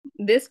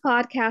This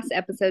podcast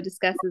episode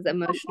discusses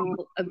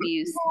emotional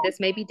abuse.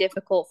 This may be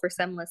difficult for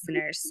some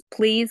listeners.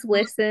 Please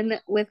listen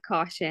with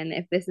caution.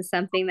 If this is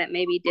something that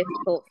may be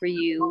difficult for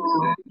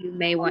you, you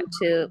may want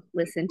to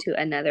listen to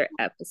another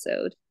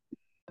episode.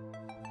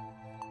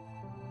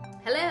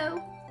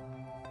 Hello.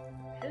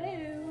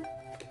 Hello.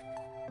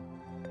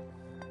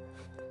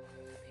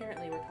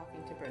 Apparently we're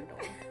talking to Brindle.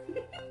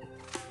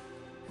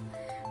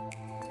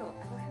 I don't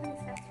have any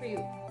stats for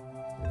you.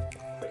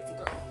 Crazy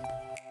girl.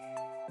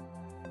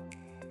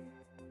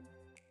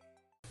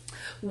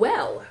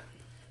 Well,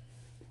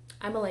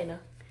 I'm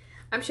Elena.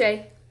 I'm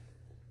Shay.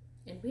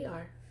 And we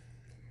are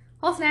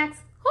Whole Snacks.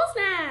 Whole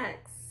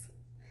Snacks.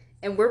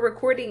 And we're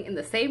recording in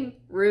the same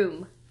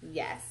room.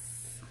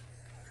 Yes.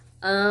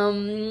 So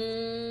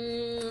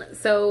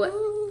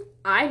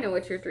I know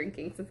what you're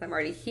drinking since I'm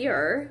already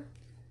here,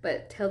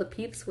 but tell the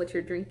peeps what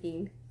you're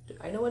drinking. Do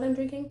I know what I'm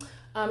drinking?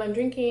 I'm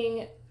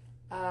drinking,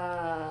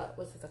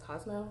 was this a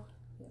Cosmo?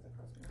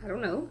 I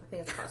don't know. I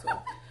think it's a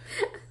Cosmo.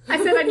 I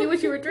said I knew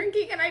what you were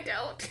drinking and I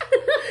don't.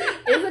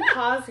 It's a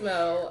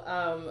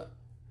Cosmo,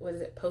 what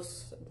is it,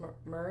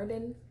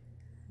 Meridian?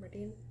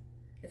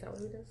 Is that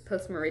what it is?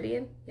 Post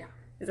Meridian? Yeah.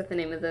 Is that the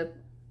name of the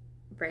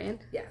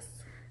brand? Yes.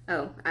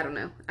 Oh, I don't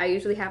know. I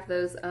usually have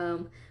those,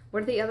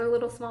 what are the other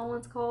little small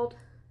ones called?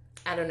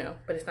 I don't know,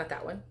 but it's not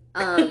that one.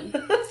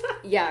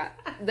 Yeah.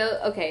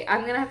 Okay,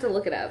 I'm gonna have to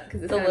look it up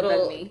because it's the gonna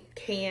little bug me.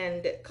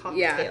 canned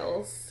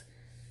cocktails.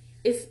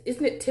 Yeah.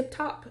 Isn't it Tip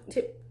Top?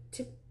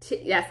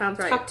 Yeah, sounds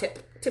right. Top Tip.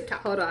 Tip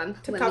Top. Hold on.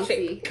 Tip Let Top me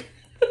shake. see.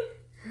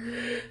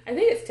 I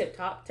think it's Tip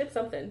Top. Tip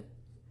something.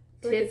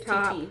 Tip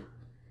Top. TT.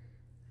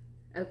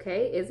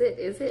 Okay, is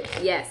it?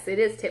 Yes, it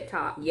is Tip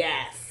Top.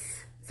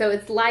 Yes. So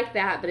it's like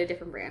that, but a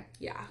different brand.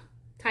 Yeah.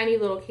 Tiny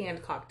little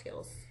canned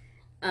cocktails.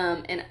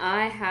 And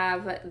I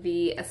have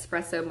the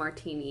espresso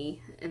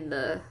martini in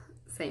the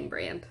same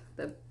brand,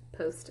 the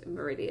Post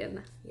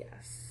Meridian.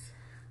 Yes.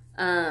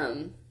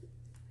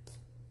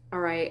 All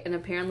right, and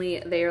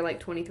apparently they are like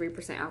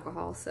 23%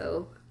 alcohol,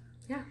 so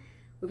yeah,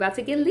 we're about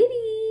to get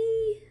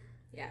litty.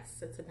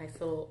 Yes, it's a nice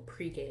little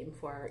pregame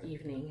for our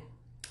evening.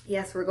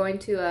 Yes, we're going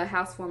to a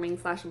housewarming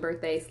 /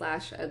 birthday /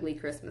 ugly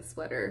Christmas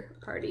sweater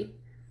party.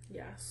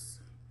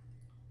 Yes.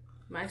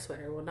 My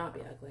sweater will not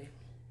be ugly.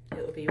 It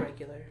will be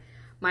regular.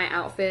 My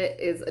outfit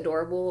is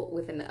adorable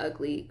with an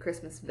ugly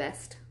Christmas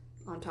vest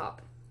on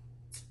top.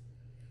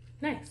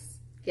 Nice.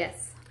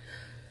 Yes.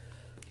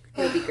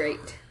 It'll be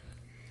great.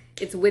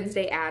 It's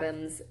Wednesday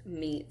Addams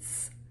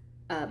meets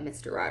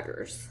Mr.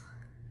 Rogers.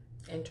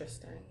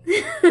 Interesting.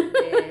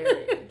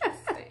 Very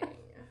interesting.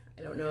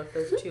 I don't know if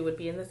those two would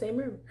be in the same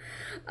room.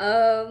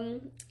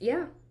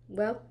 Yeah.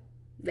 Well,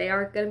 they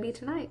are going to be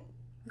tonight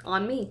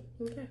on me.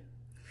 Okay.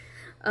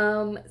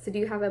 So do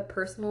you have a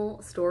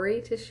personal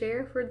story to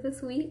share for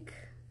this week?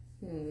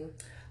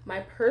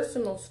 My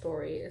personal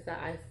story is that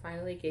I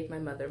finally gave my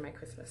mother my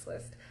Christmas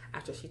list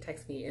after she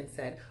texted me and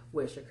said,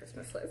 "Where's your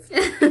Christmas list?"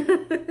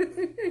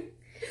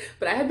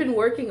 But I had been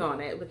working on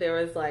it, but there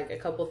was like a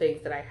couple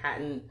things that I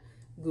hadn't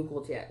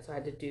Googled yet. So I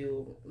had to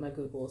do my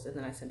Googles and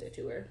then I sent it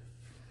to her.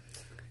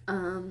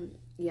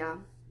 Yeah.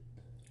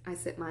 I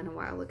sent mine a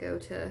while ago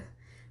to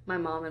my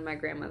mom and my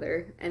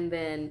grandmother. And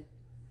then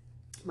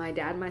my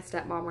dad and my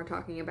stepmom were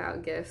talking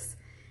about gifts.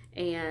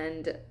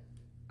 And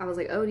I was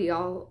like, "Oh, do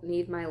y'all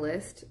need my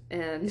list?"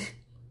 And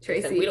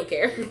Tracy said, "We don't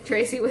care."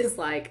 Tracy was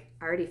like,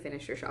 "I already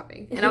finished your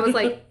shopping." And I was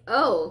like,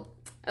 "Oh,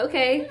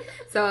 okay."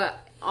 So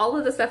all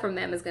of the stuff from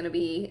them is going to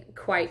be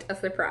quite a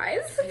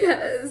surprise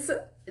because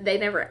they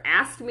never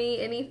asked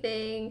me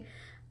anything.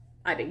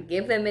 I didn't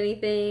give them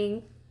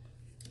anything.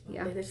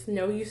 Yeah. They just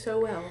know you so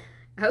well.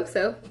 I hope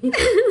so.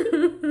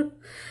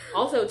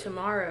 Also,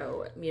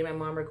 tomorrow, me and my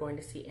mom are going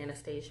to see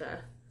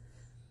Anastasia,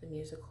 the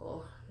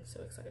musical. I'm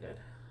so excited.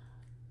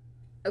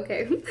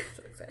 Okay.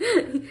 So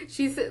excited.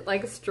 She's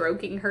like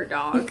stroking her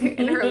dog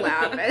in her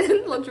lap and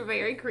it looked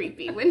very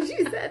creepy when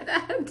she said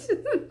that.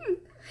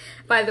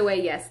 By the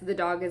way, yes, the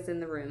dog is in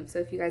the room. So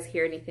if you guys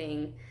hear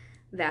anything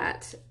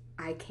that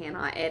I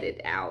cannot edit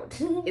out,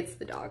 it's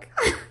the dog.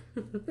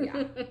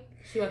 Yeah.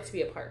 She wants to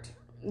be a part.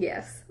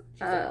 Yes.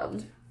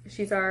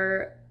 She's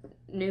our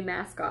new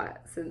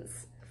mascot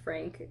since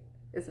Frank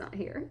is not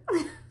here.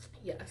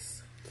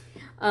 Yes.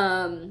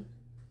 Our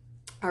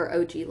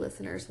OG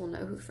listeners will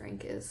know who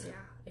Frank is. Yeah.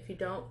 If you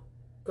don't,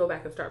 go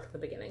back and start from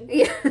the beginning.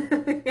 Yeah.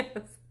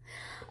 Yes.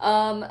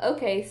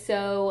 Okay,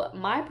 so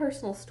my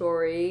personal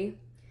story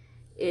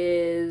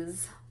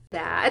is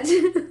that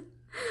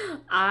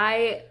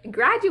I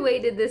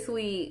graduated this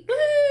week.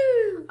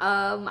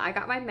 I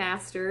got my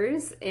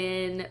master's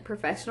in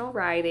professional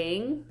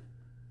writing.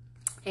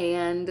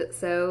 And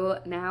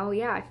so now,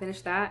 yeah, I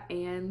finished that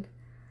and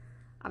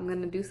I'm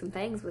going to do some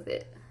things with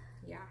it.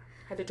 Yeah.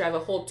 Had to drive a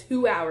whole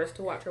 2 hours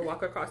to watch her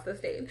walk across the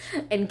stage.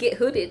 And get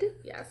hooded.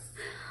 Yes.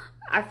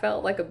 I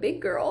felt like a big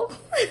girl.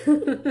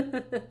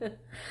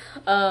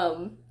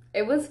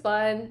 It was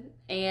fun,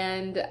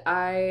 and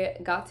I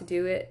got to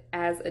do it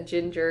as a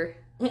ginger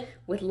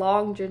with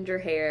long ginger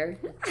hair.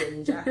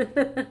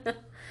 Ginger.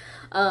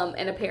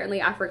 And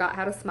apparently I forgot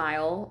how to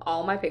smile.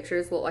 All my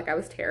pictures looked like I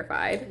was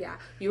terrified. Yeah.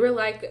 You were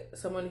like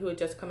someone who had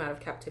just come out of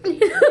captivity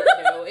and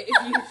didn't know if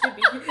you should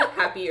be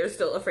happy or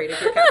still afraid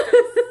of your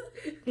captors.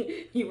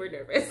 You were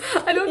nervous.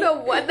 I don't know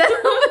what the hell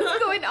was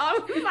going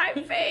on with my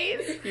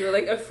face. You were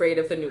like afraid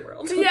of the new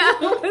world. Yeah,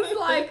 I was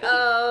like,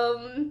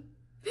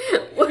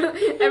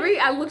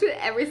 I looked at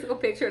every single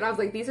picture and I was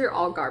like, these are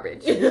all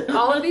garbage.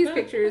 All of these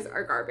pictures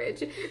are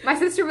garbage. My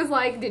sister was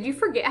like, did you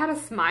forget how to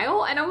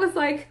smile? And I was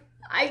like,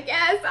 I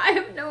guess. I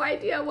have no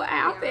idea what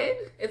happened.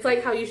 Yeah. It's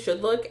like how you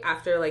should look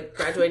after like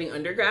graduating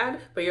undergrad,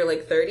 but you're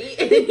like 30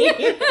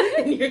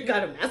 and you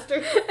got a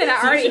master's. And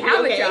I already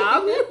have a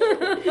job.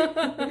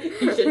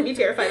 You shouldn't be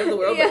terrified of the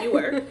world, but you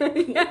were.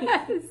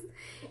 Yes.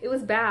 It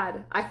was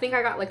bad. I think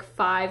I got like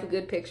 5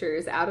 good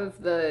pictures out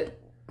of the,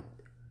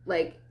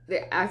 like,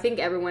 I think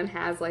everyone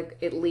has like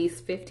at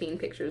least 15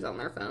 pictures on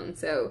their phone.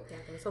 So yeah,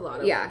 there's a lot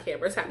of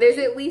cameras happening. There's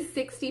at least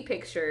 60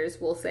 pictures,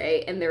 we'll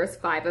say, and there was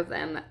 5 of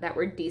them that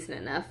were decent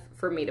enough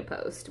for me to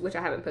post, which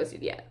I haven't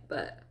posted yet.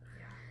 But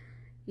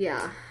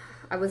yeah,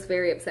 I was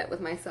very upset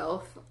with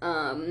myself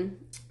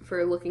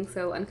for looking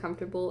so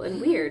uncomfortable and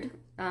weird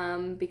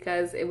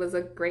because it was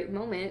a great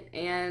moment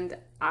and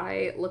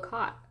I look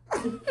hot.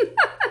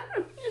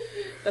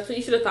 That's what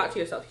you should have thought to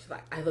yourself. You should be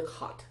like, I look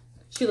hot.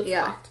 She looks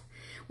hot.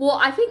 Well,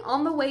 I think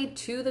on the way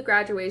to the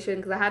graduation,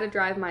 because I had to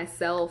drive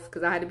myself,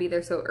 because I had to be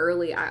there so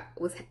early, I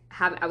was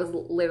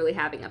literally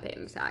having a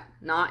panic attack.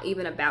 Not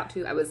even about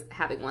to, I was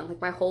having one. Like,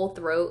 my whole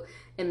throat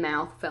and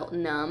mouth felt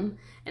numb,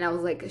 and I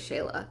was like,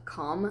 Shayla,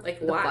 calm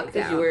like, the why? fuck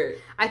down. You were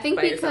I think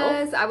by because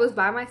yourself? I was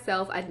by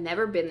myself. I'd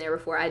never been there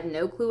before. I had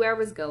no clue where I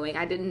was going.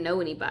 I didn't know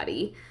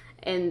anybody,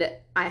 and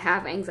I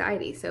have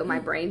anxiety, so my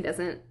brain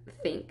doesn't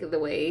think the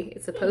way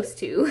it's supposed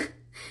to,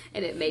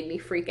 and it made me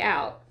freak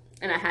out.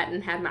 And I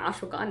hadn't had my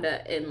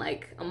ashwagandha in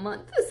like a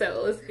month,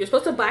 so it was... You're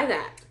supposed to buy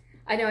that.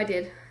 I know I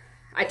did.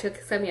 I took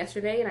some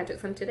yesterday and I took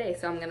some today,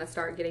 so I'm going to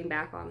start getting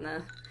back on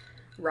the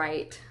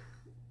right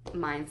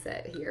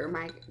mindset here.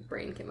 My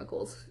brain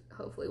chemicals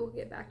hopefully will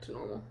get back to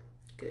normal.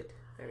 Good.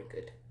 Very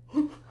good.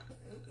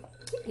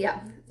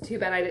 Yeah. Too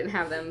bad I didn't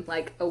have them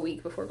like a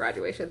week before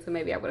graduation, so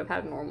maybe I would have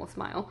had a normal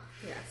smile.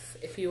 Yes.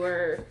 If you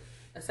were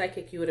a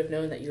psychic, you would have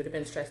known that you would have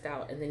been stressed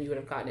out, and then you would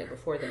have gotten it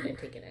before then and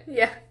taken it.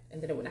 Yeah.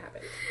 And then it wouldn't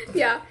happen.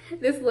 Yeah.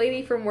 This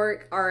lady from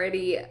work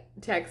already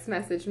text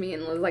messaged me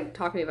and was like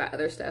talking to me about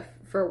other stuff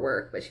for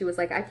work, but she was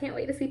like, I can't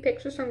wait to see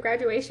pictures from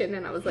graduation.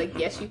 And I was like,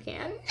 yes, you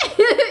can.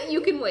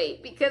 You can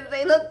wait because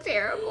they look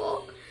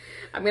terrible.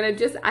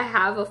 I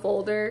have a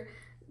folder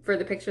for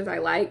the pictures I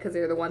like because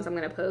they're the ones I'm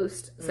going to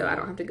post. So I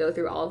don't have to go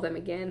through all of them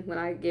again when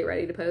I get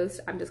ready to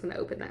post. I'm just going to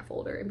open that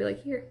folder and be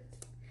like,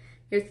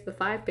 here's the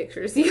 5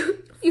 pictures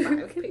you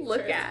can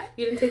look at.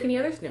 You didn't take any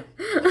others? No.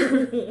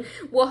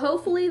 Well,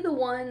 hopefully the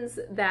ones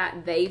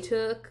that they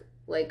took,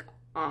 like,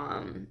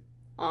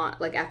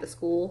 like at the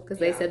school, because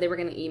they said they were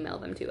going to email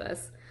them to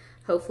us.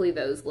 Hopefully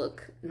those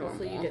look normal.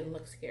 Hopefully you didn't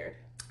look scared.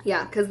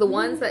 Yeah, because the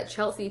ones that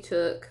Chelsea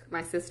took,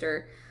 my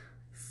sister,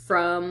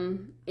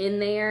 from in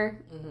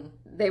there,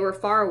 they were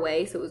far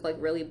away, so it was, like,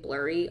 really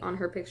blurry on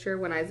her picture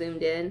when I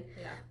zoomed in.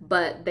 Yeah.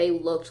 But they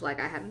looked like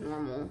I had a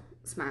normal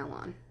smile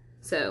on.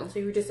 So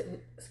you were just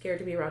scared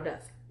to be around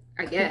us.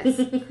 I guess.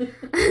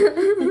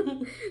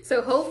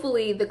 So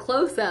hopefully the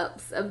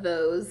close-ups of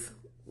those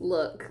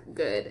look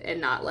good and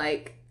not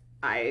like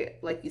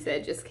like you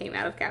said, just came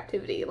out of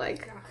captivity.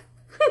 Like,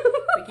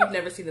 like you've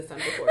never seen the sun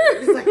before.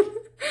 You're just like...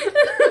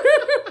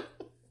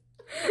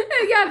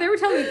 Yeah, they were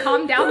telling me,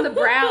 calm down the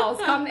brows.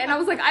 And I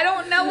was like, I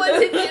don't know what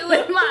to do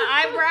with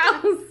my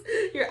eyebrows.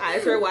 Your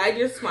eyes were wide.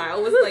 Your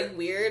smile was like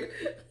weird.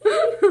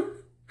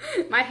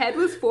 My head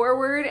was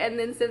forward, and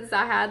then since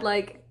I had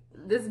like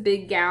this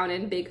big gown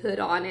and big hood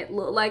on, it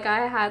looked like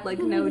I had like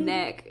no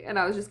neck, and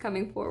I was just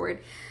coming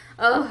forward.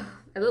 Oh,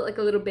 I look like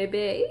a little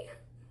baby.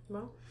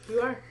 Well, you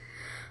are.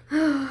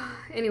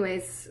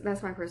 Anyways,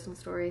 that's my personal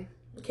story.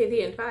 Okay,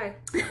 the end. Bye.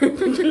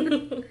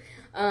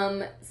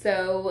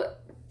 So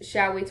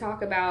shall we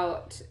talk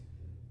about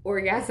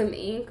Orgasm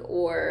Inc.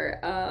 or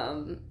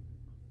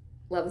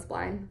Love is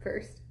Blind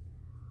first?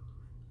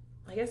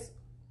 I guess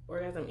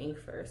Orgasm Inc.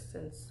 first,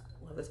 since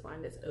Love is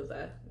Blind is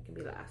over. It can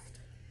be last.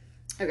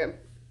 Okay.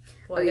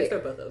 Well, I guess they're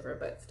both over,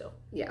 but still.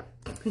 Yeah.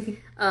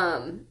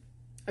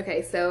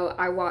 Okay, so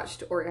I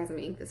watched Orgasm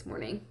Inc. this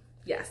morning.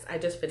 Yes, I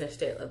just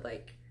finished it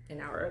like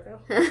an hour ago.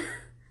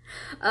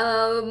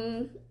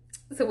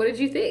 So what did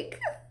you think?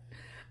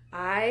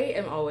 I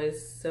am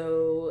always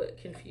so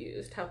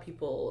confused how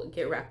people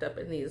get wrapped up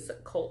in these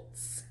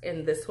cults.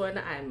 And this one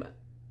I'm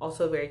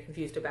also very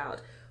confused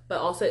about. But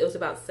also it was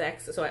about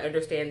sex, so I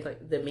understand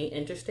like the me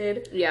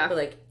interested. Yeah. But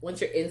like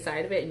once you're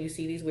inside of it and you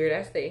see these weird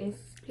ass things,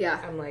 yeah,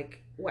 I'm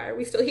like, why are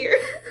we still here?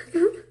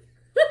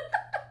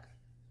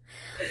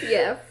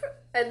 Yeah.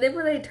 And then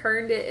when they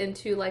turned it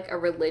into like a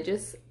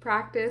religious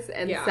practice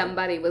and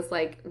somebody was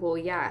like, well,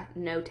 yeah,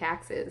 no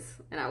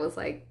taxes. And I was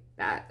like,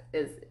 that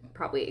is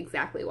probably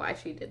exactly why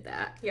she did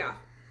that. Yeah.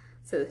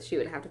 So that she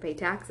would have to pay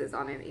taxes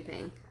on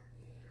anything.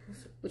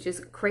 Which is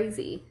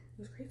crazy. It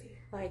was crazy.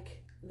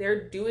 Like,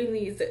 they're doing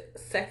these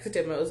sex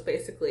demos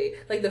basically.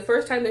 Like the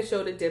first time they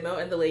showed a demo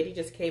and the lady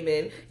just came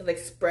in and like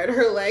spread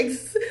her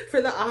legs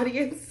for the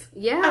audience.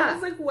 Yeah. I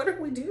was like, what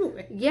are we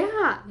doing?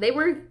 Yeah. They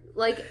were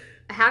like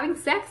having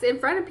sex in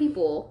front of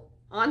people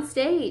on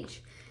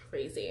stage.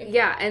 Crazy.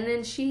 Yeah, and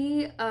then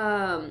she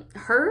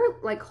her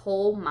like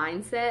whole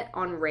mindset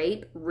on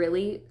rape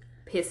really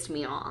pissed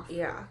me off.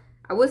 Yeah.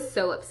 I was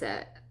so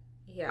upset.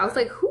 Yeah. I was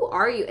like, who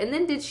are you? And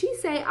then did she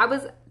say, I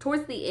was,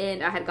 towards the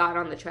end, I had got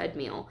on the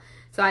treadmill.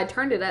 So I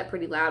turned it up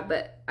pretty loud,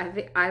 but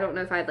I don't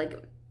know if I'd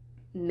like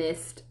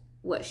missed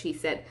what she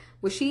said.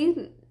 Was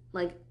she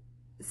like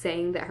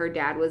saying that her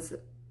dad was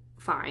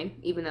fine,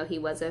 even though he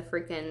was a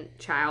freaking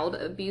child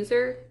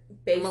abuser?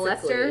 Basically,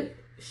 molester?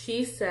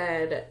 She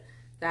said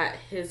that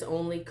his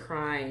only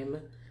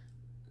crime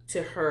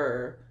to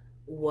her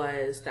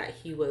was that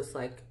he was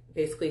like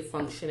basically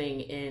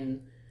functioning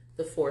in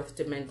the fourth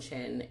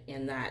dimension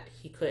and that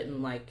he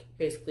couldn't like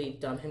basically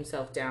dumb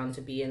himself down to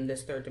be in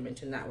this third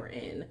dimension that we're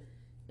in.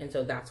 And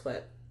so that's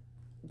what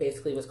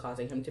basically was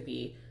causing him to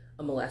be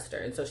a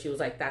molester. And so she was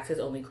like, that's his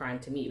only crime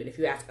to me. But if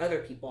you ask other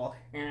people,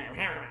 and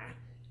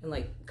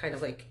like kind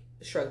of like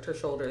shrugged her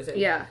shoulders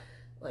and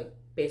like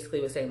basically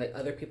was saying like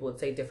other people would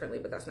say differently,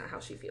 but that's not how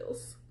she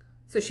feels.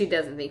 So she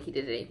doesn't think he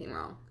did anything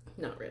wrong?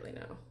 Not really,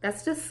 no.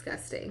 That's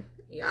disgusting.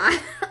 Yeah.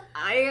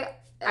 I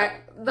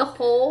the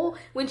whole,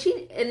 when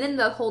she, and then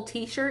the whole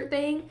t-shirt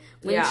thing,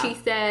 when she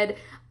said,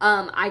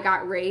 I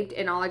got raped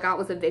and all I got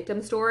was a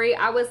victim story,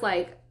 I was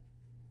like,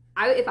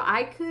 if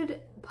I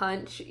could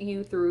punch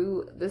you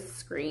through the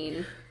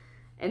screen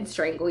and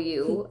strangle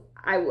you,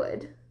 I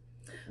would.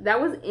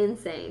 That was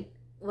insane.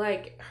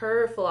 Like,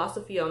 her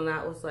philosophy on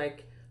that was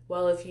like,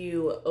 well, if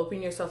you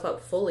open yourself up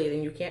fully,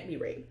 then you can't be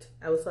raped.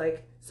 I was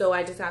like, so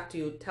I just have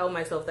to tell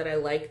myself that I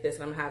like this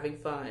and I'm having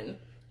fun.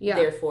 Yeah.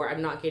 Therefore,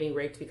 I'm not getting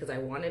raped because I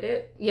wanted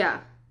it.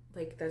 Yeah.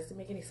 Like, that doesn't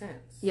make any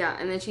sense. Yeah,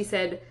 and then she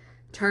said,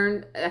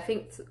 I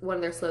think one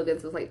of their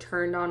slogans was like,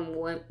 turned on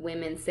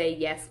women say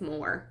yes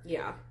more.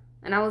 Yeah.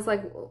 And I was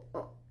like,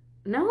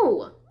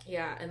 no.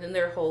 Yeah, and then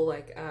their whole,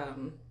 like,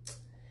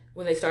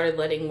 when they started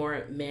letting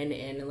more men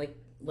in and, like,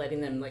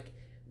 letting them, like,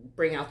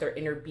 bring out their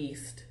inner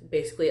beast,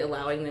 basically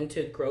allowing them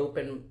to grope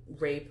and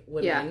rape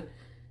women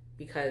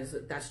because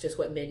that's just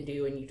what men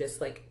do, and you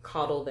just, like,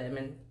 coddle them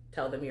and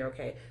tell them you're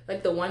okay.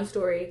 Like, the one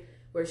story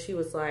where she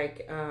was,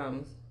 like,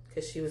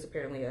 because she was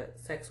apparently a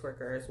sex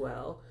worker as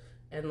well,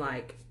 and,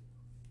 like,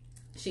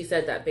 she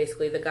said that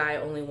basically the guy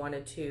only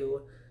wanted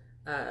to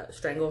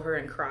strangle her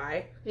and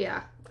cry.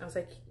 Yeah. I was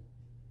like,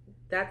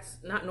 that's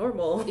not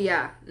normal.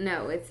 Yeah,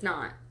 no, it's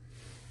not.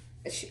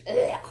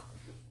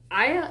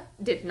 I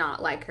did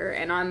not like her,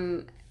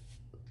 and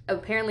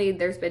apparently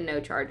there's been no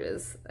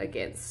charges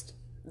against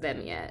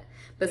them yet.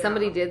 But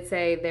somebody did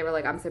say, they were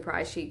like, I'm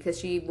surprised because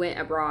she went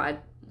abroad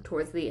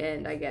towards the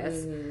end, I guess.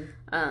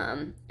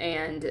 Mm-hmm.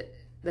 And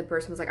the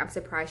person was like, I'm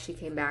surprised she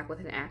came back with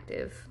an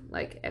active,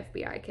 like,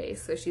 FBI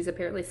case. So she's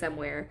apparently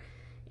somewhere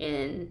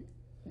in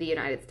the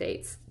United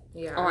States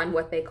on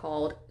what they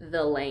called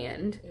the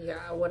land.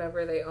 Yeah,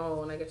 whatever they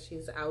own. I guess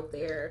she's out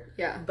there.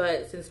 Yeah.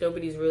 But since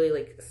nobody's really,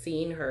 like,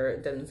 seen her,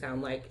 it doesn't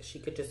sound like she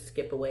could just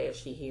skip away if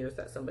she hears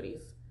that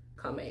somebody's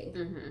coming.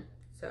 Mm-hmm.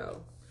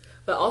 So,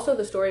 but also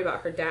the story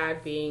about her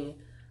dad being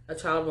a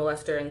child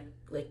molester and,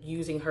 like,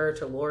 using her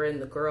to lure in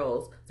the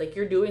girls. It's like,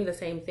 you're doing the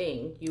same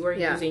thing. You are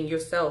using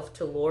yourself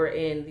to lure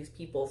in these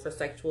people for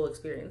sexual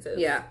experiences.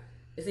 Yeah.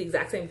 It's the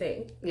exact same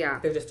thing. Yeah.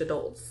 They're just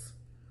adults.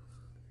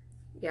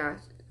 Yeah.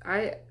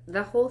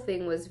 The whole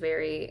thing was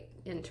very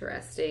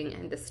interesting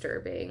and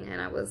disturbing,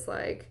 and I was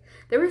like,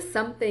 there was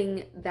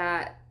something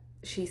that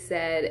she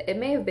said, it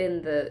may have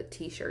been the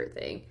t-shirt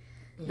thing,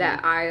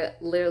 that I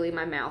literally,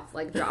 my mouth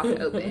like dropped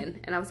open,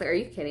 and I was like, are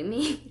you kidding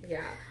me?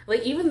 Yeah.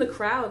 Like, even the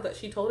crowd that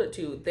she told it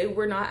to, they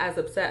were not as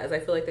upset as I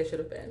feel like they should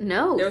have been.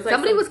 No, there was, like,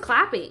 somebody was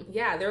clapping.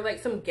 Yeah, there were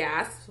like some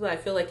gasps, but I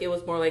feel like it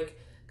was more like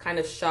kind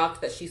of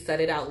shocked that she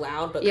said it out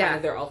loud, but kind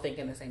of they're all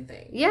thinking the same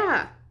thing.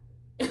 Yeah.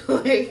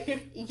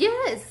 Like,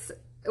 yes.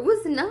 It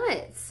was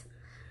nuts.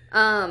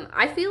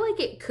 I feel like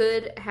it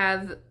could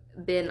have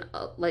been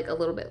like a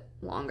little bit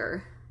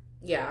longer.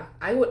 Yeah,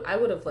 I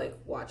would have like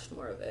watched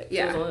more of it.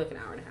 Yeah, it was only like an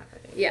hour and a half, I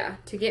think. Yeah,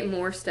 to get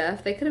more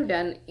stuff, they could have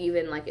done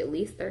even like at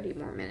least 30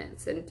 more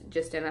minutes and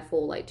just in a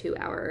full like 2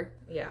 hour.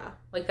 Yeah,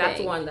 like that's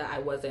one that I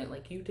wasn't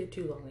like, you did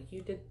too long. Like,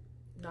 you did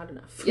not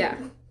enough. Yeah,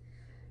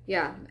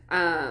 yeah.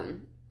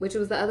 Which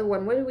was the other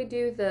one? What did we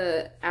do?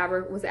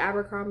 Was it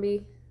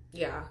Abercrombie?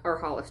 Yeah, or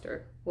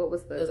Hollister? What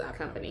was the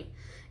company?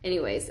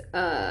 Anyways,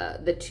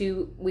 the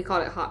two, we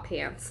called it Hot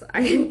Pants.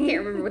 I can't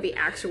remember what the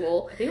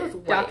actual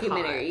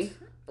documentary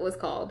was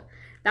called.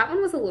 That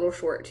one was a little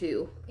short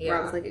too. Yeah.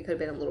 Where I was like, it could have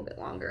been a little bit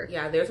longer.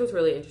 Yeah, theirs was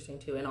really interesting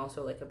too, and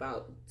also like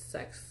about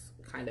sex,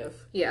 kind of.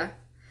 Yeah.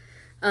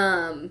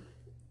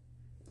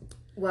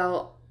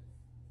 Well,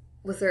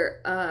 was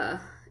there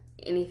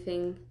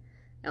anything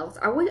else?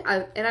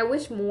 I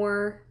wish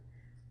more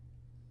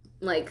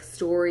like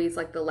stories,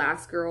 like the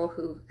last girl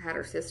who had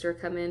her sister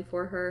come in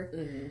for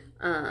her.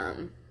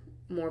 Mm-hmm.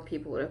 More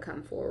people would have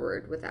come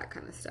forward with that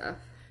kind of stuff.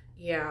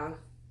 Yeah.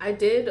 I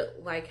did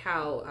like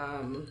how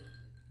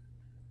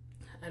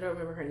I don't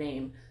remember her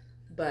name,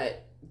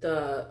 but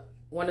the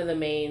one of the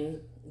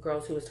main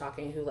girls who was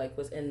talking, who like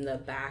was in the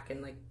back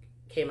and like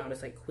came out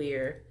as like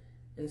queer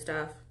and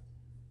stuff.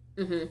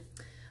 Mm-hmm.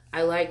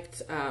 I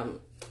liked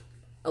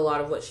a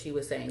lot of what she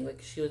was saying.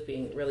 Like, she was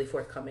being really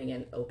forthcoming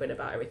and open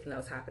about everything that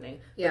was happening.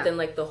 Yeah. But then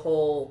like the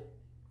whole,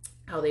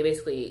 how they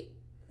basically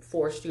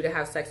forced you to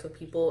have sex with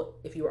people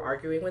if you were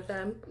arguing with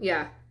them.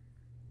 Yeah.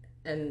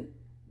 And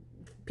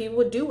people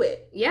would do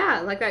it.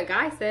 Yeah, like that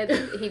guy said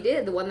he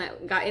did, the one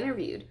that got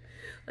interviewed.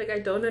 Like, I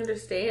don't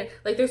understand.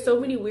 Like, there's so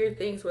many weird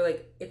things where,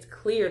 like, it's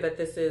clear that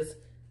this is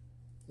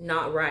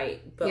not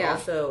right, but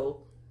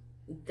also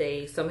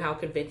they somehow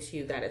convince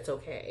you that it's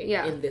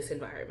okay in this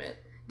environment.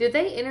 Did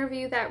they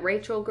interview that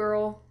Rachel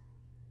girl?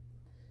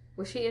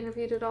 Was she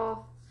interviewed at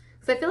all?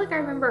 Because I feel like I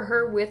remember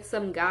her with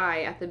some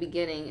guy at the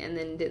beginning and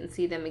then didn't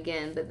see them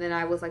again, but then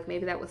I was like,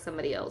 maybe that was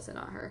somebody else and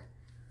not her.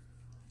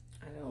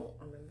 I don't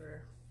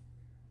remember.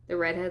 The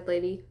redhead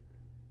lady?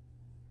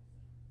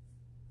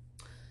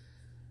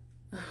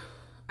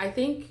 I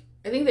think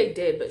they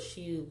did, but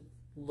she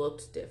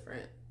looked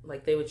different.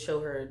 Like, they would show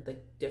her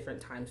like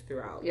different times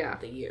throughout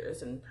the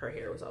years, and her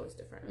hair was always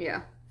different.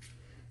 Yeah.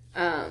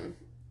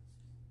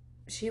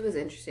 She was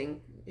interesting.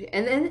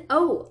 And then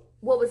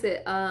what was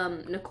it?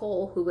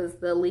 Nicole, who was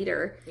the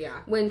leader.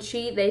 Yeah. When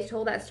they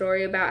told that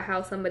story about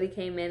how somebody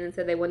came in and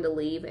said they wanted to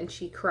leave, and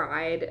she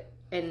cried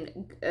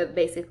and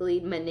basically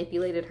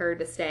manipulated her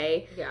to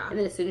stay. Yeah. And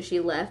then as soon as she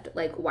left,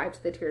 like,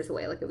 wiped the tears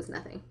away like it was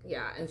nothing.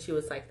 Yeah, and she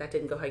was like, that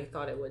didn't go how you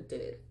thought it would,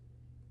 did it?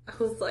 I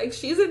was like,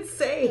 she's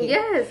insane.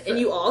 Yes. And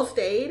you all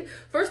stayed?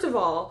 First of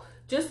all,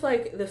 just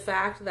like the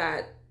fact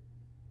that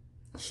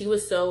she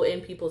was so in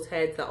people's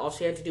heads that all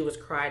she had to do was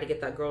cry to get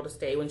that girl to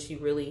stay when she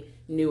really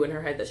knew in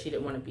her head that she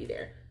didn't want to be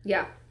there.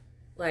 Yeah.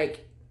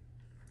 Like,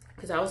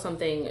 because that was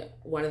something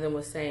one of them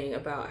was saying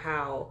about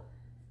how,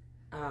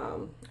 I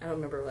don't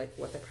remember like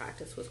what the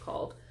practice was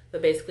called,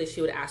 but basically she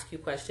would ask you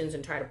questions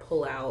and try to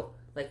pull out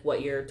like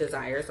what your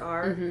desires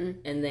are.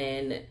 Mm-hmm. And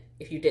then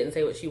if you didn't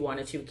say what she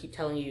wanted, she would keep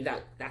telling you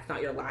that that's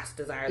not your last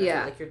desire. That's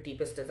not like your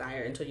deepest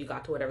desire, until you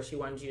got to whatever she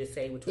wanted you to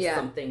say, which was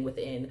something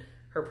within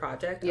her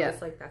project. I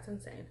was like, that's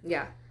insane.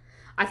 Yeah.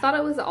 I thought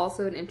it was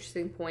also an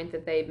interesting point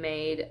that they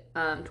made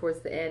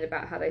towards the end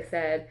about how they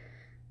said,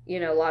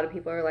 you know, a lot of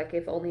people are like,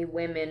 if only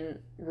women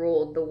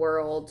ruled the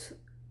world,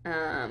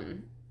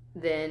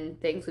 then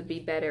things would be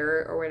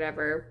better or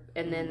whatever.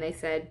 And then they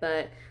said,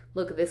 but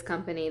look at this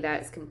company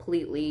that's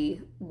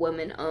completely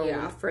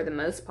woman-owned for the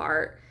most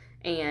part,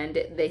 and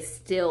they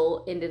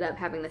still ended up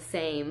having the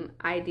same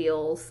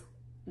ideals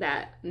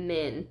that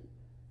men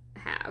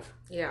have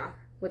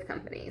with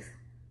companies.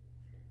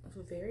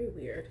 Very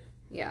weird.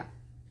 Yeah.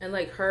 And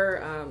like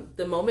her,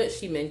 the moment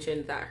she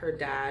mentioned that her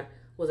dad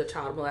was a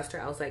child molester,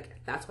 I was like,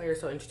 that's why you're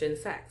so interested in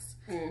sex.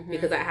 Mm-hmm.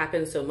 Because that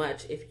happens so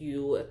much. If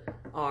you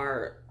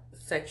are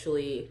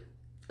sexually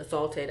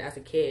assaulted as a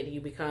kid,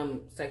 you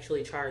become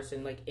sexually charged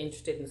and like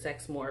interested in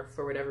sex more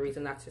for whatever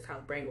reason. That's just how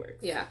the brain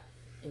works. Yeah.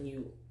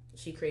 And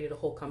she created a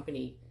whole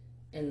company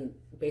and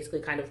basically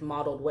kind of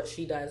modeled what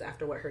she does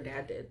after what her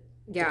dad did.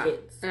 Yeah,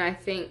 kids. And I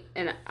think,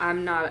 and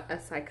I'm not a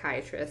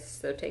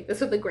psychiatrist, so take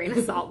this with a grain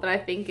of salt, but I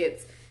think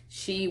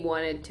she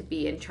wanted to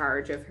be in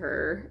charge of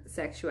her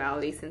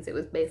sexuality since it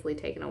was basically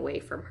taken away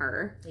from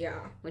her. Yeah.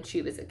 When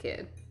she was a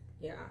kid.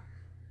 Yeah.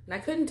 And I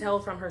couldn't tell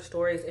from her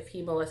stories if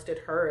he molested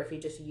her or if he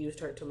just used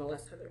her to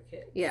molest other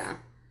kids. Yeah.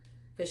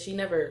 Because she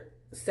never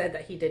said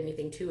that he did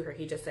anything to her.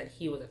 He just said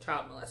he was a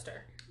child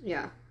molester.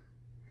 Yeah.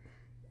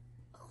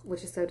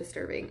 Which is so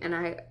disturbing. And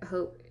I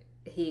hope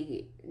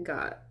he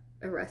got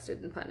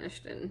arrested and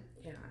punished. And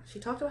she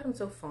talked about him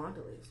so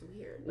fondly. It's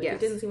weird. Like, it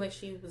didn't seem like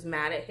she was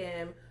mad at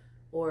him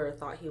or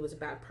thought he was a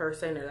bad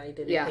person or that he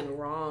did anything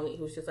wrong.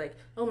 He was just like,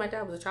 oh, my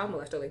dad was a child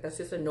molester. Like, that's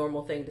just a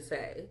normal thing to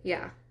say.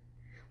 Yeah.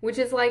 Which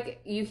is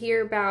like, you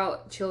hear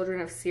about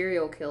children of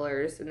serial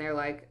killers and they're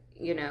like,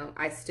 you know,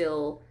 I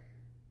still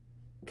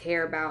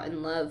care about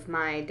and love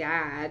my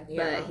dad,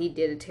 but he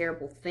did a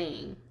terrible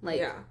thing.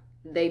 Like,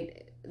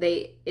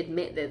 they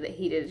admit that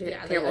he did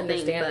a terrible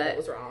thing, but that it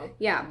was wrong.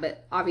 Yeah,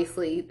 but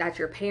obviously that's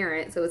your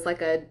parent, so it's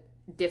like a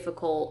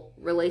difficult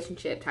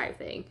relationship type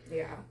thing.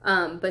 Yeah.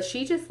 But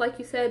she just, like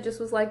you said,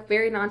 just was like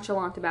very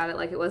nonchalant about it,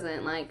 like it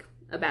wasn't like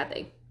a bad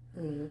thing.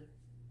 Mm-hmm.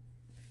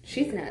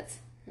 She's nuts.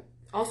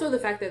 Also, the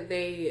fact that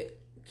they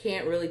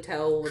can't really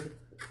tell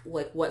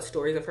like what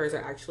stories of hers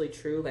are actually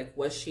true. Like,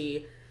 was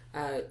she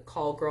a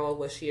call girl?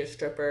 Was she a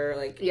stripper?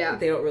 Like,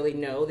 they don't really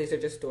know. These are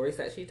just stories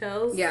that she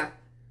tells. Yeah.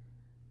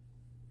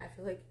 I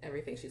feel like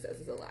everything she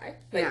says is a lie.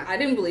 Like, I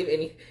didn't believe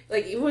any.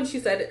 Like, even when she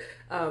said,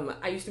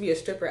 I used to be a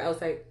stripper, I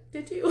was like,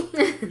 did you?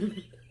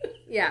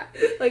 Yeah.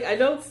 Like, I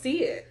don't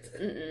see it.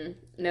 Mm-mm.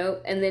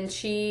 Nope. And then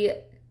she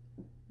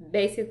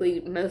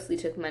basically mostly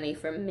took money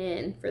from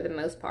men for the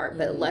most part,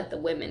 but let the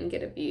women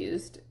get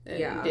abused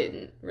and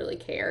didn't really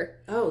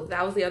care. Oh,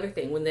 that was the other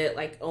thing. When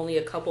like only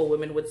a couple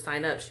women would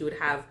sign up, she would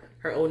have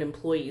her own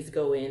employees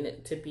go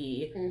in to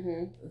be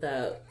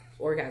the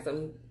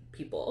orgasm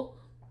people.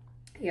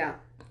 Yeah.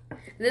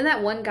 And then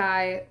that one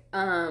guy,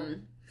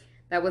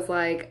 that was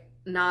like,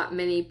 not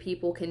many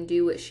people can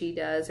do what she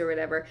does or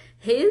whatever.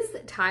 His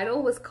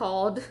title was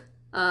called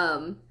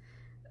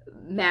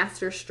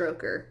Master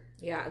Stroker.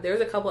 Yeah, there was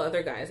a couple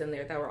other guys in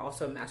there that were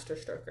also master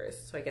strokers.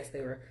 So I guess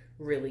they were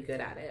really good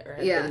at it or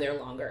had been there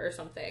longer or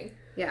something.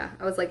 Yeah,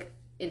 I was like,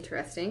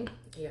 interesting.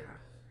 Yeah.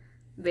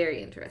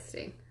 Very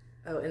interesting.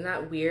 Oh, and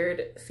that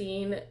weird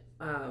scene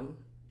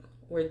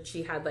where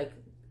she had like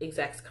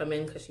execs come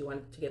in because she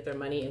wanted to get their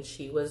money and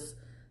she was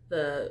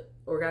the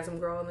orgasm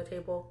girl on the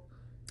table.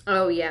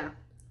 Oh, yeah.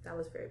 That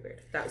was very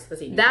weird. That was the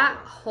scene. That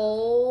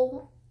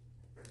whole,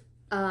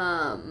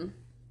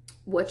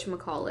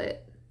 whatchamacallit,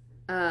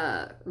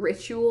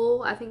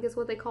 ritual, I think is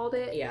what they called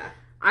it. Yeah.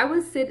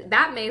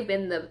 That may have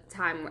been the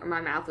time where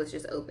my mouth was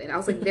just open. I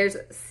was like, there's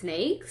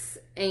snakes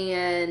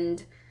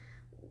and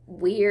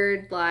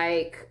weird,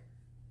 like,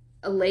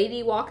 a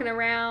lady walking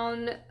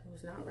around. It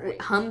was not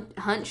right.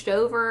 Hunched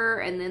over,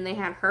 and then they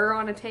had her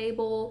on a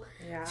table.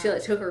 Yeah. She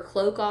like took her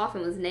cloak off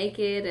and was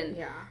naked, and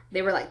yeah.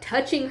 they were like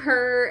touching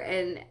her,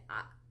 and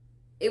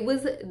it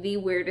was the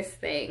weirdest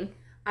thing.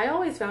 I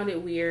always found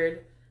it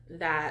weird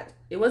that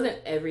it wasn't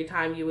every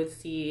time you would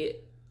see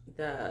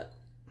the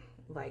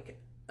like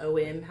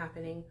OM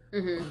happening,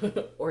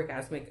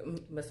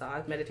 orgasmic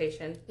massage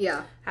meditation,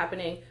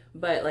 happening,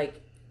 but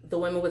like the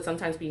women would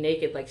sometimes be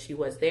naked, like she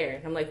was there.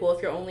 And I'm like, well,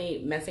 if you're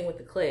only messing with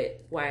the clit,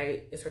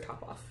 why is her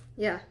top off?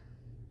 Yeah,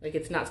 like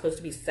it's not supposed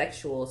to be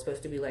sexual. It's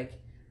supposed to be like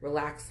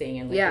relaxing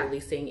and like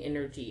releasing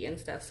energy and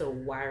stuff. So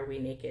why are we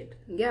naked?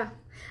 Yeah,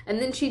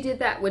 and then she did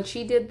that when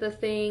she did the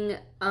thing.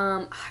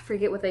 I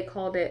forget what they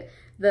called it.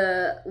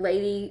 The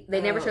lady,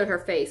 they never showed her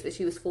face, but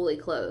she was fully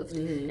clothed,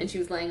 and she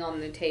was laying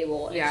on the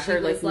table. And yeah, she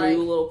her was like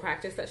new little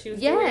practice that she was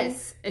doing.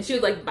 And she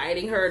was like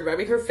biting her and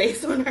rubbing her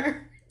face on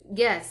her.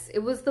 Yes, it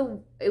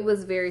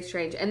was very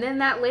strange. And then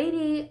that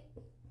lady,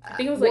 I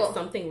think it was like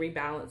something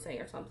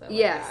rebalancing or something.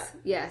 Yes,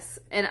 yes,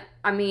 and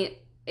I mean,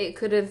 it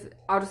could have.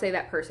 I'll just say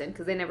that person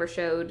because they never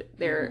showed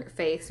their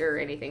face or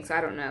anything, so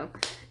I don't know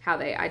how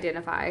they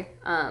identify.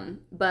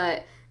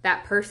 But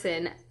that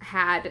person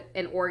had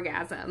an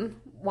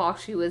orgasm while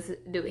she was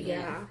doing it.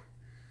 Yeah.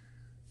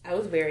 I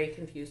was very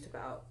confused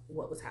about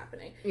what was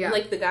happening. Yeah. And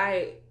like the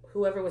guy,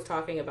 whoever was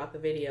talking about the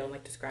video and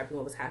like describing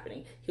what was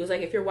happening, he was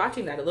like, if you're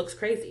watching that, it looks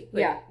crazy.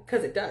 Like, yeah.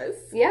 Because it does.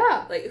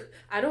 Yeah. Like,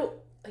 I don't,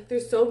 like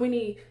there's so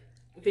many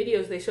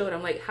videos they showed.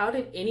 I'm like, how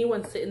did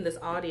anyone sit in this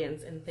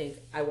audience and think,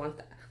 I want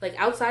that? Like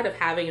outside of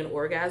having an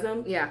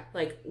orgasm,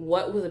 like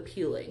what was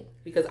appealing?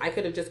 Because I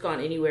could have just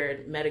gone anywhere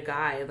and met a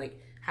guy and like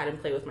had him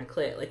play with my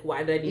clit. Like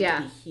why did I need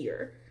to be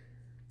here?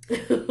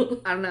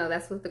 I don't know.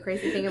 That's what the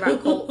crazy thing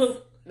about cults.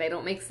 They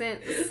don't make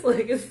sense.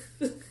 Like it's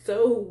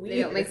so weird.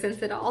 They don't make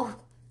sense at all.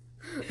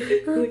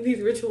 Like these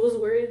rituals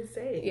were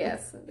insane.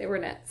 Yes, they were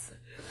nuts.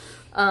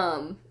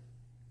 And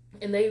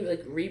they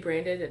like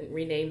rebranded and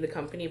renamed the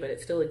company, but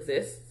it still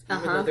exists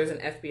even though there's an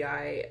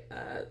FBI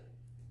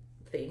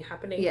thing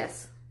happening.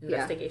 Yes.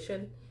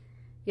 Investigation.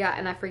 Yeah,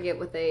 and I forget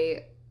what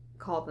they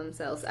called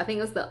themselves. I think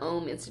it was the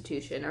OM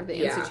Institution or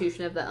the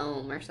Institution of the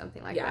OM or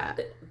something like that.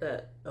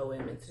 The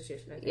OM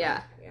Institution. I think.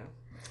 Yeah.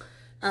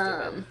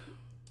 Yeah.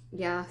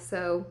 Yeah,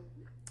 so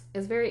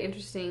it's a very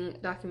interesting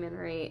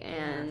documentary,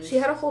 and she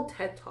had a whole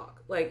TED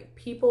Talk. Like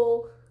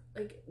people,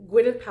 like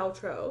Gwyneth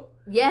Paltrow.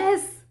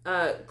 Yes.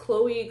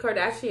 Khloe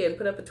Kardashian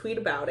put up a tweet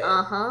about it.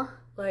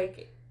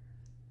 Like,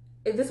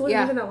 this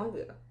wasn't even that long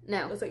ago.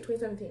 No. It was like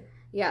 2017.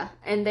 Yeah,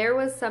 and there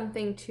was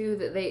something too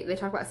that they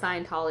talk about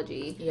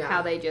Scientology,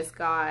 how they just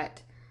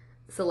got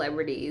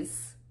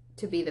celebrities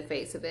to be the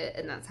face of it,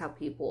 and that's how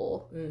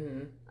people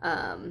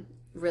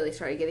really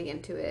started getting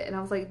into it. And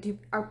I was like,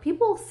 are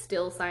people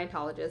still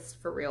Scientologists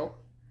for real?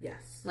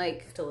 Yes,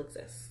 like it still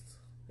exists.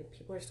 Like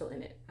people are still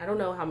in it. I don't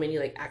know how many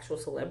like actual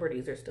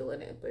celebrities are still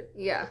in it, but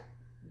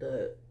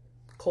the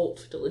cult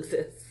still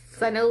exists.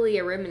 So I know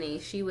Leah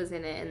Remini, she was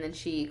in it, and then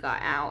she got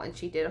out, and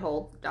she did a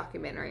whole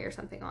documentary or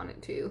something on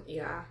it, too.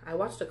 Yeah, I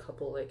watched a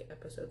couple, like,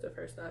 episodes of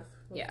her stuff.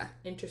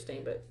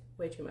 Interesting, but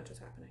way too much is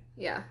happening.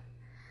 Yeah.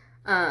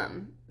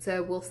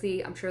 So we'll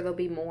see. I'm sure there'll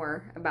be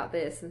more about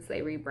this since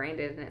they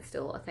rebranded, and it's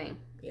still a thing.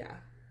 Yeah.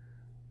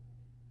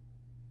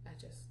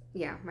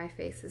 Yeah, my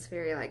face is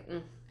very, like,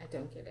 I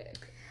don't get it.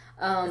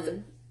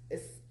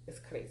 It's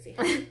crazy.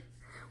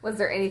 Was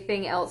there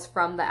anything else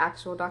from the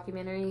actual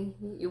documentary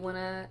you want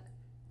to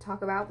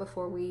talk about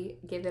before we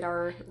give it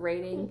our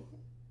rating?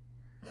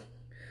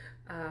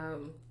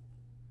 No,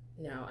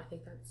 I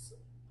think that's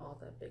all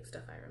the big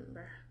stuff I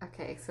remember.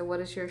 Okay, so what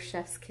is your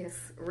chef's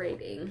kiss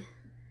rating?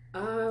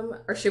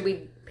 Or should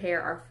we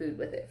pair our food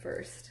with it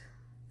first?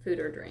 Food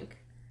or drink?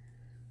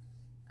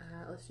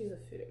 Let's do the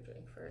food or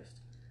drink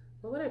first.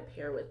 What would I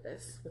pair with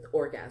this? With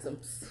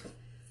orgasms.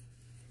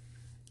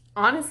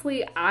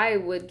 Honestly, I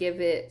would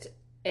give it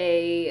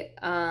a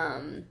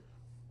I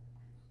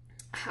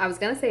was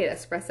gonna say an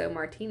espresso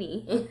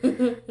martini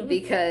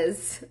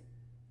because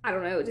I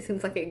don't know, it just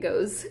seems like it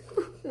goes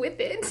with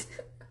it.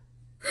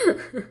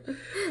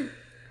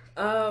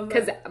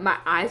 Because my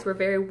eyes were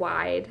very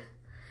wide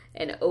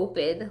and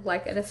open,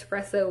 like an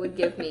espresso would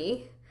give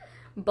me.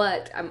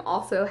 but I'm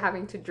also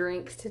having to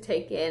drink to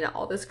take in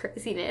all this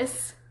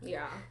craziness.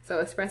 Yeah.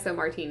 So espresso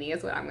martini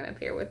is what I'm gonna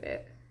pair with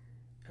it.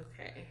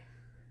 Okay.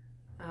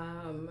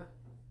 I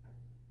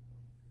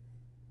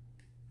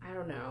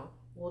don't know.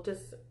 We'll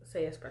just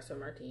say espresso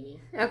martini.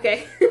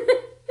 Okay.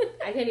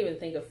 I can't even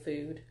think of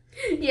food.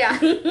 Yeah.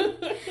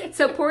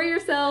 So pour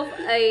yourself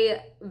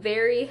a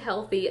very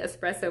healthy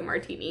espresso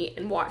martini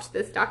and watch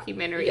this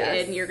documentary,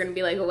 Yes. and you're gonna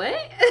be like, what?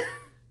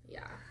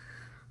 Yeah.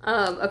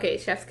 Okay,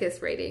 Chef's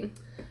Kiss rating.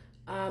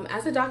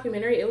 As a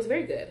documentary, it was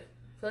very good.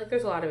 I feel like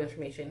there's a lot of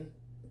information.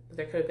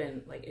 There could have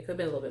been, like, it could have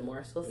been a little bit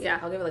more. So Yeah.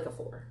 I'll give it like a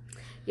 4.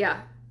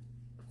 Yeah.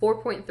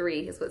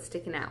 4.3 is what's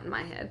sticking out in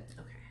my head.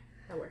 Okay.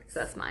 That works. So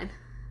that's mine.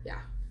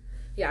 Yeah.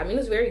 Yeah, I mean, it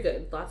was very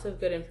good. Lots of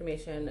good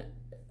information.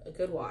 A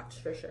good watch,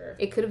 for sure.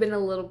 It could have been a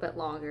little bit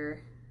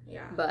longer,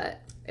 Yeah. but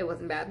it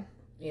wasn't bad.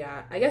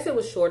 Yeah. I guess it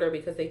was shorter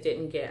because they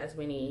didn't get as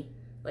many,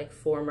 like,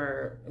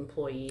 former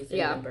employees and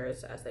Yeah.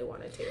 members as they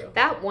wanted to.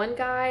 That one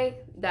guy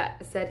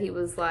that said he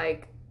was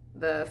like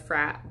the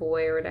frat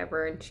boy or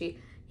whatever, and he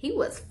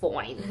was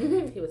fine.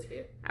 He was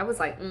cute. I was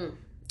like,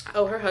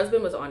 Oh, her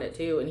husband was on it,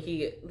 too, and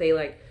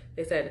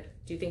they said,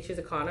 do you think she's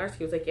a con artist?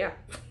 He was like, yeah,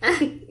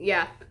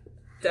 yeah,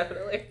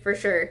 definitely. for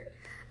sure.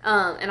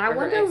 And I Or her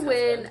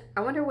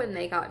wonder when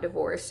they got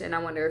divorced, and I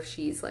wonder if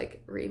she's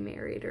like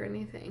remarried or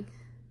anything.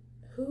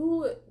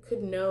 Who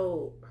could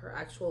know her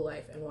actual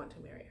life and want to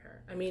marry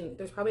her? I mean,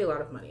 there's probably a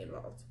lot of money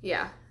involved.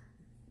 Yeah.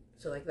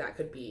 So, like, that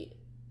could be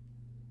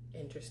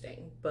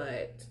interesting,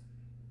 but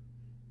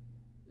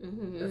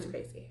that's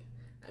crazy.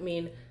 I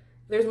mean,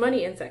 there's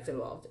money and sex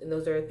involved, and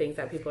those are things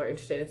that people are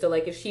interested in. So,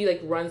 like, if she, like,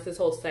 runs this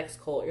whole sex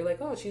cult, you're like,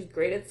 oh, she's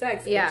great at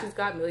sex. Yeah. And she's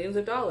got millions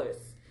of dollars.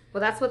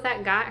 Well, that's what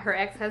that guy, her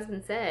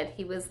ex-husband, said.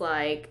 He was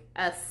like,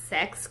 a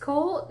sex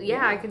cult?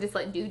 Yeah, I could just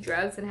like do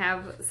drugs and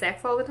have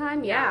sex all the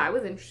time. Yeah, I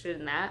was interested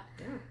in that.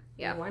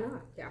 Yeah, why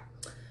not? Yeah.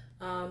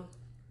 I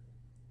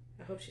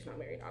hope she's not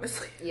married,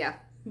 honestly. Yeah,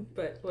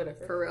 But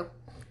whatever. for real.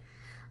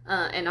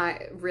 And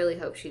I really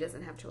hope she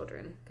doesn't have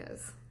children,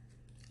 because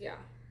Yeah.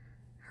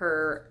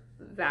 her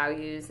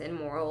values and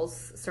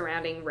morals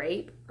surrounding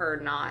rape are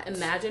not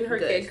Imagine her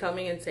good. kid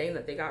coming and saying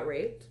that they got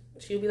raped.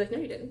 She would be like, no,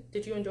 you didn't.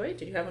 Did you enjoy it?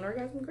 Did you have an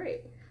orgasm?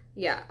 Great.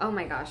 Yeah. Oh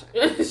my gosh.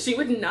 She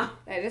would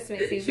not. That just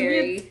makes me She'd be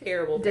very a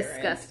terrible parent.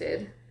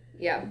 disgusted.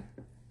 Yeah.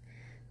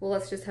 Well,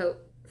 let's just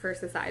hope for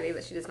society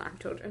that she does not have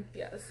children.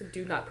 Yes.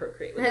 Do not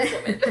procreate with this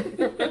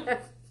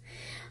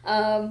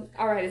woman.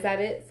 All right. Is that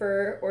it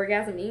for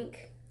Orgasm Inc.?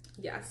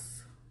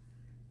 Yes.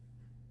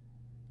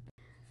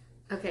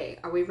 Okay.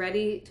 Are we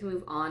ready to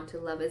move on to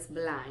Love is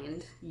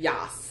Blind?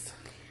 Yes.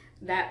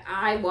 That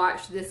I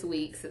watched this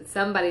week since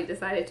somebody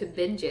decided to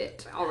binge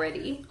it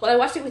already. Well, I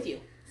watched it with you.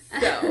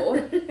 So,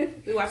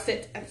 we watched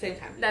it at the same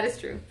time. That is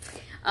true.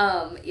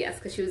 Yes,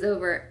 because she was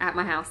over at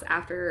my house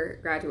after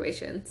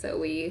graduation, so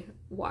we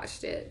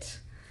watched it.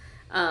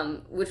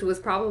 Which was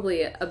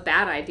probably a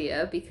bad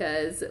idea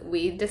because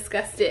we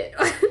discussed it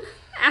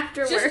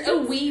afterwards. Just a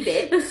wee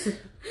bit.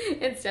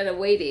 Instead of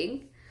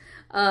waiting.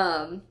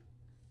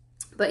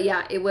 But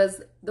yeah, it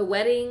was the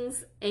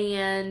weddings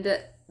and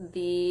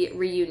the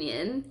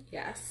reunion.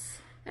 Yes.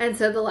 And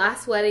so the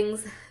last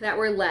weddings that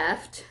were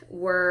left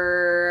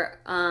were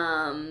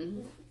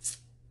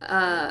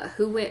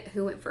who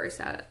went first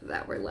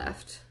that were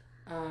left?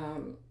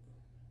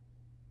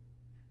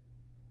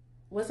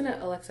 Wasn't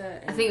it Alexa?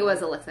 And, I think it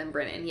was Alexa and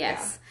Brennan,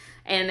 yes.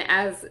 Yeah. And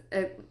as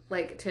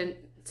like to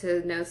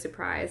no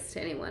surprise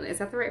to anyone, is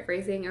that the right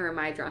phrasing, or am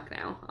I drunk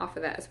now off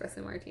of that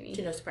espresso martini?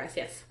 To no surprise,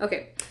 yes.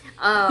 Okay.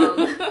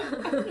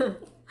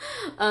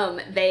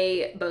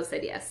 They both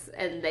said yes,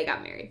 and they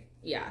got married.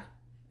 Yeah.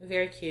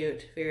 Very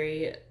cute.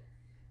 Very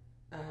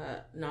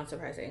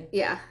non-surprising.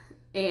 Yeah.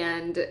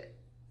 And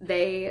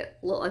they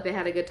look like they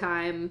had a good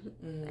time,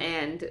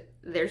 and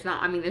there's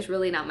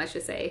really not much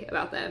to say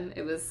about them.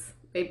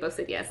 They both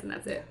said yes, and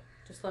that's it.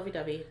 Just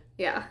lovey-dovey.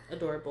 Yeah.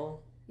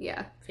 Adorable.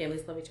 Yeah.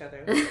 Families love each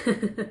other.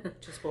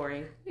 Just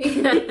boring.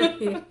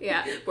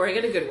 Yeah. Boring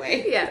in a good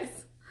way. Yes.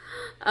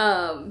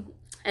 And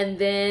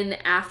then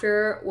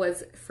after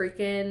was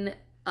freaking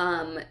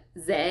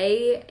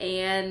Zay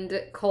and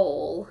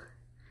Cole.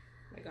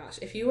 Oh my gosh.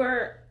 If you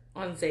are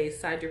on Zay's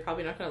side, you're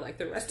probably not going to like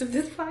the rest of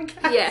this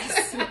podcast.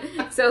 Yes.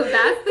 So if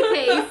that's the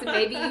case,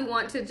 maybe you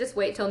want to just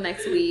wait till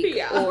next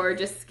week, or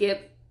just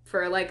skip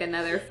for like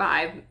another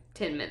 5-10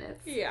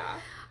 minutes. Yeah.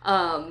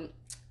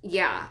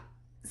 Yeah.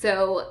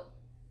 So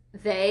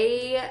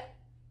I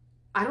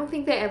don't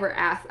think they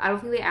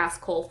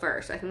asked Cole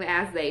first. I think they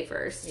asked Zay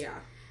first. Yeah.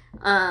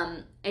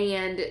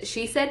 And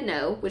she said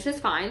no, which is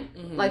fine.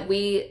 Mm-hmm. Like,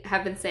 we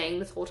have been saying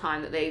this whole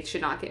time that they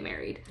should not get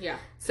married. Yeah.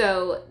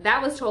 So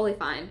that was totally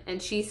fine. And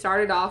she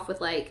started off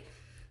with like,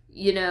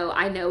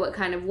 I know what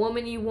kind of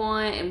woman you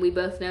want, and we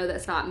both know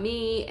that's not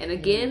me. And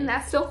again,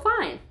 that's still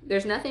fine.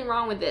 There's nothing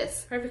wrong with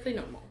this. Perfectly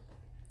normal.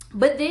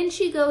 But then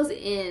she goes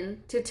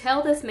in to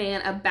tell this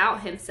man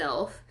about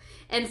himself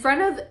in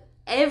front of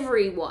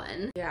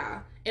everyone.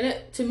 Yeah. And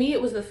to me,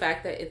 it was the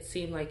fact that it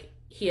seemed like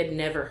he had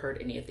never heard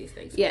any of these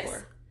things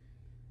before.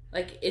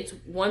 Like, it's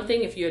one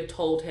thing if you had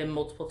told him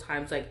multiple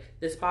times, like,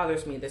 this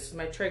bothers me, this is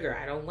my trigger,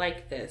 I don't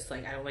like this,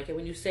 like, I don't like it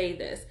when you say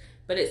this.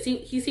 But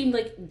he seemed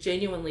like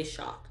genuinely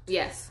shocked.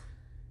 Yes.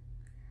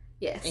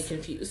 Yes. And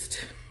confused.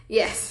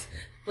 Yes.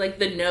 Like,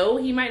 the no,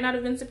 he might not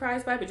have been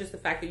surprised by, but just the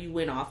fact that you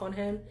went off on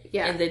him.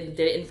 Yeah. And then did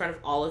it in front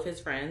of all of his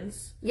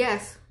friends.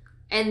 Yes.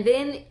 And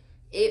then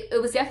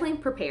it was definitely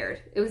prepared.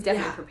 It was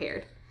definitely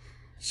prepared.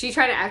 She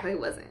tried to act like it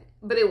wasn't,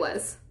 but it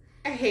was.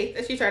 I hate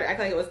that she tried to act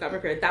like it was not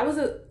prepared. That was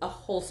a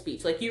whole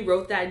speech. Like, you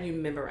wrote that and you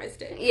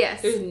memorized it.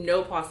 Yes. There's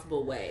no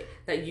possible way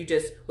that you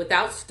just,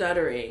 without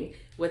stuttering,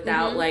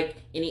 without, like,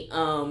 any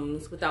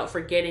without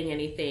forgetting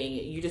anything,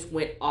 you just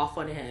went off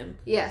on him.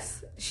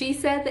 Yes. She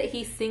said that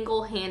he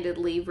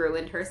single-handedly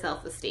ruined her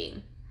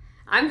self-esteem.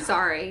 I'm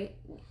sorry.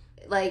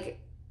 Like,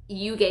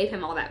 you gave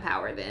him all that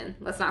power then.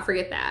 Let's not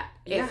forget that.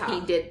 If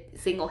he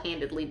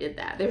single-handedly did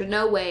that. There's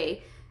no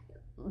way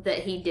that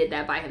he did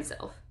that by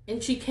himself.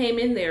 And she came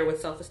in there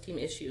with self-esteem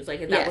issues.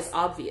 Like, and that was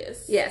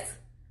obvious. Yes.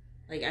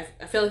 Like,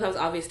 I feel like that was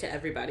obvious to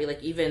everybody.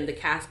 Like, even the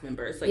cast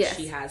members. Like,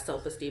 she has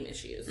self-esteem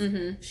issues.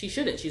 Mm-hmm. She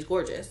shouldn't. She's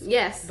gorgeous.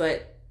 Yes.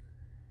 But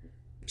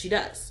she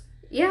does.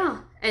 Yeah.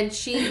 And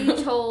she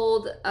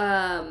told,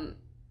 her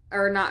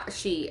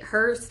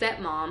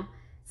stepmom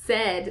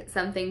said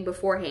something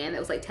beforehand that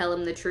was like, tell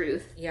him the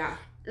truth. Yeah.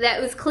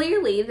 That was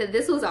clearly that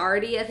this was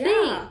already a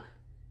thing.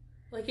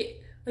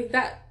 Like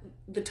that,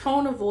 the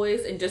tone of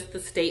voice and just the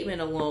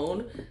statement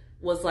alone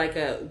was like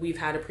we've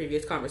had a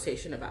previous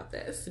conversation about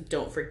this.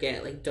 Don't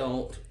forget, like,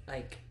 don't,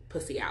 like,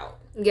 pussy out.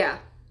 Yeah.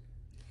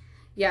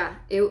 Yeah.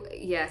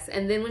 Yes.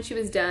 And then when she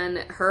was done,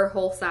 her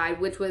whole side,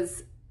 which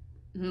was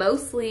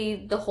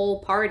mostly the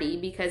whole party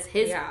because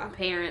his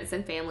parents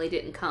and family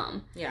didn't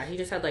come. Yeah, he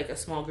just had, like, a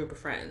small group of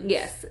friends.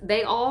 Yes.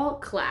 They all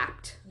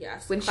clapped.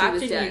 Yes. When clapped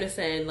she was in done.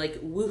 unison,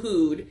 like,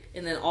 woohooed,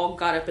 and then all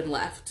got up and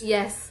left.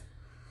 Yes.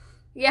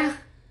 Yeah.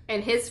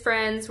 And his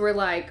friends were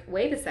like,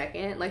 wait a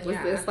second. Like, was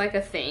this, like,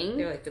 a thing?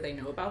 They're like, did they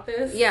know about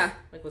this? Yeah.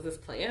 Like, was this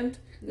planned?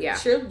 Yeah. It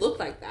sure looked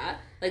like that.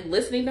 Like,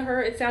 listening to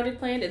her, it sounded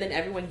planned, and then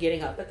everyone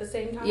getting up at the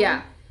same time.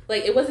 Yeah.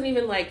 Like, it wasn't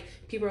even like,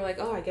 people were like,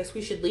 oh, I guess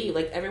we should leave.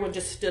 Like, everyone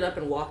just stood up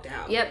and walked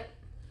out. Yep.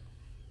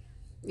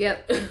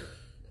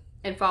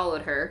 And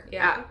followed her.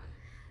 Yeah.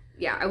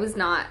 I was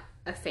not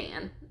a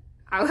fan.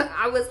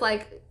 I was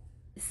like,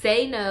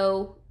 say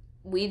no.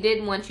 We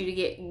didn't want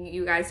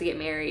you guys to get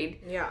married.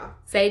 Yeah.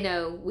 Say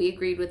no. We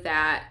agreed with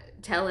that.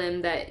 Tell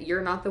him that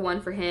you're not the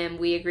one for him.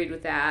 We agreed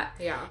with that.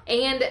 Yeah.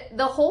 And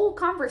the whole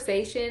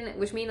conversation,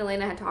 which me and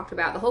Elena had talked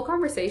about, the whole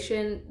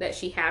conversation that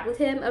she had with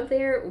him up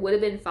there would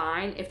have been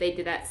fine if they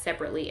did that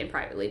separately and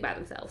privately by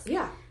themselves.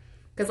 Yeah.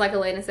 Because like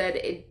Elena said,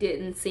 it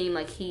didn't seem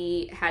like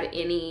he had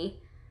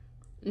any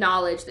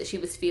knowledge that she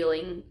was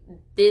feeling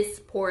this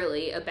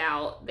poorly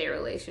about their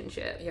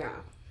relationship. Yeah.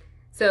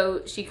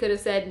 So she could have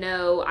said,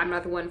 no, I'm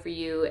not the one for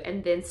you,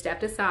 and then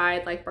stepped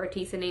aside like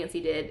Bartice and Nancy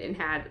did and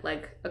had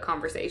like a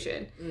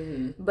conversation.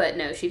 Mm-hmm. But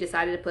no, she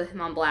decided to put him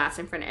on blast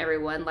in front of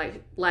everyone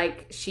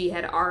like she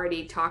had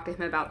already talked to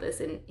him about this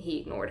and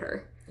he ignored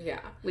her. Yeah.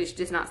 Which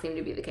does not seem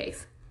to be the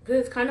case. Because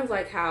it's kind of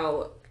like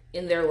how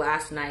in their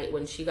last night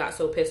when she got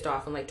so pissed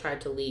off and like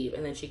tried to leave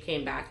and then she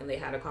came back and they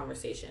had a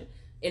conversation.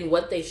 In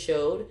what they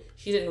showed,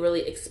 she didn't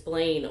really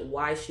explain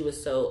why she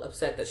was so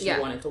upset that she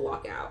wanted to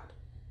walk out.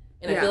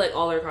 And I feel like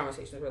all their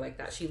conversations were like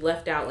that. She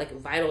left out, like,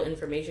 vital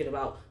information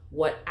about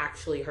what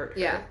actually hurt her.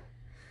 Yeah.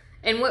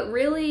 And what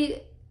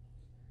really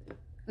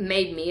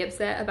made me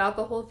upset about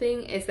the whole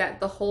thing is that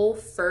the whole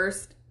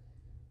first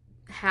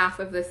half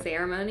of the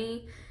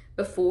ceremony,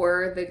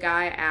 before the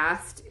guy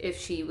asked if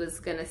she was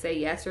going to say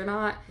yes or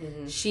not,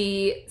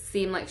 she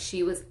seemed like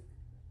she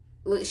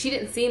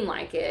didn't seem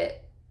like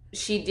it.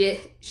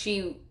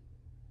 She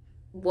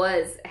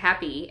was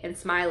happy and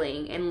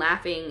smiling and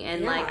laughing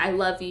and like, I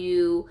love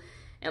you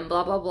and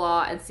blah, blah,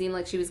 blah, and seemed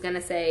like she was going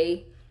to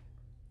say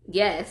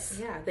yes.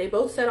 Yeah, they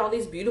both said all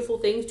these beautiful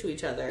things to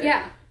each other.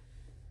 Yeah.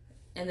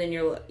 And then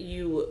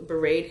you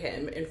berate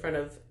him in front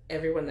of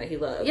everyone that he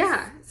loves.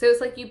 Yeah. So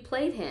it's like you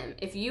played him.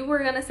 If you were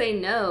going to say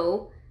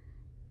no,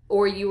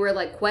 or you were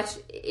like,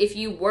 if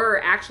you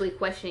were actually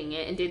questioning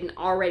it and didn't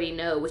already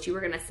know what you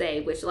were going to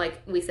say, which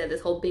like we said, this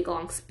whole big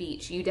long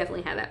speech, you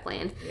definitely had that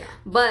planned. Yeah.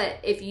 But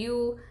if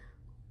you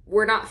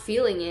were not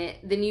feeling it,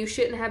 then you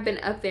shouldn't have been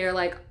up there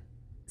like,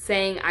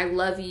 saying I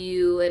love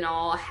you and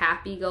all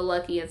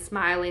happy-go-lucky and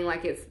smiling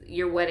like it's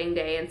your wedding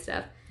day and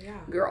stuff. Yeah.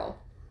 Girl.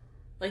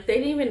 Like, they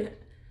didn't even...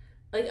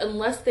 Like,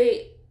 unless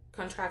they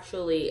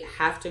contractually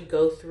have to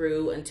go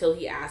through until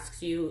he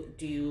asks you,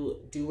 do you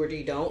do or do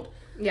you don't?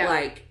 Yeah.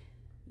 Like,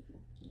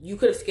 you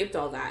could have skipped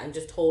all that and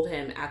just told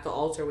him at the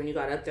altar when you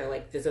got up there,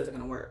 like, this isn't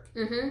going to work.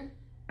 Mm-hmm.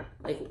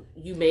 Like,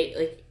 you made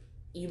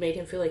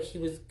him feel like he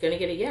was going to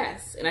get a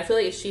yes. And I feel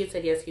like if she had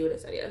said yes, he would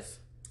have said yes.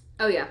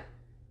 Oh, yeah.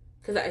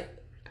 Because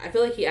I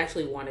feel like he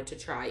actually wanted to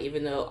try,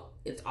 even though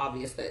it's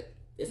obvious that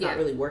it's not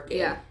really working.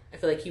 Yeah. I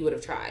feel like he would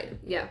have tried.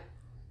 Yeah.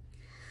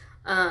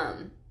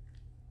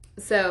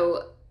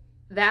 So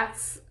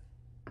that's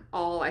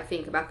all I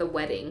think about the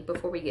wedding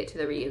before we get to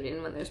the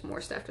reunion when there's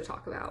more stuff to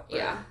talk about. But,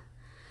 yeah.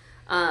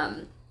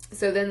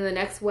 So then the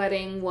next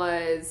wedding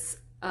was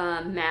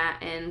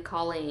Matt and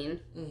Colleen.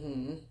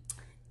 Mm-hmm.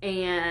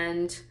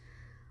 And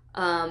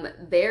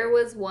there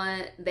was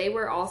one, they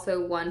were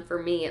also one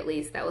for me at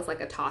least, that was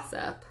like a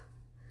toss-up.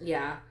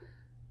 Yeah.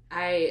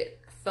 I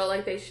felt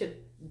like they should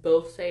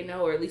both say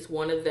no, or at least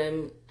one of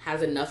them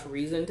has enough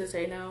reason to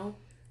say no.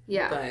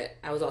 Yeah. But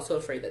I was also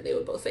afraid that they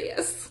would both say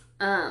yes.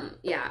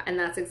 Yeah, and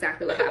that's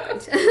exactly what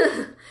happened.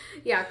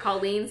 Yeah,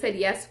 Colleen said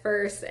yes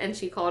first, and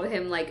she called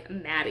him like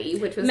Maddie,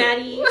 which was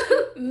Maddie.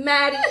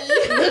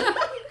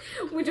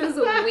 which was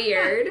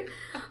weird.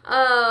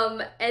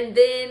 And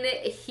then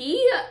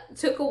he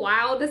took a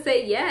while to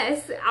say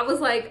yes. I was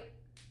like,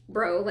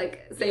 bro,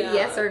 like say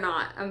yes or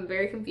not. I'm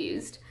very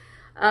confused.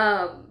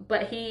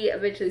 But he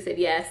eventually said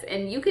yes,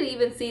 and you could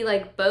even see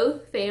like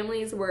both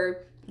families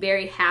were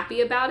very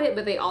happy about it,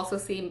 but they also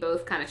seemed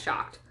both kind of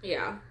shocked.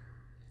 Yeah.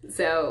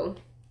 So,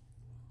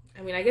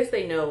 I mean, I guess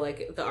they know,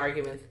 like, the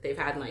arguments that they've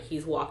had, and, like,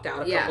 he's walked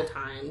out a couple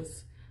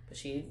times, but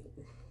she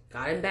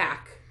got him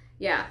back.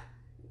 Yeah,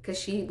 because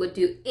she would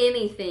do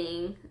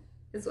anything,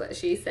 is what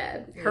she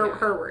said.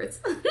 Her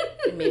words.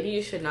 Maybe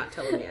you should not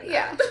tell a man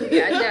that.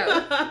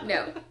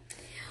 No.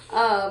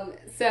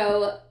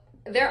 So,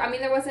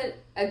 there wasn't,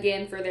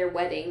 again, for their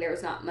wedding, there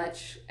was not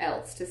much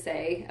else to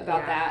say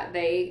about that.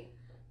 They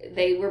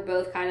were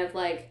both kind of,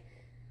 like,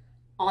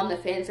 on the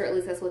fence, or at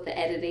least that's what the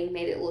editing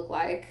made it look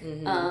like.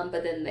 Mm-hmm.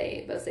 But then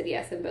they both said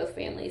yes, and both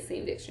families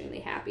seemed extremely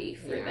happy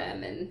for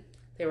them. And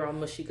they were all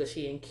mushy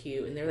gushy and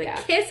cute, and they were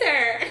like, kiss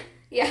her!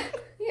 Yeah.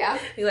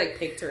 He like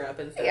picked her up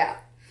and stuff. Yeah.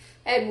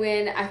 And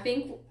when I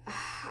think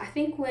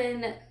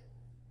when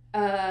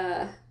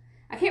I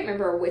can't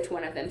remember which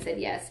one of them said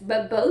yes,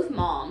 but both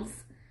moms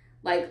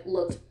like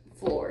looked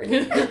floored.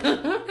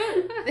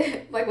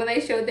 Like when they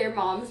showed their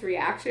moms'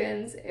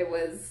 reactions,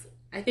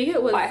 I think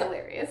it was quite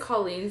hilarious.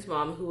 Colleen's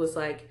mom who was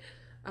like,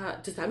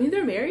 does that mean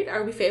they're married?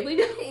 Are we family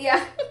now?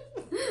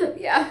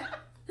 Yeah.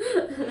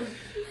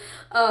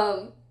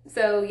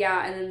 So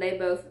yeah, and then they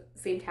both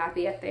seemed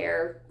happy at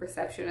their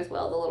reception as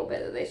well, the little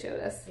bit that they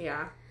showed us.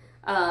 Yeah.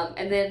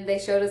 And then they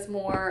showed us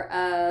more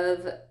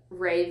of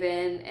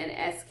Raven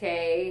and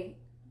SK,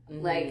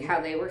 like how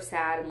they were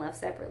sad and left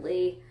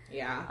separately.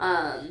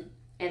 Yeah.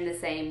 And the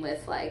same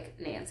with like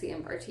Nancy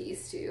and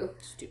Bartiz too.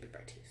 Stupid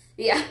Bartiz.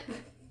 Yeah.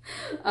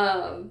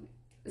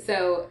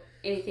 So,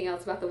 anything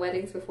else about the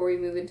weddings before we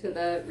move into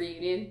the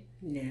reunion?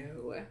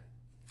 No.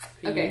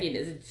 Reunion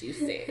is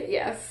juicy.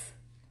 Yes.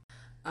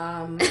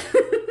 I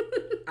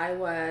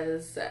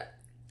was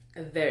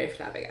very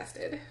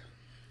flabbergasted.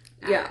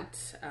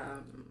 At,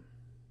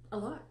 a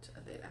lot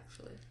of it,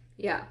 actually.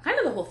 Yeah. Kind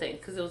of the whole thing,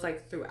 because it was,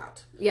 like,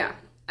 throughout. Yeah.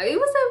 It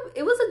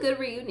was a good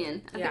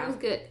reunion. I think it was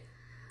good.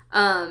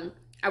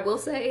 I will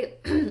say,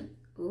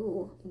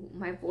 ooh,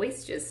 my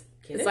voice just,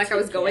 it's like I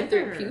was going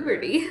through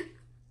puberty.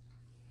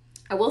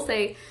 I will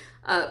say,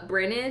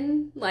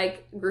 Brennan,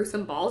 like, grew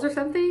some balls or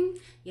something.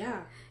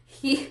 Yeah.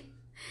 We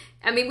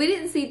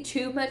didn't see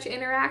too much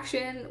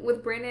interaction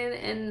with Brennan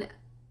and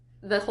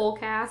the whole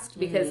cast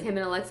because him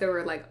and Alexa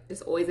were, like,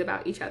 just always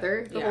about each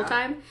other the whole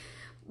time.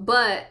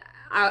 But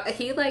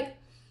he, like,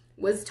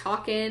 was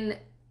talking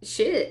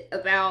shit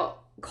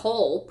about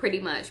Cole pretty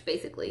much,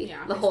 basically,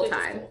 the whole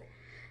time.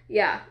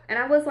 Yeah. And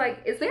I was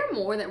like, is there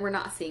more that we're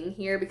not seeing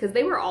here? Because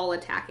they were all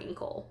attacking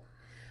Cole.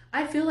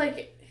 I feel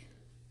like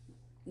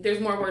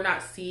there's more we're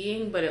not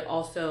seeing, but it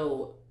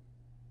also,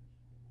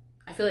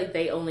 I feel like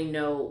they only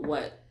know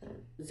what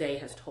Zay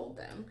has told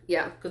them.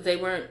 Yeah. Because they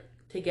weren't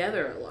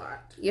together a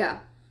lot.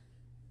 Yeah.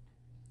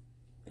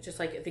 It's just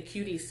like the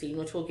cuties scene,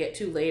 which we'll get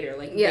to later.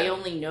 Like, they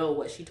only know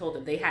what she told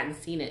them. They hadn't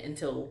seen it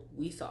until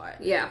we saw it.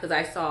 Yeah. Because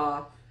I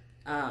saw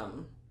a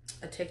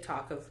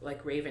TikTok of,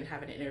 like, Raven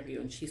having an interview,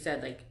 and she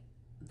said, like,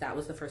 that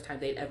was the first time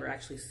they'd ever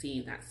actually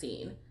seen that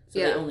scene. So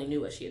they only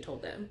knew what she had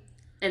told them.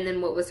 And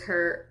then what was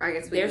her, I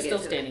guess they're still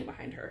standing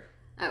behind her.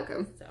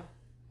 Okay.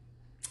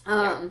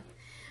 So.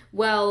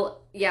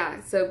 Well,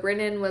 yeah, so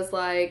Brennan was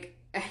like,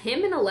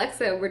 him and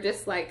Alexa were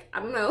just like,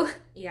 I don't know.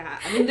 Yeah,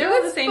 I mean, they're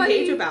on the same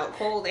page about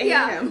Cole. They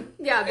hate him.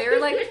 Yeah, they were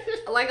like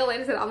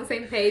Elena said, on the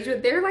same page,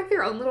 but they're like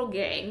their own little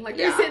gang. Like,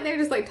 they're sitting there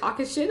just like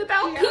talking shit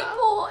about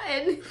people,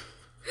 and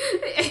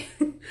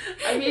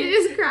I mean, it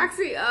just cracks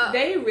me up.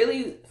 They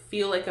really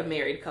feel like a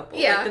married couple.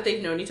 Yeah. Like that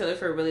they've known each other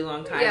for a really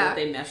long time, that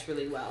they mesh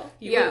really well.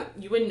 You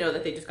wouldn't know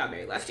that they just got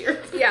married last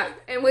year. Yeah,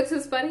 and what's so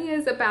funny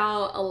is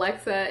about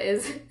Alexa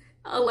is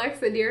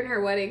Alexa during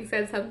her wedding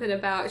said something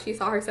about she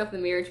saw herself in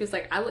the mirror and she was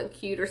like, I look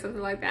cute or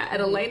something like that.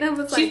 And Elena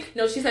was like...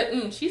 she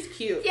said, she's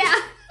cute. Yeah.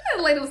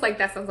 And Elena was like,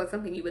 that sounds like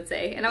something you would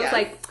say. And I was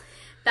like,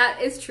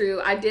 that is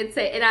true. I did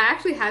say, and I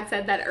actually had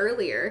said that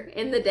earlier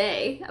in the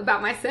day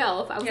about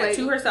myself. I was like...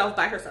 to herself,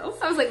 by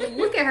herself. I was like,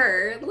 look at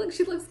her. Look,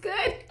 she looks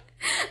good.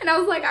 And I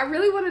was like, I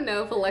really want to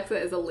know if Alexa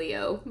is a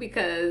Leo,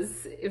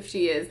 because if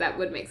she is, that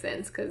would make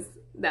sense, because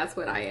that's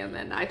what I am,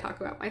 and I talk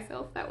about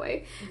myself that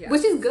way,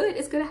 which is good.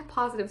 It's good to have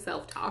positive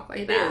self-talk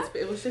like that. It is,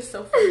 but it was just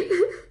so funny.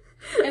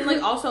 And,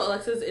 like, also,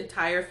 Alexa's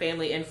entire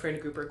family and friend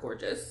group are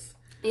gorgeous.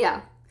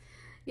 Yeah.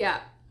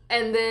 Yeah.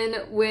 And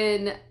then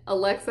when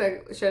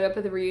Alexa showed up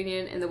at the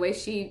reunion and the way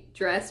she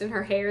dressed and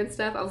her hair and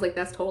stuff, I was like,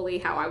 that's totally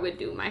how I would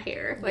do my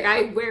hair. Like,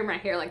 I wear my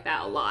hair like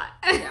that a lot.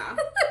 Yeah.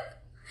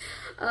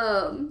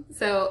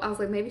 So I was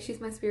like, maybe she's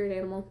my spirit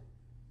animal.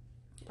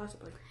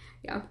 Possibly.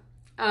 Yeah.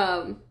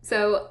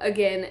 So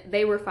again,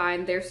 they were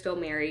fine. They're still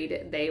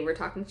married. They were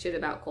talking shit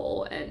about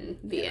Cole and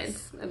the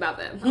end about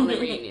them on the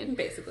reunion.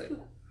 Basically.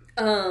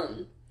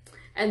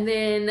 And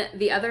then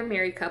the other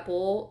married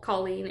couple,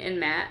 Colleen and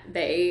Matt,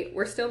 they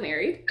were still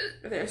married.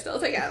 They're still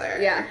together.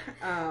 Yeah.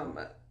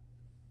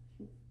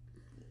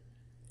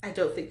 I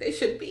don't think they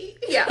should be.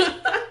 Yeah.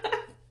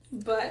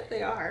 But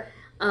they are.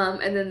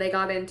 And then they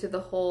got into the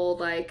whole,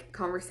 like,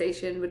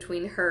 conversation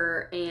between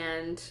her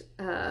and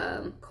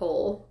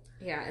Cole.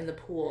 Yeah, in the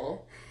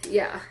pool.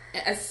 Yeah.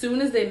 As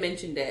soon as they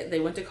mentioned it, they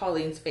went to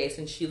Colleen's face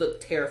and she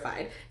looked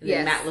terrified. And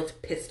then Matt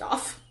looked pissed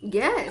off.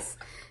 Yes.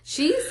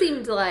 She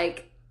seemed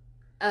like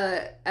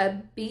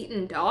a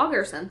beaten dog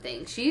or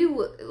something. She,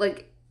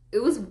 like,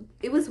 it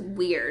was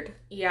weird.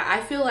 Yeah,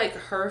 I feel like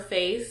her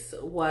face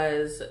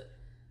was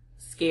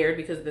scared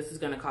because this is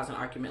going to cause an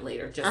argument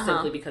later, just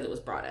simply because it was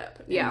brought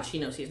up. And she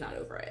knows he's not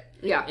over it.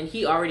 Yeah. And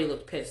he already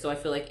looked pissed, so I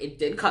feel like it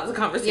did cause a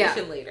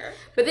conversation later.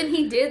 But then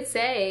he did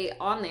say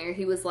on there,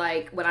 he was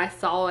like, when I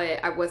saw it,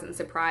 I wasn't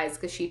surprised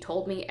because she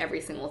told me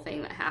every single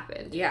thing that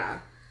happened. Yeah.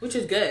 Which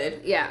is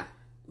good. Yeah.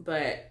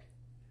 But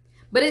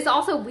it's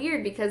also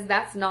weird because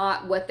that's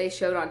not what they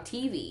showed on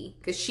TV.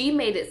 Because she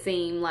made it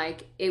seem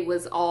like it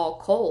was all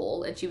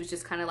Cole, and she was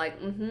just kind of like,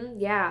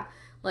 yeah.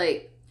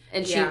 Like,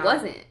 and she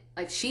wasn't.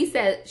 Like, she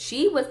said,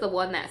 she was the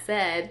one that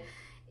said,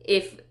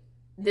 if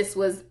this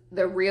was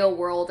the real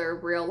world or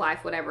real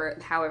life, whatever,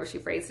 however she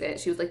phrased it,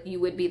 she was like, you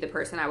would be the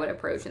person I would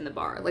approach in the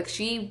bar. Like,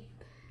 she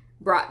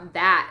brought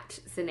that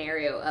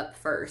scenario up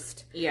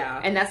first. Yeah.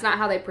 And that's not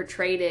how they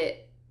portrayed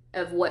it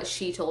of what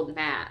she told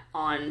Matt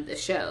on the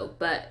show,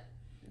 but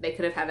they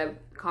could have had a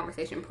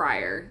conversation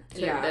prior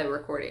to the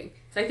recording.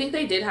 So I think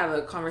they did have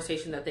a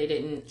conversation that they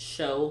didn't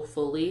show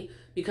fully,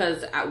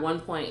 because at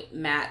one point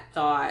Matt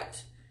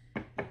thought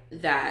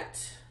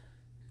that,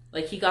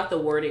 like, he got the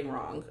wording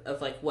wrong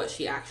of, like, what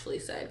she actually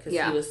said, because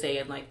he was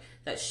saying, like,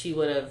 that she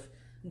would have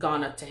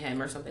gone up to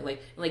him or something,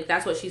 like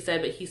that's what she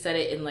said, but he said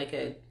it in, like,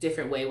 a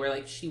different way where,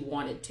 like, she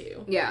wanted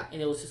to. Yeah.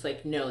 And it was just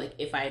like, no, like,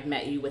 if I had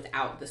met you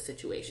without the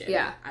situation,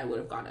 I would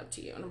have gone up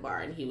to you in a bar.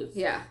 And he was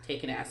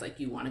taken as, like,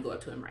 you want to go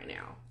up to him right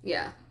now.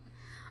 Yeah.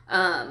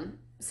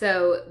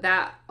 So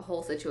that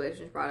whole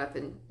situation was brought up,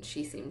 and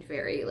she seemed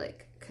very,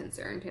 like,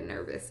 concerned and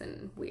nervous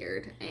and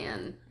weird,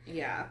 and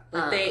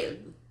like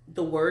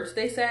the words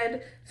they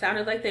said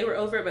sounded like they were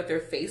over it, but their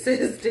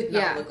faces did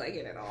not look like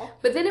it at all.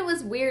 But then it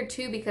was weird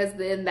too, because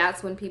then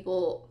that's when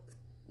people,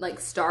 like,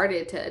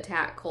 started to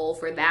attack Cole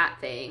for that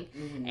thing.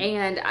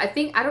 And I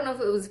don't know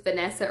if it was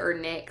Vanessa or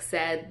Nick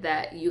said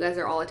that you guys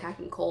are all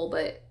attacking Cole,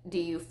 but do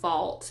you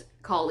fault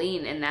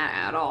Colleen in that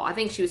at all? I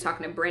think she was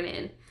talking to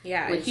Brennan.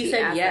 Yeah, and he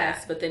said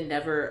yes, but then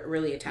never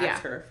really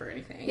attacked her for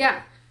anything.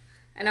 Yeah.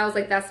 And I was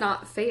like, that's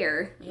not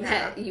fair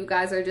that you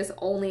guys are just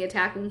only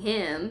attacking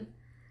him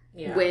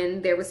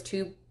when there was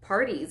two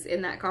parties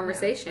in that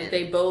conversation. Like,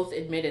 they both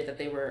admitted that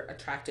they were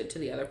attracted to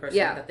the other person,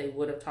 that they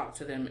would have talked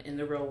to them in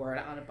the real world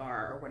at a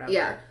bar or whatever.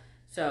 Yeah.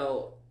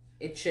 So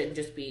it shouldn't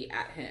just be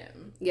at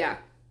him. Yeah.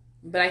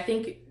 But I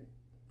think,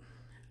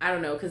 I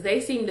don't know, because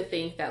they seem to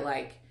think that,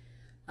 like,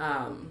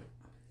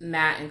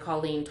 Matt and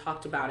Colleen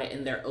talked about it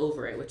and they're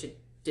over it, which it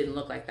didn't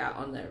look like that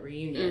on the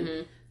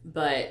reunion.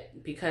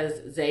 But because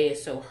Zay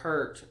is so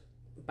hurt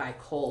by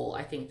Cole,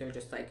 I think they're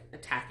just, like,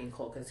 attacking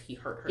Cole because he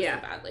hurt her so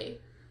badly.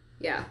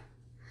 Yeah.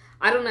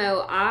 I don't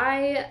know.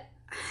 I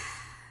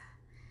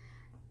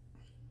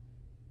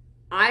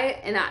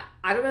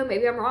don't know,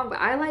 maybe I'm wrong, but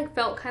I, like,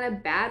 felt kind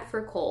of bad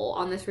for Cole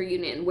on this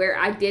reunion, where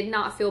I did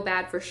not feel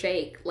bad for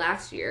Shake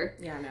last year.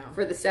 Yeah, I know.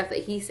 For the stuff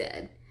that he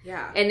said.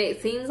 Yeah. And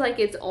it seems like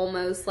it's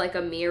almost like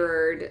a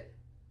mirrored,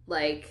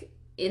 like,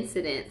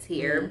 incidents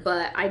here,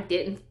 but I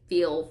didn't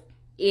feel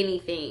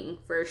anything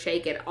for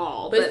Shake at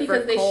all. But it's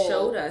because they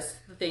showed us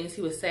the things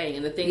he was saying,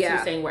 and the things he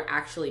was saying were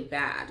actually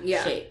bad.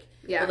 Shake.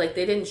 Yeah. But, like,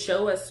 they didn't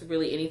show us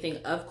really anything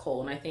of Cole,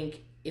 and I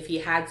think if he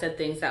had said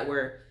things that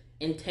were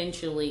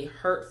intentionally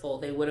hurtful,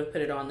 they would have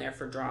put it on there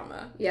for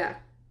drama. Yeah.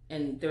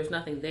 And there was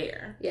nothing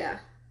there. Yeah.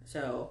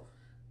 So,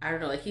 I don't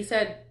know, like, he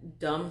said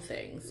dumb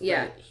things,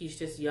 but he's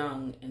just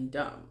young and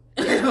dumb.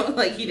 You know,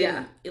 like, he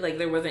didn't, like,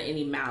 there wasn't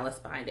any malice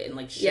behind it, and,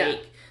 like,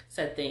 Shake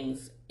said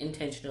things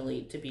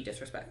intentionally to be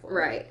disrespectful.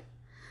 Right.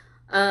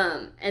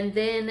 And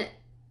then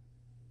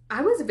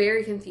I was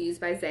very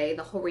confused by Zay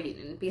the whole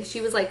reunion, because she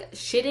was, like,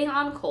 shitting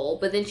on Cole,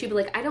 but then she'd be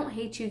like, I don't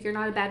hate you, you're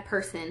not a bad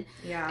person.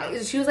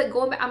 Yeah. She was, like,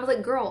 going back. I was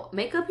like, girl,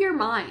 make up your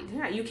mind.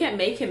 Yeah, you can't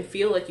make him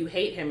feel like you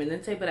hate him and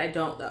then say, but I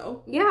don't,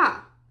 though.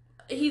 Yeah.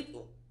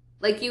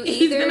 Like,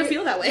 he's gonna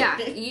feel that way. Yeah,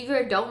 you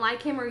either don't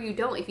like him or you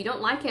don't. If you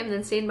don't like him,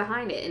 then stand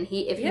behind it. And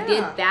if he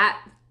did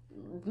that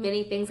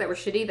many things that were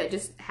shitty that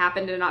just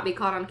happened to not be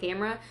caught on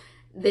camera,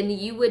 then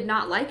you would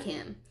not like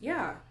him.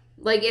 Yeah.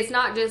 Like, it's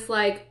not just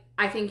like,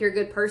 I think you're a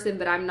good person,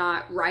 but I'm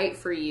not right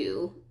for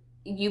you.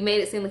 you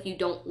made it seem like you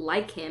don't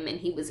like him and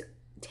he was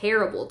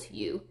terrible to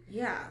you.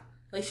 Yeah.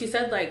 Like, she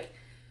said, like,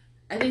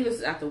 I think this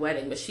is at the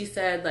wedding, but she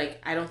said,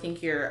 like, I don't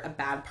think you're a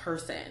bad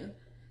person.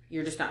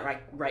 You're just not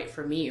right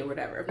for me or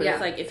whatever. But it's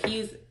like, if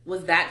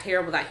was that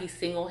terrible that he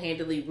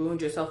single-handedly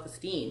ruined your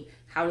self-esteem,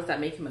 how does that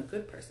make him a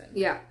good person?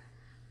 Yeah.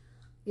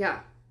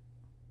 Yeah.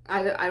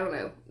 I don't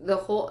know. The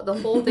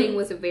whole thing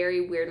was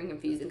very weird and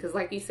confusing because,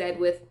 like you said,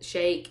 with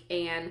Shake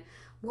and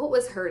what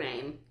was her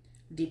name?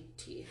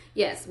 Deepti.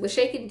 Yes, with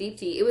Shake and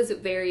Deepti, it was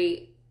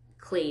very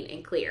clean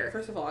and clear.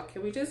 First of all,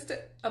 can we just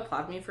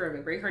applaud me for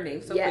remembering her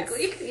name so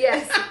quickly?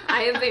 Yes,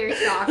 I am very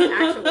shocked,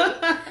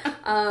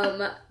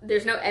 actually.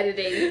 There's no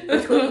editing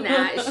between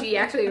that. She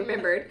actually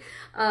remembered.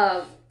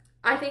 I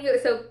think it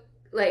was so,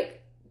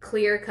 like,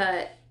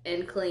 clear-cut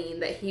and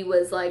clean that he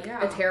was, like,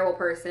 a terrible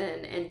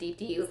person and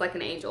Deepti was, like,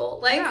 an angel.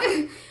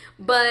 Like,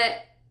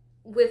 but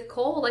with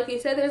Cole, like you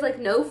said, there's, like,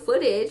 no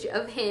footage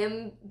of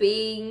him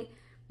being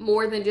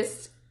more than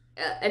just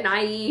a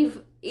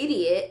naive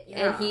idiot.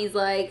 And he's,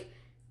 like,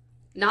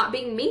 not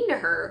being mean to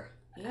her.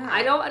 Yeah.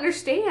 I don't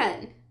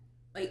understand.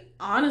 Like,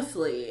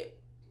 honestly,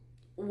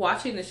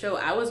 watching the show,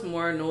 I was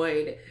more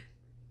annoyed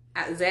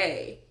at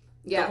Zay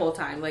the whole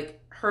time.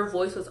 Like, her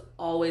voice was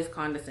always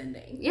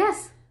condescending.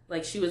 Yes.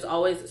 Like, she was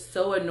always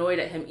so annoyed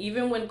at him.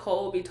 Even when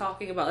Cole would be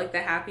talking about, like,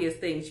 the happiest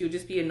things, she would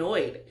just be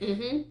annoyed.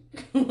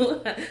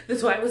 Mm-hmm.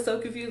 That's why I was so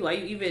confused why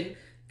you even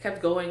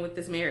kept going with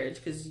this marriage,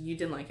 because you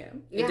didn't like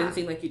him. It didn't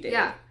seem like you did.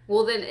 Yeah.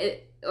 Well,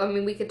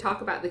 then, we could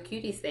talk about the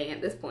cuties thing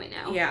at this point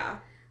now. Yeah.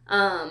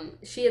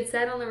 She had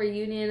said on the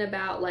reunion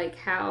about, like,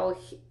 how,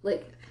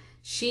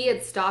 she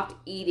had stopped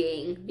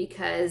eating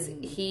because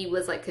he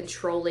was, like,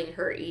 controlling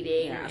her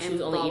eating. Yeah, she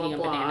was only eating a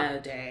banana a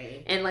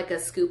day. And, like, a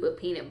scoop of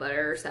peanut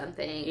butter or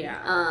something.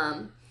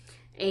 Yeah.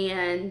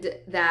 And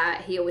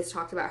that he always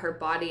talked about her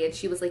body. And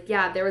she was like,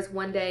 yeah, there was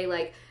one day,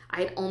 like,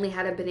 I had only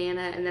had a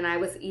banana and then I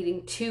was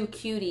eating 2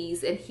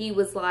 cuties. And he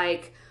was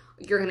like,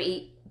 you're going to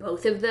eat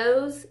both of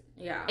those?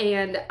 Yeah.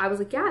 And I was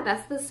like, yeah,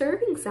 that's the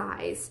serving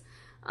size.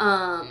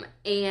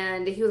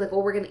 And he was like,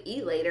 well, we're gonna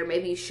eat later,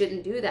 maybe you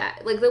shouldn't do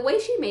that. Like, the way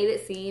she made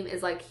it seem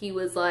is like he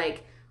was,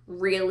 like,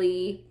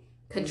 really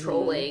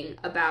controlling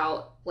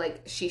about,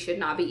 like, she should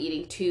not be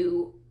eating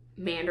 2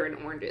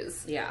 mandarin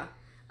oranges. Yeah.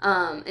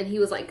 And he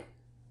was like,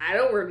 I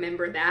don't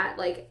remember that,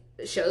 like,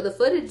 show the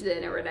footage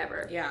then or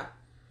whatever. Yeah.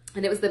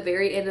 And it was the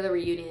very end of the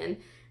reunion,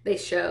 they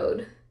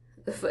showed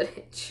the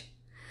footage.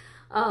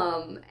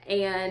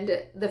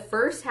 And the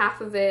first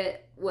half of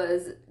it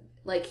was,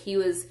 like, he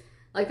was,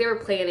 like, they were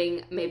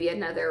planning maybe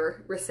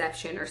another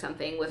reception or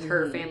something with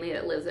her family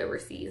that lives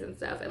overseas and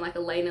stuff. And, like,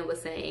 Elena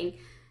was saying,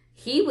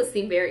 he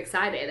seemed very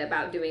excited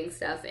about doing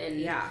stuff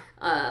in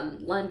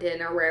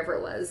London or wherever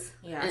it was.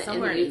 Yeah,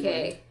 somewhere in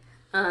the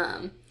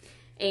UK.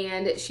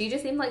 And she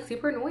just seemed, like,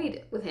 super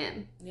annoyed with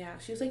him. Yeah,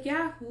 she was like,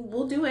 yeah,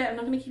 we'll do it. I'm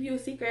not going to keep you a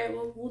secret.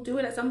 We'll do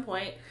it at some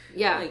point.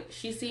 Yeah. Like,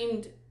 she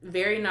seemed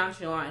very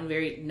nonchalant and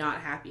very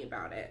not happy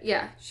about it.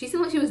 Yeah. She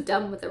seemed like she was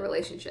done with the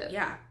relationship.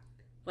 Yeah.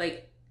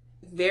 Like,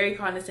 very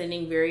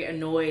condescending, very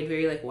annoyed,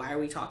 very like, why are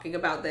we talking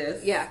about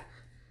this? Yeah.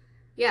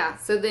 Yeah.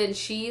 So then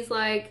she's,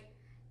 like,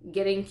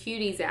 getting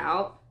cuties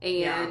out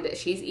and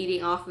she's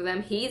eating off of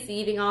them. He's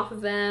eating off of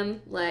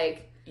them.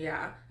 Like...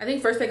 Yeah. I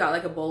think first they got,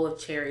 like, a bowl of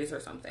cherries or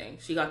something.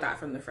 She got that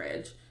from the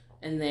fridge.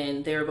 And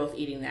then they were both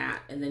eating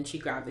that. And then she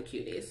grabbed the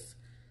cuties.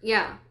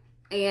 Yeah.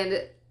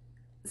 And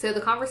so the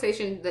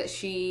conversation that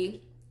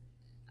she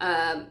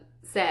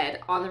said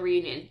on the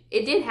reunion,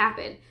 it did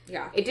happen.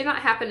 Yeah. It did not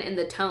happen in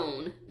the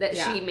tone that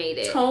she made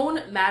it.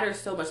 Tone matters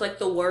so much. Like,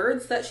 the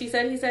words that she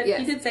said, he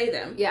did say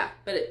them. Yeah.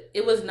 But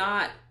it was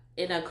not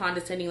in a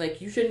condescending,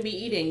 like, you shouldn't be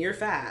eating, you're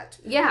fat.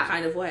 Yeah.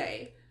 Kind of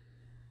way.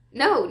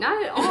 No,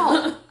 not at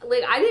all.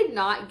 Like, I did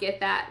not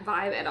get that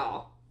vibe at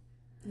all.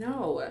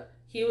 No.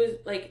 He was,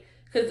 like,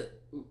 because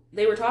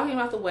they were talking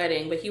about the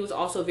wedding, but he was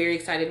also very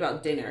excited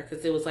about dinner,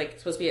 because it was, like,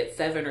 supposed to be at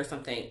 7 or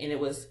something, and it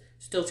was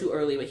still too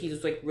early, but he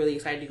was, like, really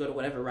excited to go to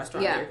whatever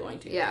restaurant they were going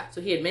to. Yeah. So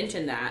he had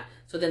mentioned that.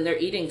 So then they're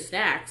eating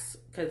snacks,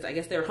 because I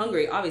guess they were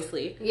hungry,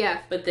 obviously.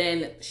 Yeah. But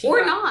then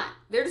not.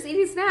 They're just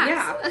eating snacks.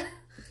 Yeah.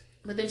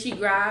 But then she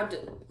grabbed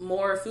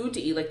more food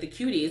to eat, like the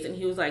cuties, and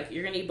he was like,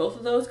 you're going to eat both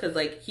of those? Because,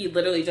 like, he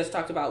literally just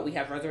talked about we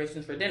have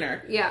reservations for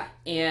dinner. Yeah.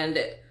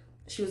 And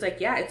she was like,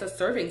 yeah, it's a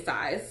serving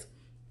size.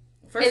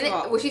 First of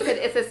all... Well, she said,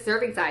 it's a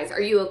serving size. Are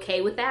you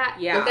okay with that?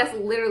 Yeah. Like, that's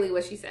literally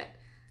what she said.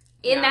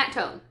 In that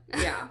tone.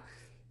 Yeah.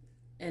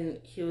 And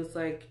he was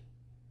like,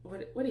 what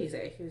did he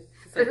say?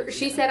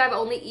 She said, I've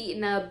only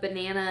eaten a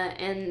banana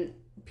and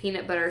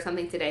peanut butter or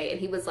something today. And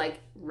he was like,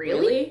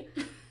 really?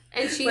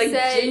 And she like,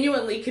 said...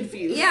 genuinely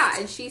confused. Yeah,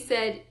 and she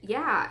said,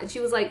 yeah. And she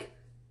was like...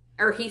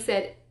 Or he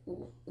said,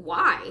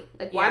 why?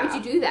 Like, why would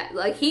you do that?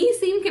 Like, he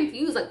seemed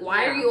confused. Like,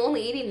 why are you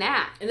only eating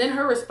that? And then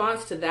her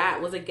response to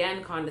that was,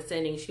 again,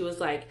 condescending. She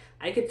was like,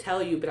 I could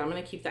tell you, but I'm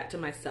going to keep that to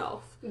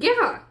myself.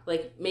 Yeah.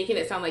 Like, making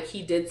it sound like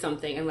he did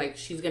something and, like,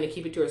 she's going to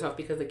keep it to herself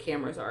because the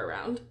cameras are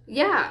around.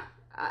 Yeah.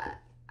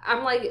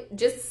 I'm like,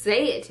 just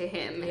say it to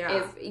him.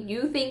 Yeah. If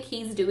you think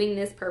he's doing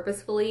this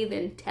purposefully,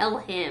 then tell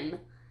him.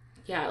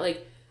 Yeah,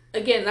 like...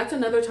 again, that's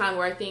another time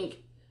where I think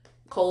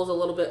Cole's a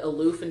little bit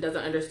aloof and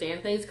doesn't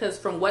understand things, because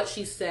from what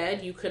she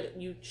said,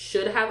 you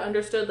should have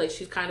understood. Like,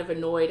 she's kind of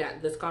annoyed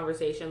at this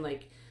conversation,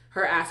 like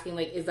her asking,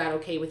 like, is that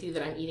okay with you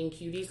that I'm eating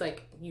cuties?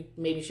 Like, you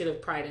maybe should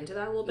have pried into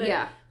that a little bit.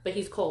 Yeah. But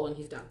he's Cole and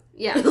he's dumb.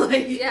 Yeah.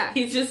 Like, yeah.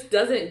 He just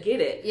doesn't get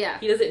it. Yeah.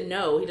 He doesn't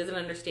know. He doesn't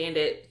understand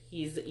it.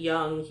 He's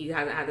young. He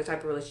hasn't had the type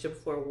of relationship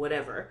before,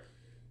 whatever.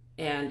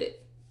 And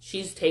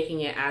she's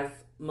taking it as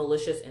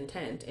malicious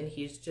intent, and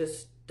he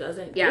just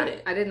doesn't get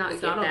it. I did not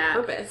it's get not that.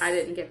 on purpose. I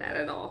didn't get that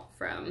at all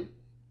from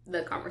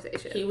the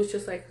conversation. He was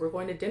just like, we're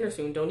going to dinner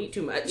soon, don't eat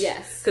too much.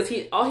 Yes. Because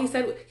he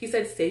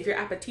said save your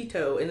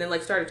appetito, and then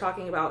like started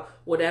talking about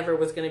whatever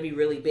was going to be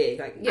really big.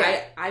 Like,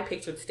 I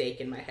pictured steak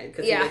in my head,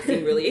 because he like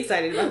seemed really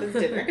excited about this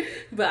dinner.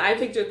 But I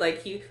pictured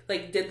like he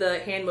like did the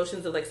hand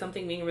motions of like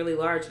something being really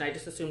large, and I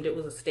just assumed it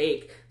was a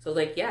steak. So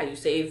like, yeah, you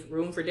save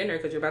room for dinner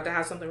because you're about to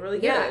have something really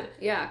good.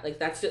 Yeah. Like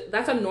that's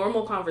a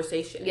normal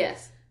conversation.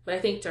 Yes. But I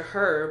think to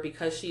her,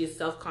 because she's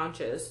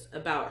self-conscious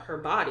about her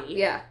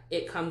body,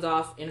 it comes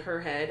off in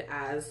her head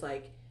as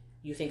like,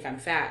 you think I'm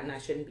fat and I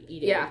shouldn't be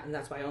eating. Yeah. And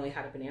that's why I only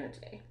had a banana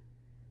today.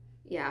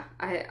 Yeah.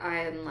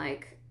 I am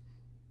like,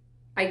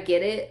 I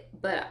get it,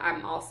 but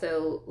I'm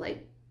also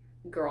like,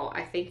 girl,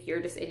 I think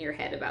you're just in your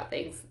head about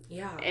things.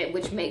 Yeah.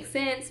 Which makes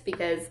sense,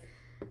 because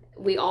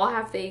we all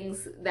have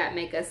things that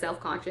make us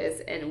self-conscious,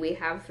 and we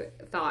have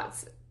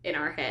thoughts in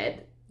our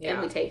head,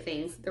 and we take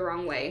things the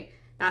wrong way.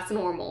 That's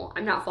normal.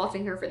 I'm not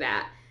faulting her for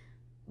that.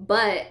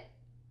 But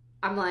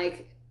I'm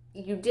like,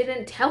 you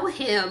didn't tell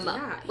him.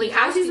 Yeah, like,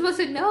 how's he supposed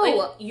to know?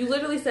 Like, you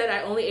literally said,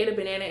 I only ate a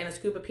banana and a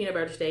scoop of peanut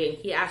butter today, and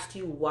he asked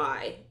you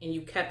why, and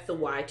you kept the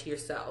why to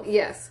yourself.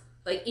 Yes.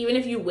 Like, even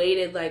if you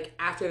waited, like,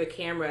 after the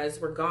cameras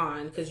were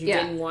gone, because you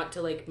didn't want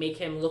to, like, make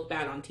him look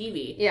bad on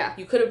TV. Yeah.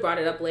 You could have brought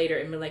it up later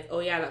and been like, oh,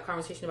 yeah, that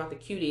conversation about the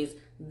cuties,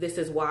 this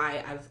is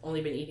why I've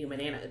only been eating a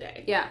banana a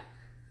day. Yeah.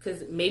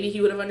 Because maybe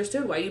he would have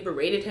understood why you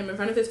berated him in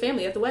front of his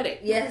family at the wedding.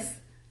 Yes.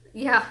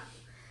 Yeah.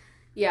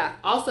 Yeah.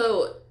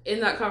 Also,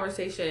 in that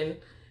conversation,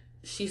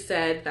 she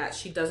said that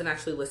she doesn't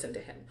actually listen to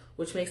him,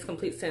 which makes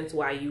complete sense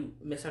why you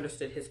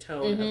misunderstood his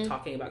tone of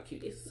talking about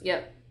cuties.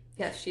 Yep.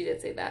 Yes, she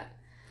did say that.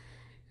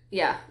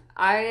 Yeah.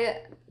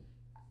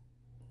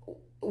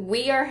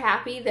 We are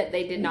happy that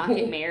they did not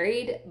get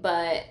married,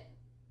 but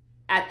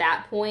at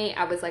that point,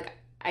 I was like,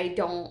 I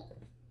don't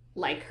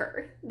like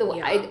her.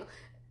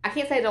 I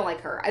can't say I don't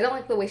like her. I don't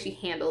like the way she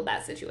handled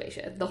that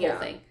situation, the whole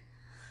thing.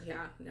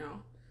 Yeah,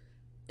 no.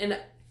 And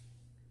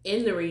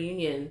in the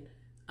reunion,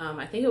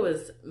 I think it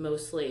was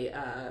mostly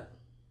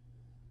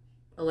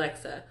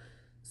Alexa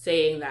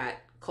saying that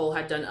Cole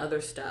had done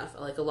other stuff,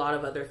 like a lot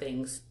of other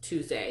things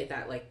Tuesday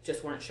that like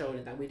just weren't shown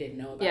and that we didn't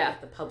know about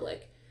with the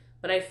public.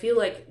 But I feel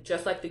like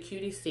just like the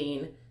cutie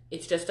scene,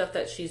 it's just stuff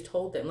that she's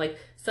told them. Like,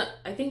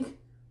 I think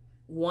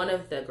one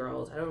of the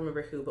girls, I don't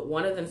remember who, but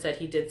one of them said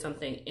he did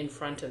something in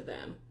front of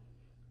them.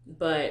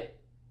 But,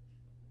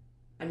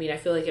 I mean, I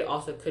feel like it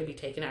also could be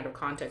taken out of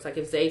context. Like,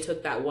 if Zay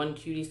took that one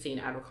cutie scene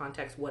out of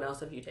context, what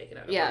else have you taken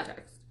out of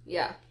context?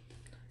 Yeah.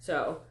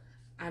 So,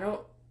 I don't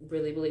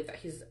really believe that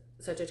he's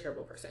such a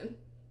terrible person.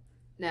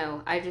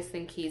 No, I just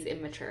think he's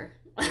immature.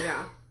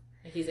 Yeah.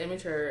 He's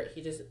immature.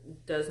 He just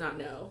does not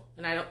know.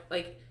 And I don't,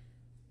 like,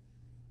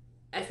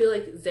 I feel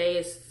like Zay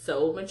is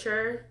so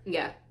mature.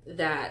 Yeah.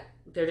 That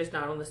they're just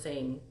not on the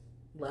same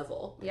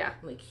level. Yeah.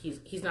 Like,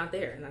 he's not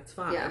there, and that's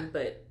fine. Yeah.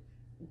 But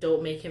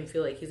don't make him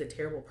feel like he's a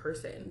terrible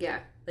person. Yeah.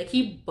 Like,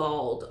 he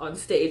bawled on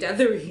stage at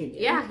the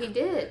reunion. Yeah, he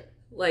did.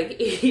 Like,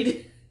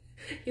 he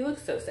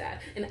looks so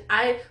sad. And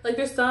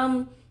there's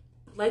some,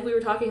 like we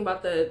were talking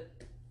about the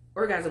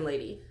orgasm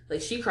lady. Like,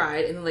 she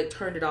cried and then, like,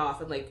 turned it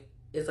off and, like,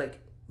 is, like,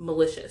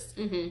 malicious.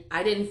 Mm-hmm.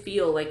 I didn't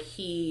feel like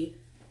he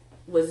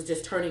was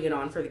just turning it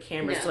on for the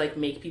cameras to, like,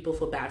 make people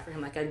feel bad for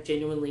him. Like, I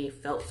genuinely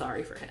felt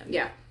sorry for him.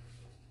 Yeah.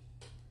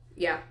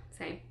 Yeah,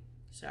 same.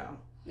 So.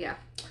 Yeah.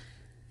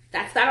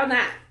 That's that on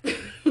that.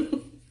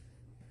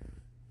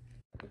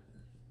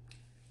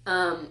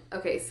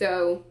 Okay,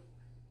 so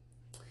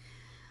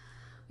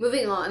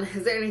moving on.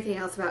 Is there anything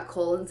else about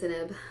Cole and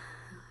Zenib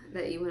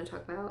that you want to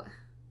talk about?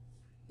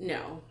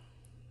 No.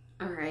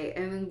 All right,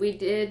 and we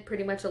did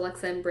pretty much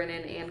Alexa and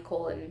Brennan and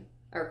Colleen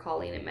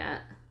and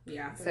Matt.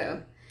 Yeah.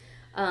 So,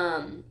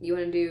 you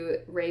want to do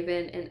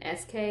Raven and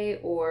SK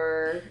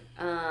or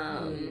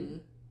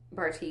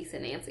Bartise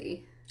and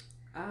Nancy?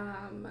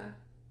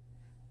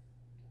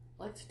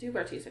 Let's do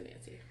Bartise and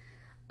Nancy.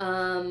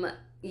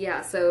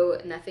 Yeah,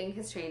 so nothing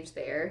has changed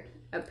there.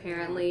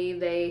 Apparently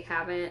they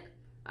haven't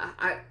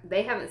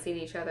seen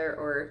each other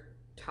or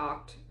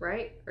talked,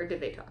 right? Or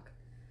did they talk?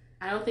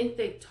 I don't think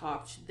they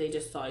talked. They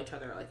just saw each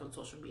other, like, on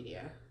social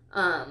media.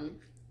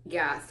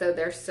 Yeah, so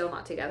they're still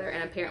not together.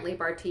 And apparently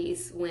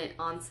Bartise went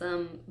on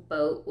some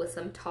boat with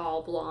some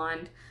tall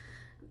blonde,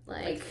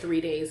 like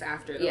 3 days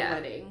after the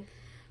wedding.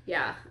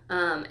 Yeah.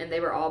 And they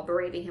were all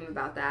berating him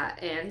about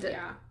that. And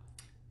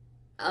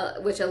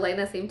which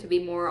Elena seemed to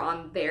be more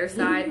on their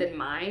side than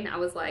mine. I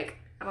was like,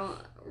 I don't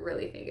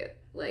really think it,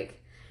 like,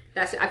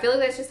 I feel like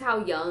that's just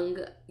how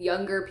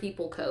younger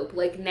people cope.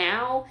 Like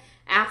now,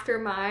 after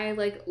my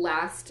like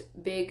last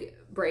big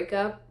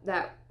breakup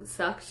that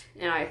sucked,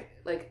 and I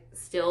like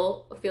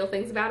still feel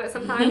things about it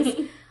sometimes.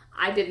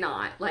 I did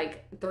not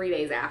like 3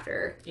 days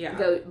after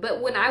go.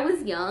 But when I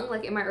was young,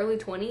 like in my early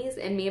 20s,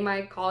 and me and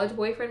my college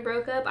boyfriend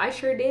broke up, I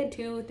sure did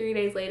 2-3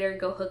 days later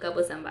go hook up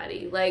with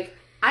somebody. Like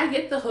I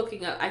get the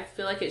hooking up. I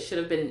feel like it should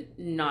have been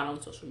not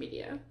on social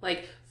media.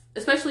 Like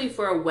especially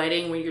for a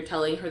wedding where you're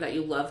telling her that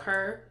you love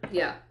her.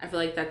 Yeah. I feel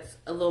like that's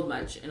a little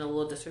much and a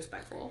little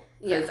disrespectful.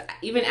 Because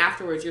even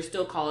afterwards, you're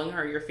still calling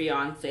her your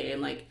fiance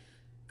and like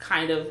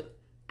kind of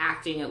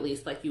acting at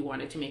least like you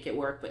wanted to make it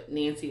work. But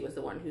Nancy was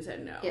the one who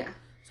said no. Yeah.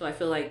 So I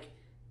feel like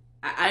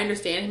I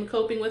understand him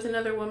coping with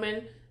another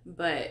woman,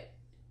 but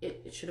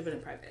it should have been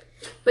in private.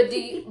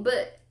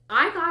 But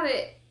I got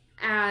it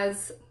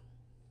as,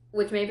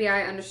 which maybe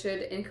I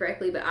understood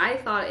incorrectly, but I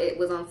thought it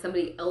was on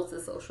somebody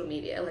else's social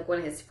media, like one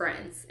of his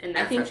friends, and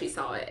that's how she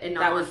saw it, and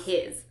not on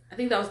his. I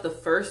think that was the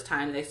first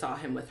time they saw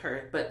him with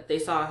her, but they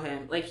saw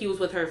him, like he was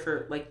with her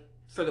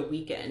for the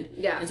weekend.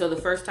 Yeah. And so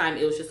the first time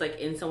it was just like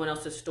in someone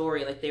else's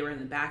story, like they were in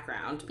the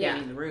background,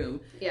 painting the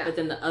room. Yeah. But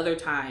then the other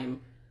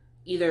time,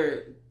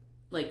 either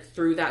like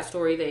through that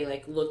story they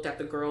like looked at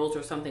the girls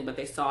or something, but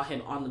they saw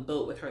him on the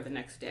boat with her the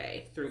next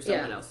day through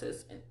someone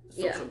else's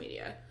social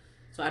media.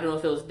 So I don't know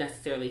if it was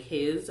necessarily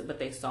his, but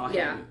they saw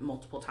him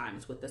multiple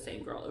times with the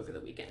same girl over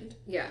the weekend.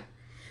 Yeah.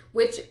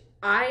 Which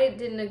I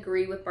didn't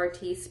agree with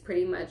Bartise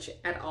pretty much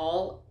at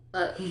all,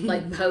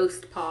 like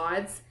post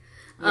pods,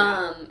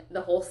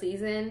 the whole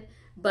season.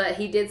 But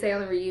he did say on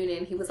the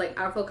reunion, he was like,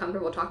 I don't feel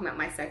comfortable talking about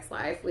my sex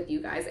life with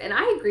you guys. And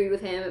I agreed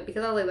with him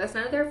because I was like, that's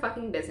none of their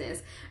fucking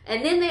business.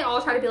 And then they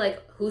all try to be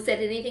like, who said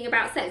anything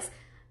about sex?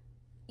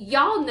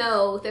 Y'all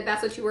know that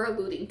that's what you were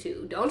alluding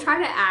to. Don't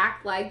try to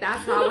act like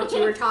that's not what you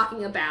were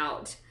talking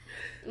about.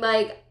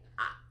 Like,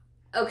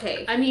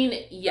 okay. I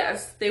mean,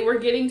 yes, they were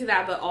getting to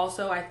that, but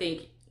also I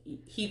think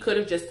he could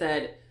have just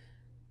said,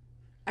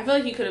 I feel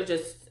like he could have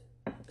just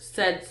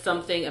said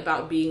something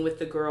about being with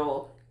the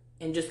girl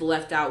and just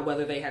left out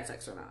whether they had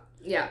sex or not.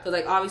 Yeah. Because,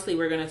 like, obviously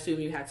we're going to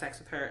assume you had sex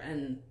with her,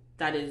 and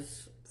that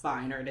is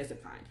fine or it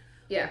isn't fine.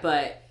 Yeah.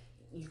 But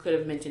you could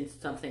have mentioned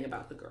something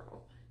about the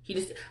girl.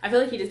 I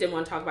feel like he just didn't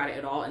want to talk about it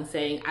at all, and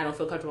saying, I don't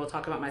feel comfortable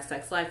talking about my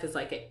sex life is,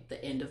 like, at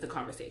the end of the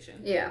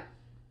conversation. Yeah.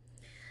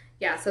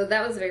 Yeah, so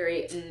that was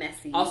very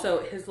messy.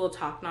 Also, his little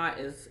top knot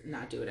is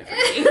not doing it for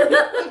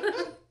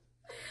me.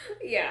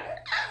 Yeah.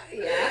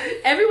 Yeah.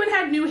 Everyone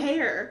had new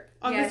hair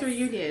on this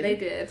reunion. They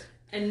did.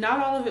 And not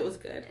all of it was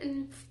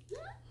good.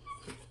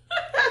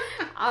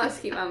 I'll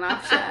just keep my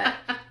mouth shut.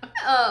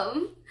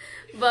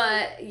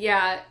 But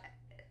yeah,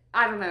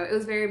 I don't know. It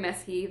was very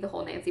messy, the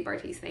whole Nancy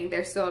Bartise thing.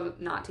 They're still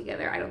not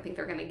together. I don't think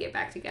they're going to get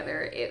back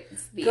together.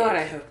 It's the God,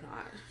 I hope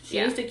not. She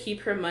needs to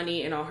keep her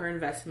money and all her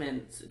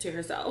investments to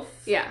herself.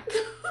 Yeah.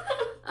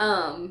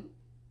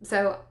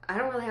 So I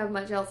don't really have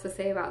much else to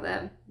say about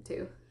them,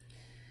 too.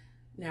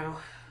 No,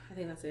 I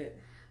think that's it.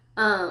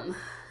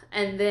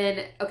 And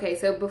then, okay,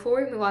 so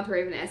before we move on to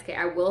Raven and SK,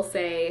 I will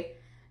say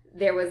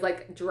there was,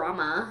 like,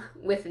 drama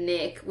with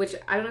Nick, which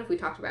I don't know if we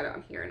talked about it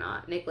on here or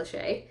not, Nick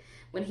Lachey.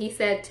 When he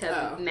said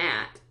to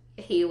Matt,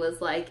 he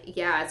was like,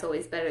 yeah, it's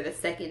always better the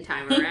second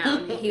time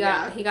around. He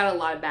got a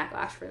lot of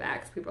backlash for that,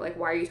 because people are like,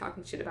 why are you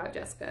talking shit about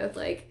Jessica?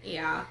 Like,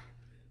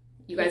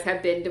 you guys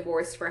have been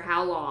divorced for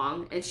how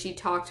long? And she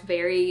talked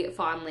very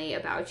fondly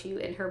about you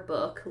in her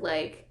book.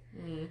 Like,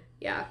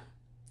 yeah.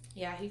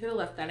 Yeah, he could have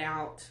left that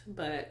out,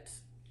 but...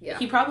 Yeah.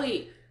 He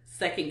probably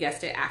second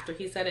guessed it after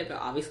he said it, but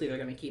obviously they're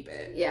going to keep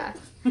it. Yeah.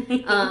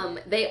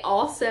 They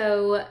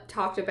also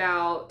talked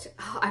about,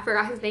 I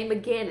forgot his name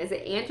again. Is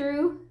it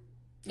Andrew?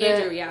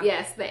 Andrew, yeah.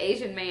 Yes, the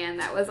Asian man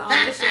that was on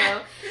the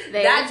show.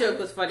 That joke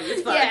was funny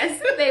as fuck.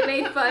 Yes, they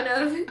made fun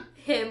of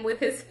him with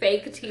his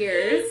fake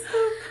tears.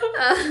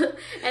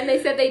 And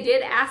they said they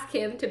did ask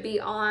him to be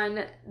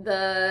on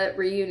the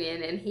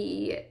reunion, and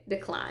he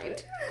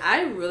declined.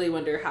 I really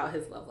wonder how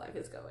his love life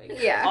is going.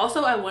 Yeah.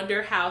 Also, I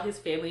wonder how his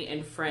family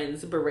and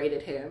friends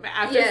berated him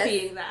after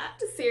seeing that.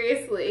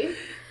 Seriously.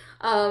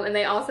 And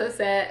they also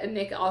said,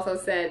 Nick also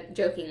said,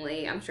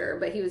 jokingly, I'm sure,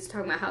 but he was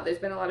talking about how there's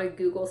been a lot of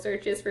Google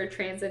searches for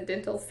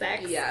transcendental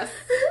sex. Yes.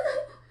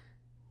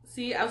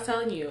 See, I was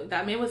telling you,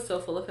 that man was so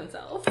full of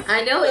himself.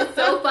 I know, it's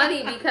so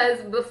funny because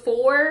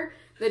before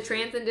the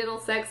transcendental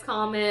sex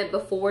comment,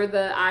 before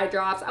the eye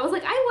drops, I was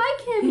like, I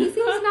like him. He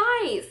seems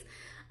nice.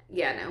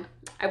 Yeah, no,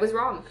 I was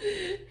wrong.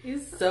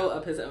 He's so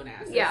up his own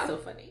ass. Yeah. It's so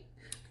funny.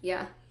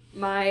 Yeah.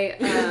 My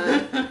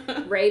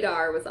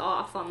radar was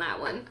off on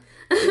that one.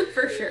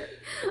 For sure.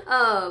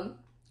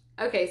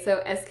 Okay,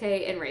 so SK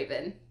and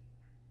Raven.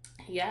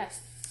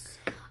 Yes.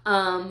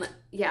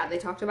 Yeah, they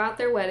talked about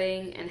their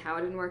wedding and how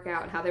it didn't work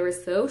out and how they were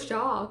so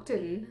shocked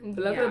and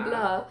blah, blah,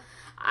 blah.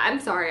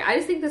 I'm sorry. I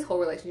just think this whole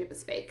relationship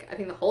is fake. I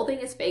think the whole thing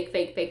is fake,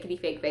 fakey,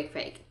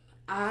 fake.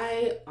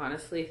 I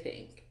honestly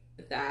think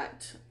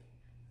that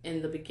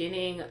in the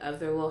beginning of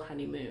their little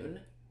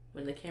honeymoon,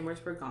 when the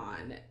cameras were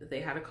gone,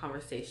 they had a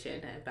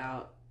conversation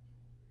about,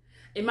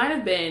 it might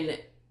have been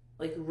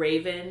like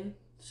Raven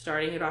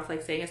starting it off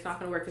like saying it's not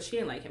going to work because she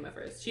didn't like him at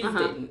first. She just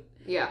didn't.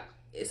 Yeah.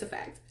 It's a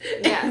fact.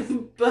 Yes.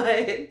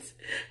 But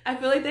I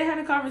feel like they had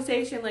a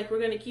conversation like, we're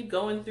going to keep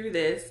going through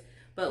this,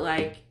 but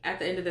like at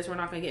the end of this, we're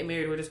not going to get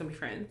married. We're just going to be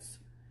friends.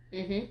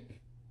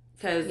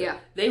 Because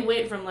they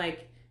went from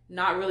like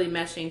not really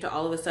meshing to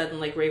all of a sudden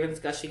like Raven's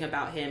gushing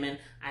about him and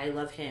I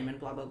love him and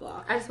blah blah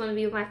blah. I just want to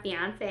be with my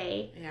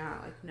fiance. Yeah,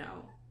 like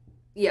no.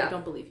 Yeah. I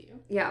don't believe you.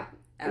 Yeah.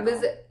 It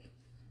was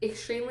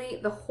extremely,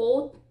 the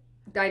whole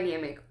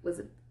dynamic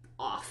was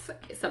off.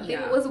 Something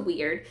was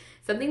weird.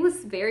 Something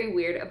was very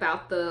weird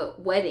about the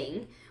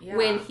wedding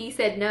when he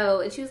said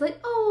no and she was like,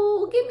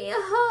 oh, give me a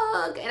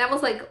hug. And I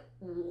was like,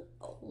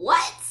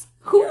 what?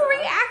 Who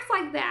reacts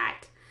like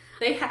that?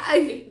 They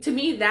had, to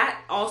me,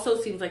 that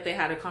also seems like they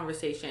had a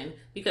conversation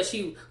because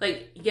she,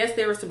 like, yes,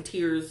 there were some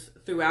tears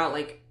throughout,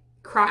 like,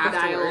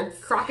 crocodile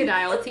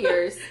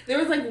tears. There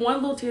was, like,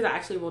 one little tear that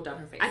actually rolled down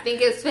her face. I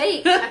think it's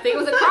fake. I think it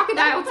was a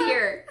crocodile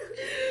tear.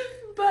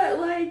 But,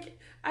 like,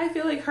 I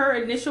feel like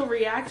her initial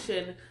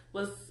reaction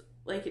was,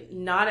 like,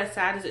 not as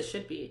sad as it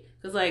should be.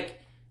 Because, like,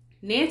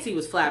 Nancy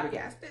was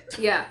flabbergasted.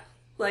 Yeah.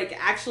 Like,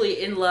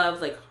 actually in love,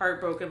 like,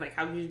 heartbroken, like,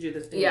 how could you do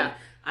this to me?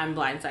 I'm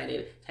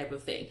blindsided type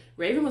of thing.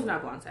 Raven was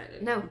not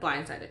blindsided. No.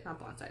 Blindsided, not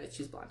blindsided.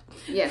 She's blonde.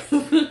 Yes.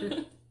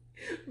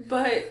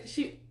 But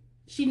she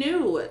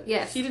knew.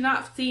 Yes. She did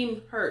not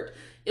seem hurt.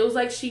 It was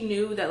like she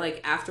knew that,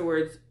 like,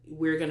 afterwards,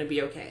 we're going to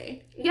be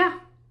okay. Yeah.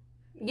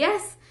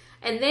 Yes.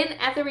 And then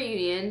at the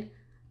reunion,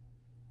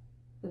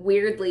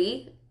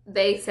 weirdly,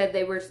 they said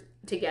they were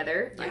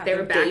together. Like, they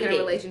were back in a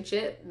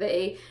relationship.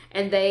 They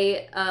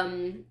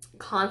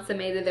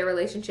consummated their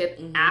relationship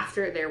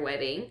after their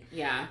wedding.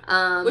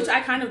 Yeah. Which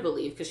I kind of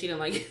believe because she didn't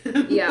like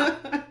him.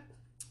 Yeah.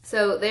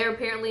 So they're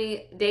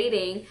apparently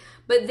dating.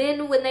 But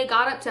then when they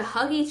got up to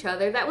hug each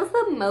other, that was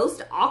the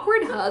most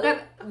awkward hug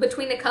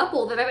between a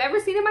couple that I've ever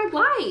seen in my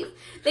life.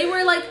 They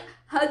were like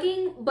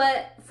hugging,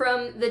 but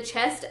from the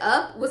chest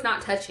up was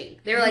not touching.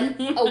 They were like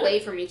away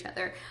from each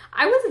other.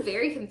 I was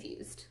very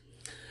confused.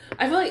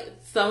 I feel like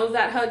some of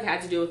that hug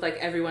had to do with like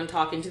everyone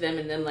talking to them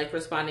and then like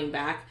responding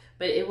back,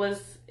 but it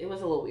was a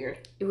little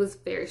weird. It was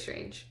very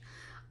strange.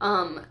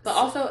 But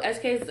also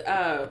SK's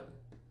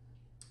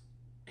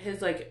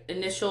his like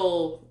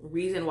initial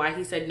reason why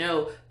he said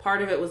no,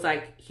 part of it was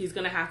like he's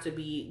gonna have to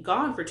be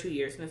gone for 2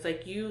 years, and it's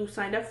like you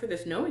signed up for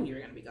this knowing you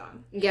were gonna be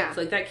gone. Yeah.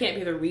 So like that can't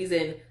be the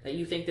reason that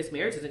you think this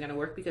marriage isn't gonna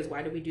work, because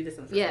why did we do this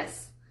in the first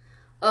place?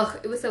 Ugh,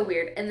 it was so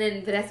weird. And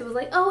then Vanessa was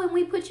like, oh, and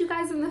we put you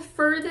guys in the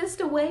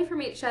furthest away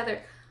from each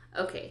other.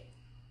 Okay.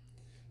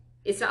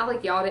 It's not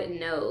like y'all didn't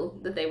know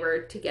that they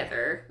were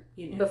together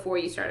before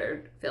you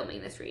started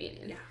filming this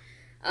reunion. Yeah.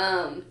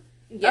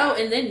 Oh,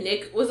 and then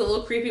Nick was a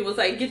little creepy, was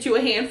like, get you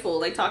a handful,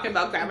 like talking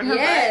about grabbing her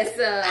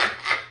butt.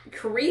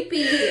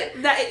 Creepy.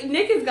 That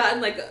Nick has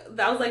gotten like,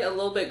 that was like a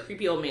little bit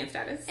creepy old man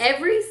status.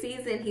 Every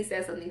season he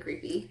says something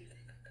creepy.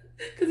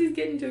 Because he's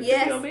getting to a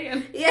creepy old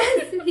man.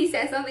 Yes, he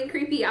says something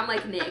creepy. I'm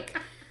like, Nick,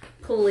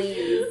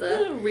 please.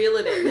 Reel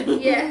it in.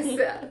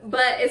 Yes,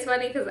 but it's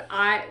funny because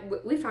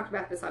we've talked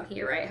about this on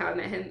here, right? How I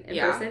met him in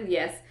person.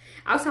 Yes.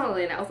 I was telling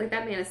Elena, I was like,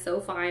 that man is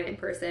so fine in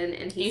person,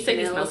 and he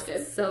smells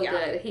good. So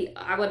good.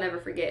 I will never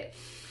forget.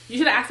 You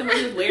should have asked him what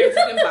he was wearing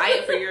so you can buy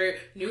it for your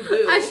new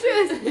boo. I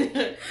should. You'd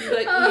be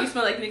like, you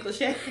smell like Nick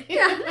Lachey.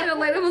 Yeah, and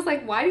Elena was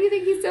like, why do you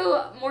think he's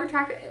so more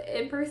attractive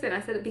in person?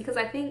 I said, because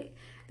I think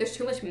there's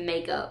too much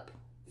makeup.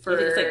 You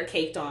think it's like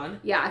caked on?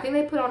 Yeah, I think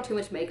they put on too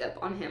much makeup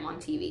on him on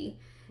TV.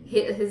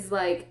 His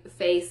like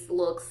face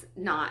looks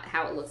not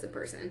how it looks in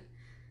person.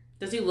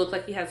 Does he look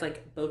like he has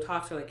like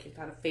Botox or like he's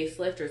got a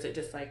facelift, or is it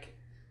just like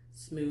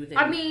smooth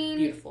and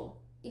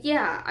beautiful?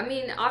 Yeah, I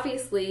mean,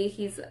 obviously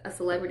he's a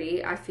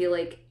celebrity. I feel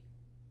like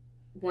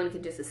one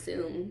could just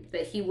assume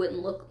that he wouldn't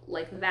look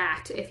like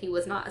that if he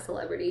was not a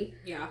celebrity.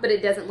 Yeah. But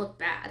it doesn't look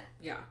bad.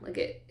 Yeah.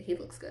 Like he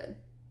looks good.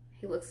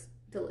 He looks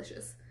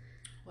delicious.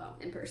 Well,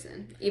 in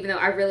person. Even though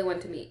I really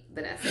wanted to meet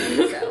Vanessa.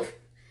 So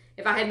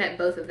if I had met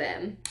both of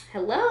them,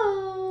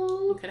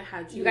 hello. Could have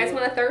had you. You guys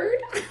want a third?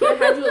 Could have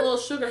had you a little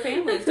sugar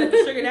family instead of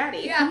sugar daddy.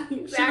 Yeah,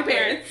 exactly. Sugar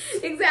parents.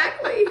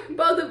 Exactly.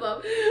 Both of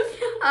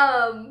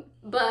them.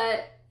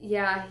 But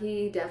yeah,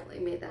 he definitely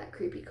made that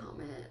creepy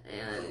comment.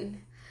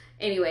 And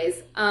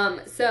anyways,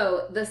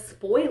 so the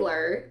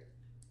spoiler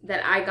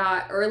that I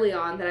got early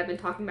on that I've been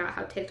talking about,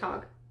 how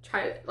TikTok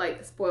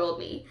spoiled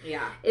me.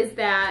 Yeah. Is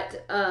that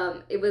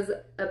it was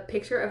a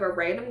picture of a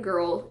random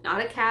girl, not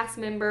a cast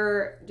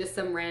member, just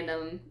some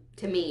random,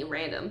 to me,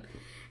 random.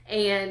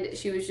 And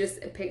she was just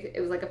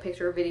it was like a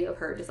picture or video of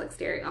her just like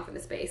staring off into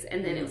space.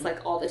 And then it was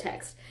like all the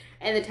text.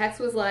 And the text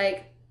was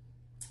like,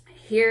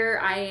 here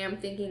I am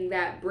thinking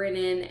that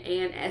Brennan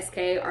and SK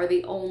are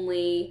the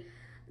only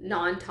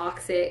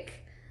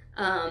non-toxic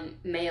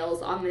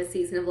males on this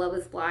season of Love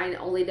is Blind,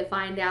 only to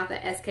find out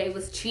that SK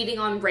was cheating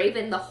on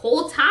Raven the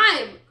whole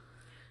time.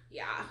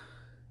 Yeah.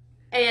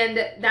 And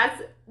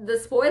that's the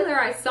spoiler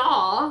I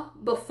saw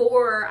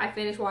before I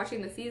finished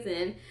watching the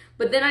season.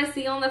 But then I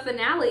see on the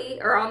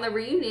finale, or on the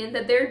reunion,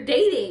 that they're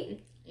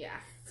dating. Yeah.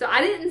 So I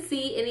didn't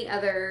see any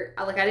other,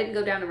 I didn't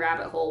go down a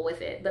rabbit hole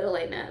with it, but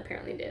Elena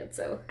apparently did,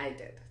 so. I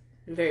did.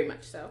 Very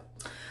much so.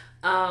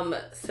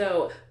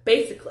 So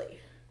basically,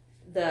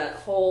 the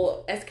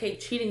whole SK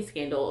cheating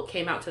scandal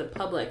came out to the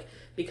public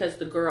because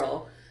the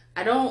girl,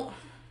 I don't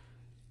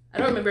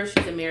remember if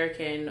she's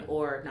American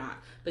or not,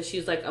 but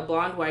she's like a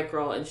blonde white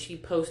girl, and she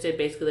posted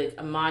basically like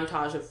a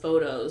montage of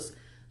photos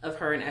of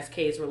her and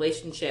SK's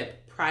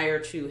relationship prior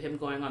to him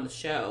going on the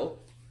show.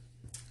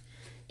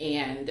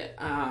 And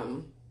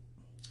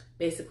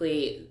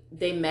basically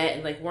they met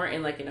and like weren't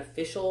in like an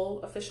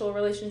official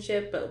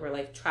relationship, but were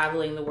like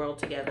traveling the world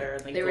together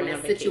and like they were in a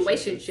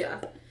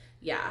situationship.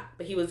 Yeah,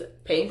 but he was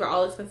paying for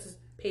all expenses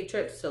paid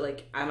trips, so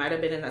like I might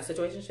have been in that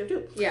situationship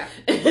too. Yeah.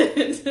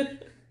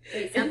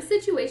 Some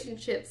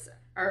situationships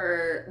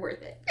are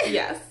worth it.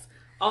 Yes.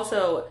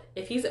 Also,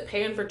 if he's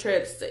paying for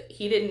trips,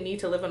 he didn't need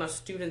to live on a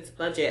student's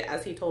budget,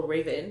 as he told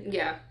Raven.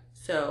 Yeah.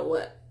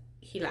 So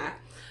he lied.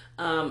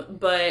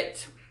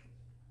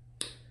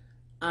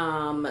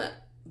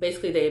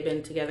 Basically they had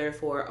been together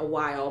for a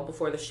while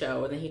before the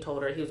show, and then he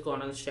told her he was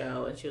going on the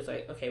show, and she was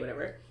like, okay,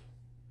 whatever.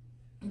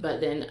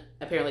 But then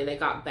apparently they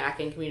got back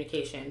in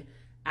communication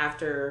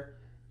after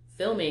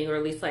filming, or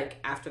at least like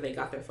after they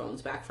got their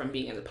phones back from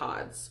being in the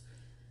pods.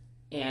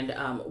 And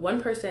one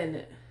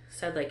person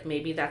said like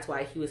maybe that's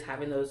why he was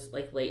having those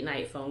like late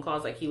night phone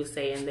calls. Like he was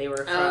saying they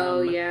were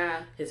from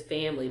his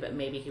family, but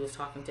maybe he was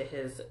talking to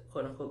his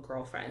quote unquote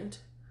girlfriend.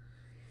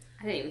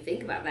 I didn't even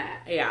think about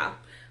that. Yeah.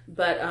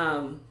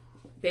 But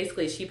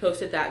basically she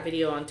posted that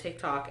video on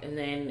TikTok, and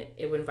then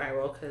it went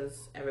viral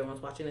because everyone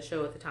was watching the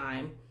show at the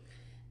time.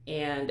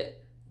 And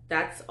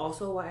that's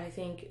also why I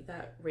think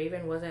that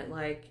Raven wasn't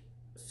like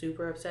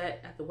super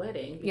upset at the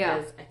wedding,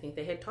 because I think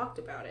they had talked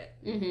about it.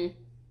 Mm-hmm.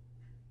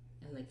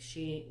 And like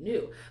she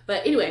knew.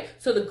 But anyway,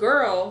 so the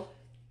girl,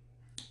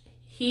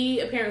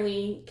 he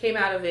apparently came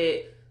out of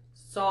it,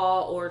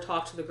 saw or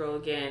talked to the girl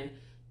again,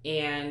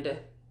 and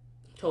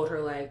told her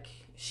like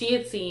she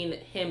had seen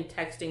him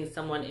texting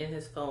someone in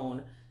his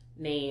phone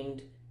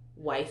named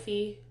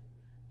Wifey,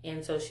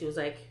 and so she was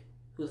like,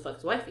 who the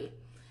fuck's Wifey?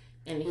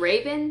 And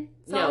Raven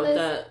saw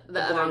the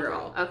blonde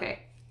girl.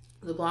 Okay.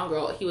 The blonde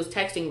girl, he was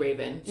texting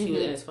Raven. She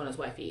was in his phone as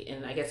Wifey,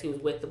 and I guess he was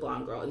with the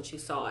blonde girl, and she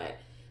saw it.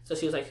 So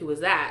she was like, who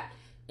was that?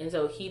 And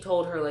so he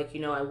told her, like,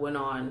 you know, I went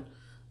on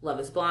Love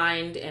is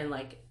Blind, and,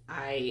 like,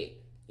 I,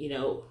 you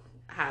know,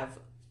 have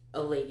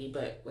a lady,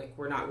 but, like,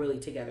 we're not really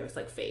together. It's,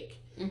 like,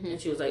 fake. Mm-hmm.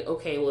 And she was like,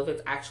 okay, well, if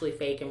it's actually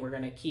fake and we're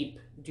going to keep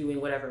doing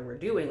whatever we're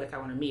doing, like, I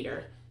want to meet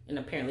her. And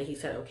apparently he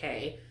said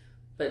okay.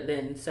 But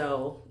then,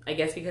 so, I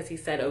guess because he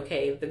said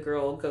okay, the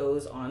girl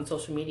goes on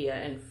social media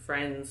and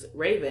friends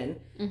Raven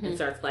and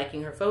starts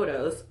liking her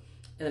photos.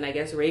 And then I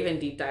guess Raven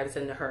deep dives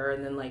into her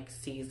and then, like,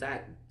 sees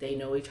that they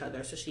know each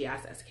other. So she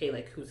asks SK,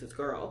 like, who's this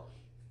girl?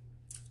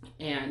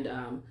 And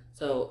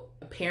so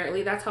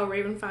apparently that's how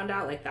Raven found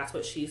out. Like, that's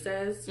what she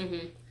says.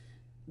 Mm-hmm.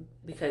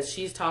 Because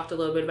she's talked a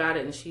little bit about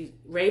it. And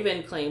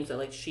Raven claims that,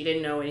 like, she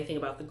didn't know anything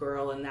about the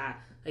girl and that,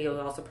 like, it was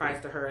all a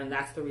surprise to her. And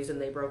that's the reason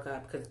they broke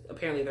up. Because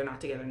apparently they're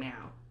not together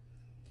now.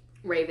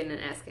 Raven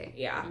and SK.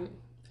 Yeah. Mm-hmm.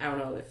 I don't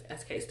know if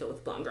SK is still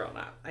with blonde girl or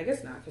not. I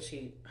guess not, because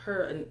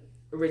her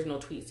original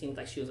tweet seemed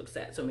like she was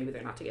upset, so maybe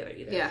they're not together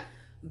either. Yeah.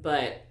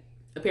 But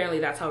apparently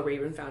that's how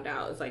Raven found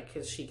out, is like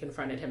because she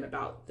confronted him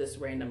about this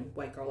random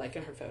white girl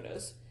liking her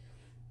photos.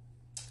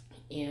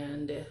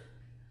 And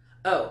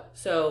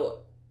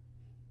so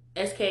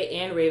SK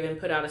and Raven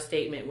put out a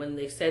statement when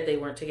they said they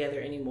weren't together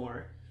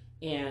anymore.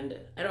 And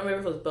I don't remember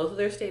if it was both of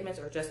their statements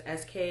or just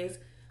SK's,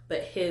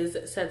 but his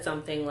said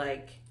something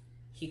like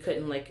he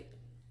couldn't like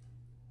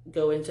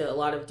go into a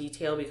lot of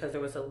detail because there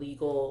was a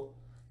legal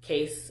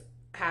case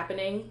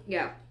happening.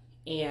 Yeah.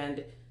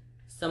 And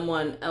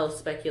someone else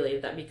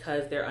speculated that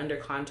because they're under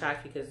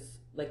contract, because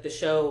like the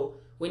show,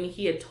 when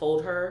he had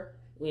told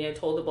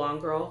the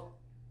blonde girl,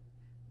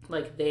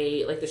 like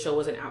the show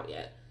wasn't out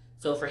yet.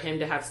 So for him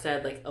to have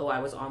said like, oh, I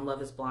was on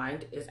Love is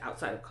Blind is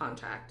outside of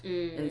contract.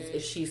 Mm-hmm. And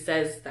if she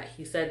says that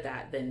he said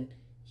that, then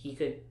he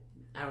could,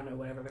 I don't know,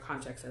 whatever the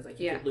contract says, like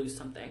he could lose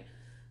something.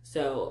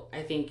 So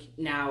I think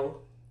now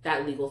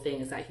that legal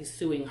thing is that he's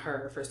suing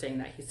her for saying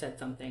that he said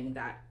something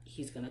that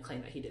he's going to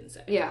claim that he didn't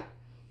say. Yeah.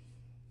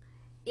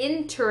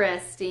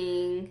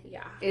 Interesting.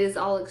 Yeah. It is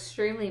all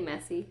extremely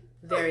messy.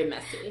 Very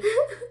messy.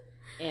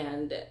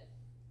 And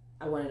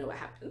I want to know what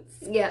happens.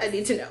 Yes. I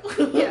need to know.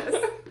 Yes.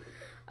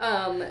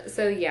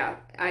 So yeah,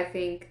 I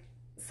think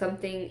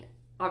something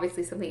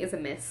is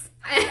amiss.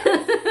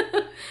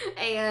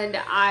 And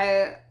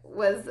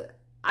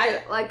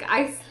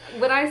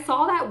when I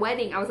saw that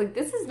wedding, I was like,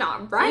 this is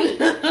not right.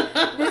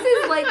 This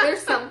is like,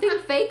 there's something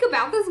fake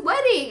about this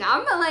wedding.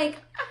 I'm like,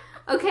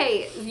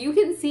 okay, you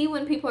can see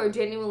when people are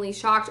genuinely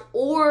shocked,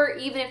 or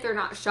even if they're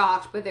not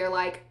shocked, but they're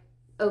like,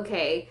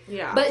 okay.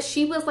 Yeah. But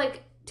she was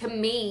like, to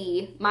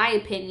me, my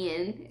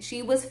opinion,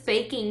 she was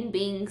faking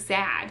being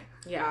sad.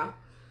 Yeah.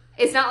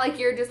 It's not like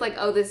you're just like,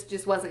 oh, this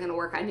just wasn't going to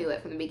work. I knew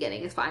it from the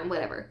beginning. It's fine,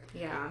 whatever.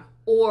 Yeah.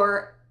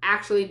 Or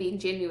actually being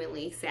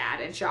genuinely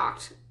sad and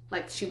shocked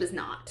Like, she was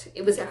not.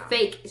 It was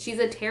fake. She's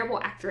a terrible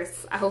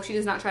actress. I hope she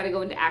does not try to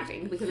go into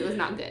acting because it was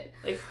not good.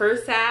 Like, her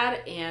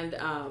sad and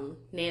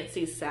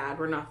Nancy's sad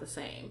were not the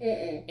same.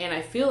 And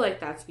I feel like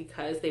that's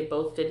because they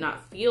both did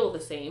not feel the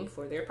same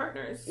for their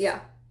partners. Yeah.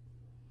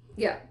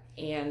 Yeah.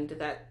 And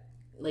that,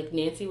 like,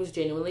 Nancy was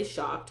genuinely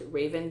shocked.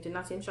 Raven did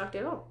not seem shocked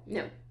at all.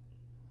 No.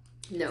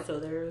 So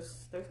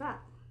there's that.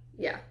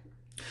 Yeah.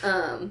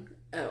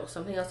 Oh,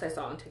 something else I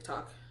saw on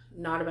TikTok.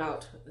 Not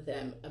about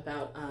them.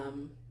 About,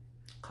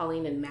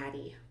 Colleen and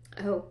Maddie.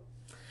 Oh.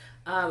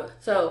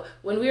 So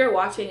when we were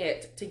watching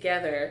it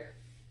together,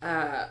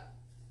 Shayla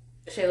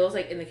was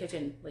like in the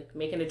kitchen, like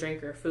making a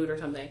drink or food or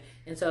something.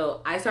 And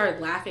so I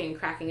started laughing and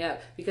cracking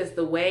up because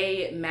the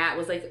way Matt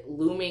was like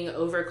looming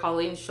over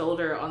Colleen's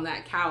shoulder on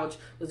that couch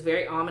was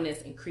very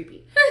ominous and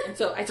creepy. And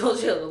so I told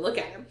Shayla to look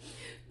at him.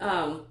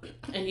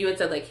 And you had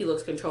said like he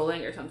looks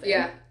controlling or something.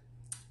 Yeah.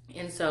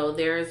 And so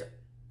there's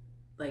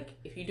like,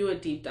 if you do a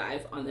deep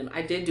dive on them,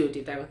 I did do a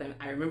deep dive with them.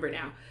 I remember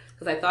now.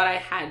 Because I thought I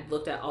had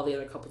looked at all the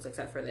other couples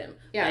except for them.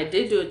 Yeah. But I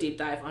did do a deep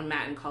dive on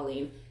Matt and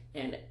Colleen,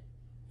 and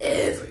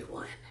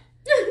everyone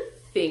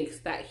thinks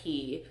that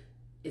he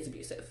is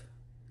abusive.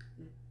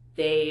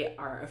 They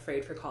are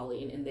afraid for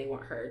Colleen, and they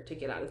want her to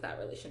get out of that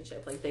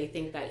relationship. Like, they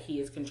think that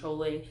he is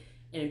controlling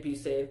and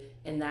abusive,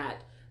 and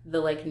that the,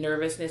 like,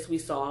 nervousness we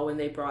saw when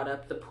they brought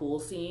up the pool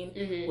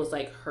scene was,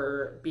 like,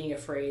 her being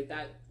afraid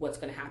that what's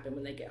going to happen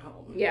when they get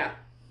home. Yeah.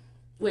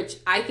 Which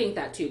I think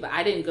that too, but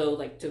I didn't go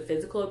like to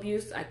physical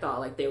abuse. I thought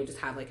like they would just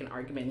have like an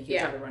argument and he'd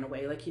try to run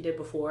away like he did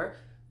before.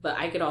 But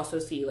I could also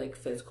see like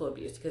physical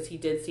abuse because he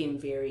did seem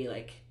very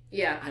like,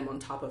 I'm on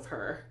top of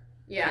her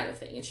kind of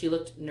thing. And she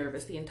looked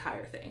nervous the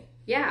entire thing.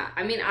 Yeah.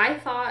 I mean, I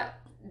thought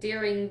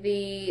during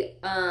the,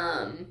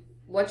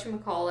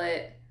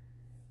 whatchamacallit,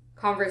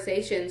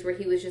 conversations where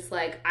he was just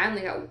like, I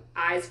only got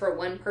eyes for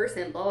one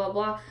person, blah, blah,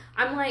 blah.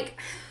 I'm like...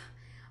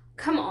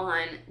 Come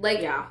on.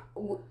 Like,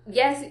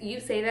 yes, you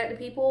say that to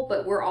people,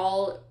 but we're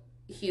all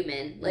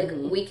human. Like,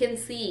 we can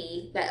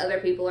see that other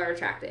people are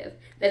attractive.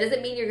 That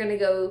doesn't mean you're going to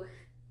go,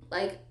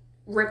 like,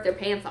 rip their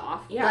pants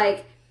off. Yeah.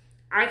 Like,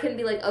 I can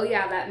be like, oh,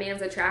 yeah, that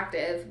man's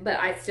attractive, but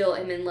I still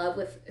am in love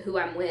with who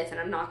I'm with, and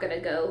I'm not going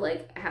to go,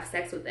 like, have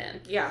sex with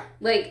them. Yeah.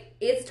 Like,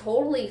 it's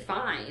totally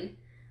fine.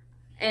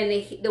 And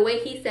the way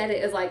he said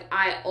it is like,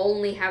 I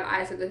only have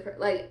eyes for this person.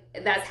 Like,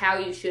 that's how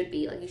you should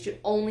be. Like, you should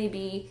only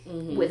be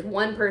with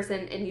one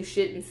person and you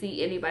shouldn't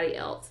see anybody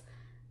else.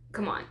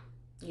 Come on.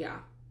 Yeah.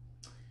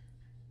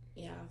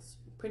 Yeah, it's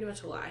pretty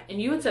much a lie. And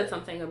you had said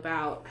something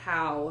about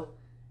how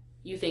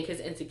you think his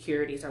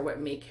insecurities are what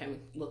make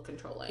him look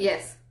controlling.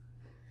 Yes.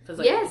 Because,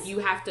 like, you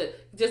have to,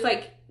 just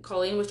like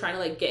Colleen was trying to,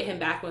 like, get him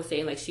back and was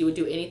saying, like, she would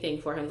do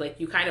anything for him. Like,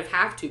 you kind of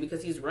have to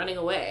because he's running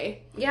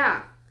away.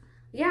 Yeah.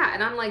 Yeah,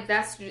 and I'm like,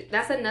 that's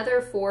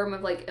another form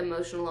of, like,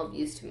 emotional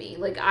abuse to me.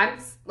 Like,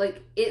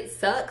 it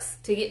sucks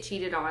to get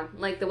cheated on.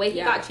 Like, the way he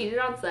got cheated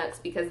on sucks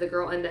because the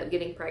girl ended up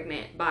getting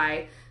pregnant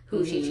by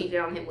who she cheated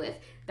on him with.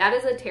 That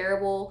is a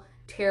terrible,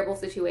 terrible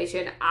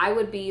situation. I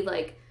would be,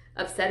 like,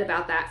 upset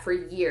about that for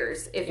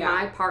years if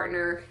my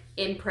partner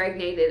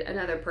impregnated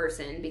another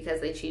person because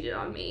they cheated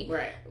on me.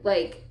 Right.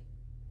 Like,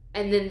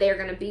 and then they're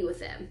going to be with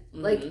them.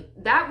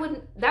 Like, that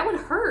would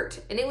hurt,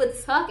 and it would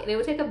suck, and it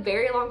would take a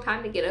very long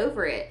time to get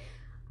over it.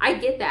 I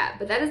get that,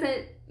 but that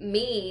doesn't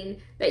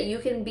mean that you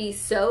can be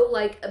so,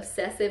 like,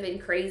 obsessive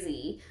and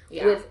crazy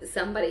with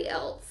somebody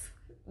else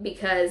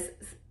because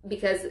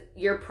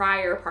your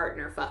prior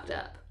partner fucked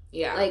up.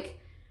 Yeah. Like,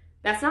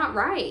 that's not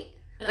right.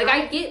 Like,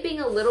 I get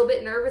being a little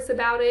bit nervous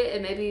about it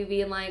and maybe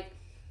being, like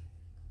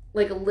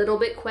a little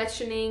bit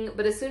questioning,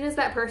 but as soon as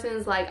that person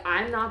is like,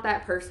 I'm not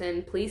that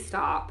person, please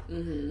stop.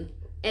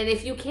 And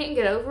if you can't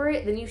get over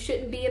it, then you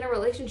shouldn't be in a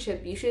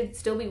relationship. You should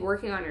still be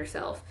working on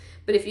yourself.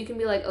 But if you can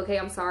be like, okay,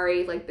 I'm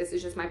sorry, like, this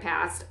is just my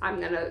past. I'm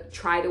going to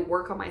try to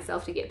work on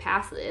myself to get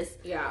past this.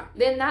 Yeah.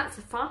 Then that's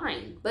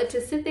fine. But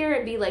to sit there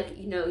and be like,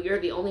 you know, you're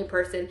the only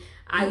person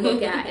I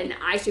look at and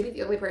I should be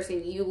the only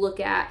person you look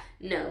at.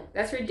 No,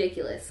 that's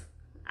ridiculous.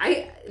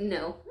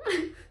 No.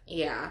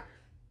 Yeah.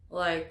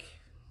 Like,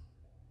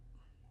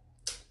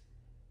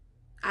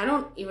 I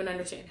don't even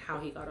understand how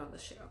he got on the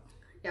show.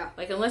 Yeah.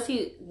 Like, unless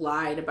he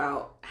lied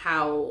about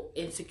how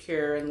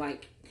insecure and,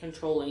 like,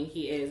 controlling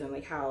he is and,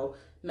 like, how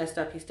messed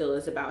up he still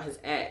is about his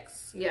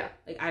ex. Yeah.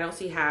 Like, I don't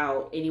see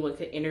how anyone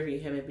could interview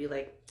him and be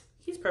like,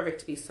 he's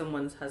perfect to be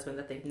someone's husband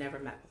that they've never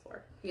met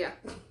before. Yeah.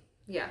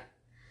 Yeah.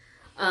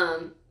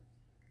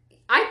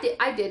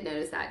 I did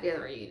notice that during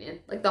the reunion.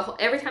 Like,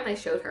 every time they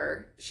showed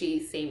her, she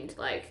seemed,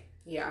 like,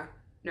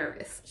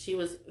 nervous. She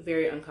was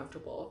very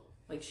uncomfortable.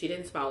 Like, she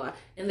didn't smile a lot.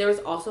 And there was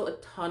also a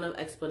ton of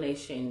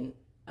explanation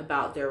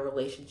about their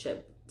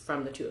relationship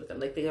from the two of them.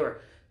 Like, they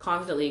were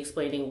constantly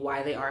explaining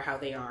why they are how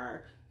they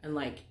are, and,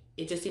 like,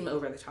 it just seemed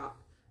over the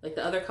top. Like,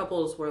 the other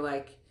couples were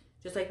like,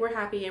 just like, we're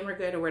happy and we're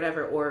good or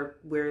whatever, or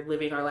we're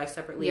living our life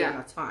separately and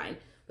that's fine.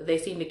 But they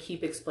seem to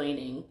keep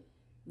explaining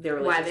their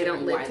relationship, why they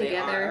don't live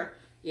together.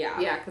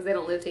 Yeah, because they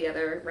don't live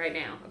together right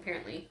now,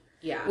 apparently.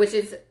 Yeah. Which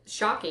is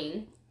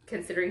shocking,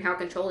 considering how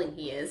controlling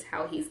he is,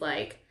 how he's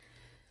like,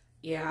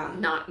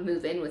 not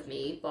move in with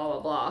me, blah, blah,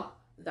 blah.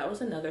 That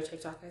was another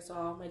TikTok I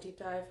saw, my deep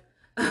dive.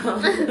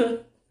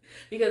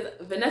 Because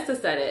Vanessa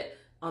said it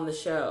on the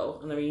show,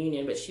 on the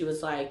reunion, but she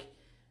was like,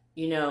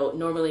 you know,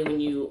 normally when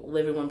you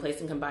live in one place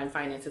and combine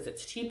finances,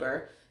 it's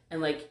cheaper.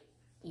 And like,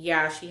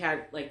 yeah, she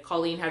had, like,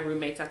 Colleen had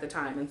roommates at the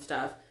time and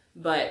stuff.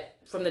 But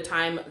from the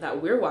time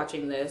that we're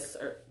watching this,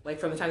 or like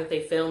from the time that they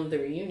filmed the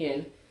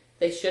reunion,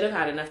 they should have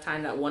had enough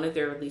time that one of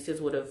their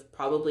releases would have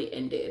probably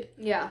ended.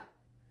 Yeah.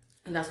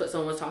 And that's what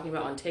someone was talking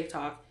about on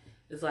TikTok,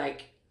 is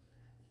like,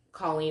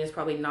 Colleen is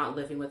probably not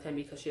living with him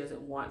because she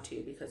doesn't want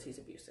to, because he's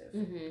abusive.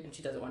 Mm-hmm. And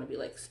she doesn't want to be,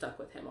 like, stuck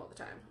with him all the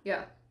time.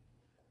 Yeah.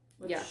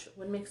 Which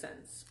would make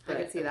sense. But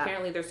I could see that.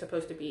 Apparently they're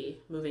supposed to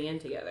be moving in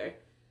together.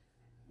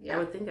 Yeah. I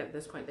would think at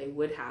this point they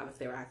would have if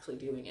they were actually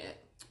doing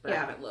it. But I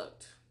haven't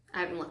looked. I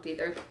haven't looked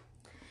either.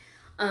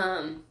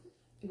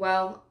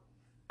 Well,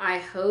 I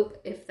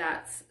hope if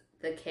that's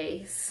the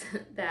case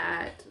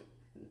that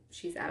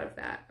she's out of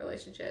that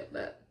relationship,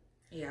 but...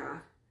 Yeah.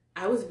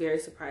 I was very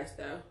surprised,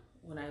 though,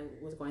 when I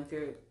was going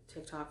through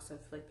TikToks of,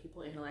 like,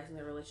 people analyzing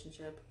their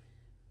relationship.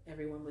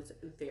 Everyone was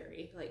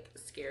very, like,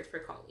 scared for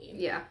Colleen.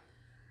 Yeah.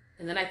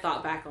 And then I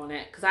thought back on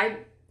it, because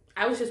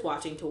I was just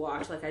watching to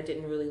watch. Like, I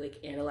didn't really,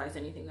 like, analyze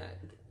anything that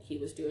he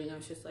was doing. I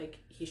was just like,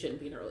 he shouldn't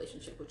be in a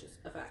relationship, which is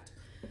a fact.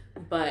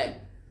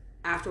 But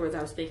afterwards,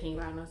 I was thinking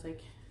about it, and I was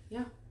like,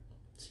 yeah,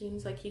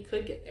 seems like he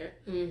could get there.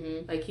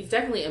 Mm-hmm. Like, he's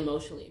definitely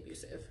emotionally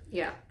abusive.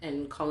 Yeah.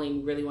 And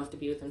Colleen really wants to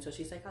be with him, so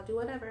she's like, I'll do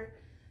whatever.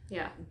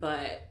 Yeah.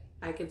 But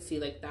I could see,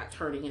 like, that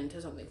turning into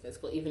something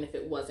physical, even if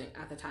it wasn't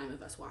at the time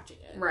of us watching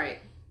it. Right.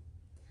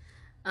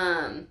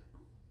 All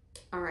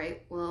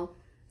right, well,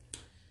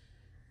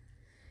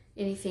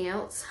 anything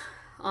else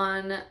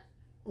on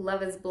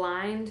Love is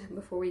Blind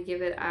before we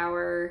give it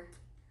our...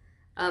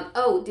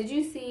 did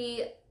you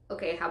see,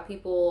 how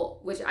people,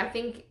 which I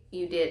think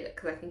you did,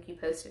 because I think you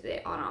posted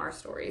it on our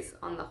stories,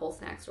 on the whole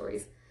snack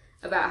stories,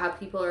 about how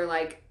people are,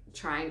 like,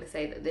 trying to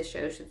say that this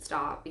show should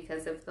stop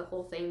because of the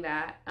whole thing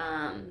that,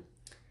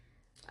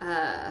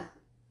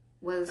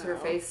 what is her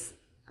face?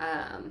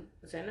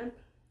 Zainab?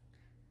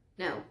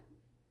 No.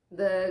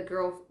 The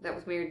girl that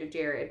was married to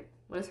Jared.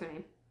 What is her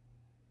name?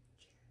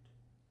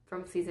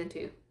 From season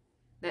 2.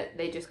 That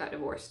they just got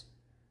divorced.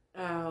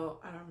 Oh,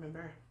 I don't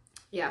remember.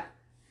 Yeah.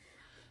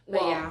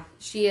 But well, yeah.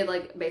 She had,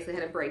 like, basically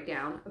had a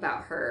breakdown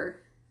about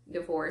her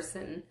divorce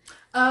and...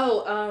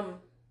 Oh,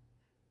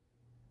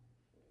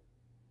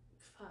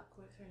 fuck,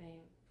 what's her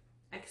name?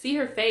 I can see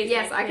her face.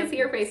 Yes, I can see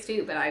her face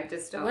too, but I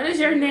just don't... What is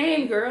your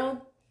name,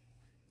 girl?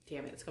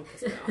 Damn it, it's gonna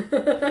piss me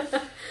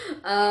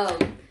off.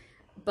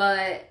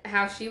 But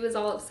how she was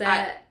all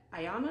upset...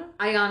 Ayana?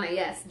 Ayana,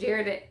 yes.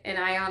 Jared and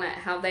Ayana,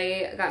 how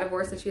they got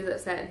divorced and she was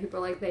upset and people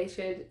were like, they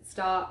should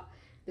stop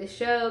this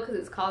show because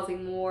it's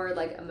causing more,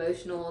 like,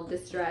 emotional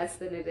distress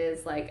than it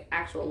is, like,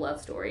 actual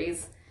love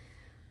stories.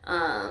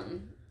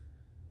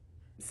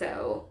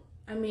 So...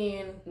 I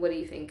mean... What do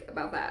you think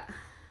about that?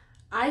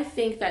 I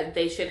think that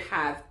they should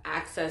have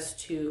access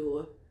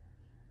to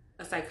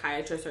a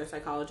psychiatrist or a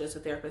psychologist, a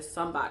therapist,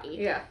 somebody.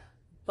 Yeah.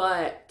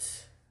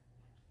 But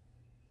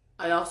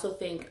I also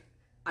think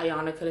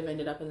Ayana could have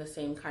ended up in the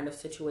same kind of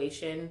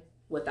situation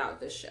without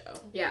this show.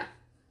 Yeah.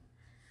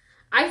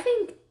 I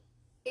think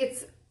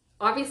it's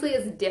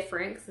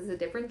different because it's a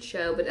different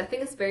show, but I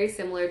think it's very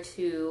similar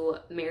to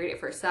Married at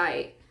First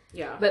Sight.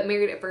 Yeah. But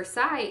Married at First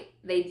Sight,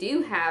 they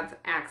do have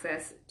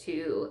access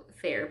to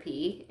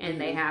therapy and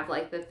they have,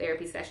 like, the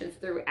therapy sessions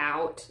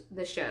throughout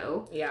the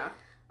show. Yeah.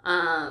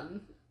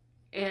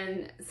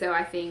 And so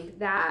I think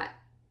that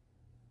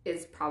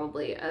is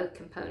probably a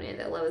component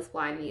that Love is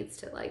Blind needs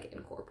to, like,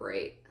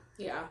 incorporate.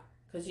 Yeah.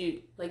 Because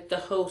the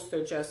hosts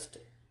are just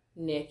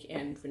Nick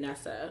and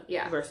Vanessa.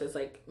 Yeah. Versus,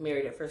 like,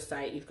 Married at First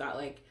Sight, you've got,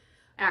 like...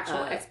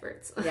 Actual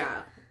experts.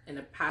 Yeah. And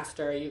a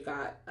pastor, you've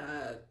got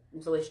a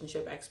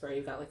relationship expert,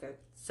 you've got, like, a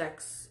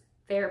sex...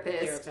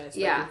 Therapist. Like,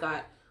 yeah. you've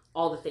got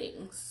all the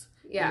things.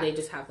 Yeah. And they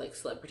just have, like,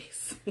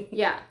 celebrities.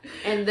 Yeah.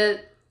 And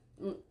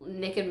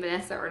Nick and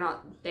Vanessa are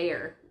not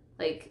there,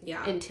 like,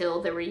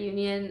 until the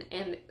reunion,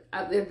 and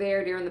they're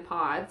there during the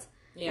pods,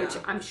 which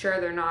I'm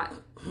sure they're not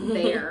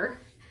there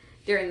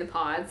during the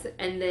pods,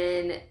 and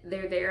then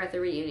they're there at the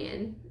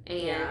reunion,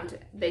 and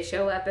they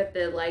show up at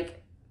the,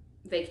 like,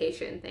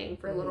 vacation thing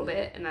for a little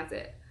bit, and that's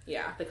it.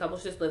 Yeah, the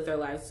couples just live their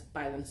lives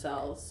by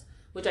themselves,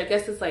 which I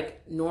guess is,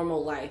 like,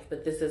 normal life,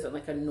 but this isn't,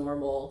 like, a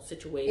normal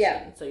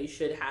situation, so you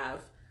should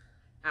have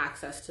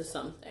access to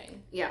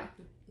something. Yeah.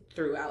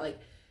 Throughout, like,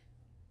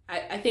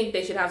 I think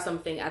they should have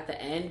something at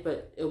the end,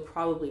 but it will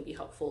probably be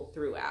helpful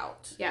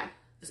throughout. Yeah.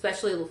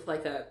 Especially with,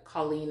 like, a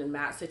Colleen and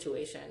Matt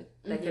situation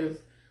that could have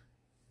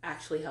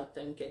actually helped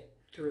them get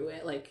through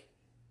it. Like,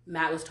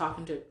 Matt was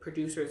talking to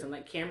producers and,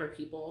 like, camera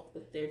people,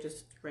 but they're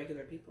just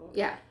regular people.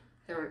 Yeah.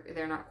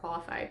 They're not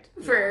qualified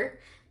for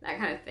that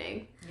kind of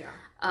thing. Yeah.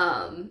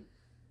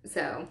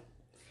 So,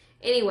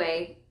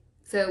 anyway,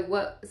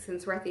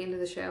 since we're at the end of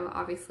the show,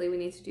 obviously we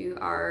need to do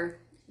our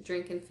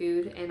drink and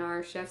food and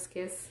our chef's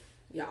kiss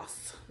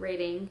Yes.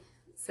 rating.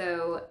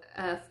 So,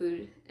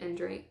 food and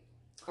drink,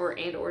 or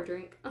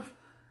drink.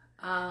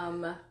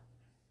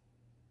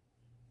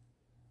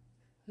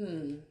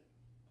 I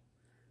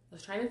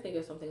was trying to think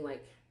of something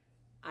like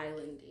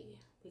islandy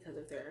because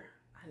of their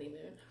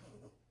honeymoon.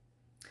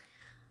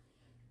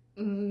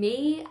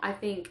 Me, I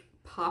think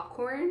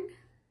popcorn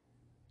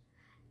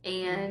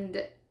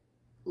and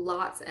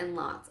lots and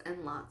lots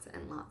and lots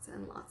and lots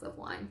and lots of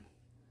wine.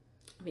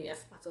 I mean,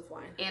 yes, lots of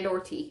wine. And or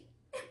tea.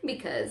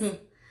 Because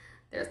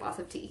there's lots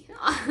of tea. Tea.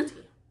 I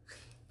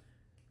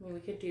mean, we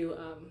could do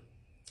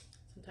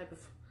some type of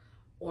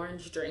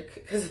orange drink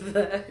because of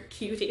the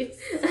cuties.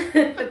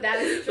 But that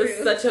is true.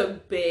 It's such a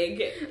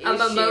big issue. A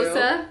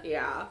mimosa?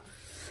 Yeah.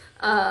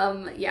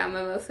 Yeah,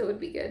 mimosa would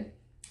be good.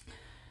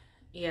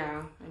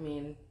 Yeah, I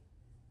mean,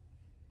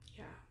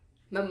 yeah.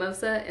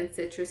 Mimosa and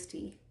citrus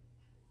tea.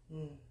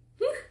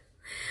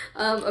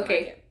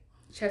 Okay. Like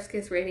Chef's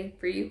kiss rating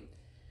for you?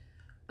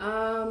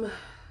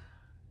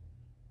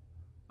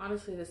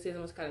 Honestly, this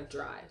season was kind of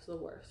dry. It's the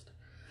worst.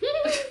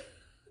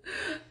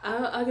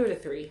 I'll give it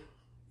a 3.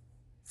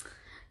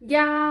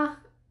 Yeah,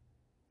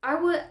 I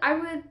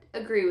would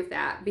agree with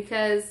that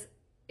because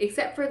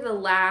except for the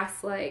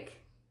last like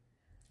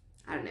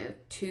I don't know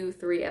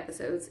 2-3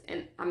 episodes,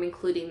 and I'm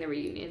including the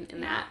reunion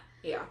in that.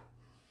 Yeah,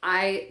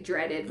 I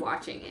dreaded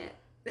watching it.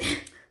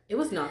 it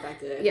was not that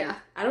good. Yeah,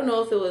 I don't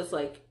know if it was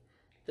like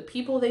the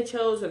people they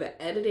chose or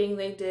the editing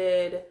they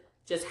did,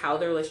 just how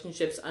their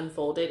relationships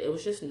unfolded. It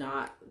was just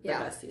not the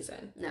best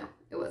season. No,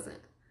 it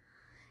wasn't.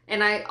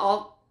 And I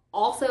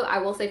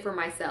will say for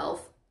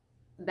myself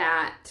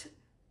that,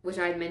 which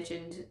I had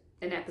mentioned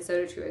an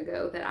episode or two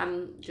ago, that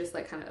I'm just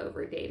like kind of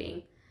over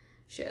dating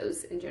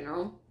shows in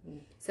general.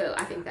 So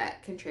I think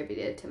that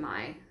contributed to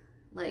my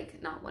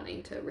like not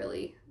wanting to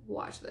really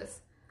watch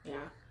this.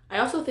 Yeah. I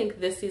also think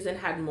this season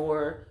had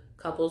more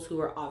couples who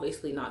were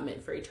obviously not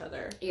meant for each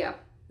other. Yeah.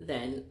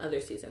 Than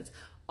other seasons.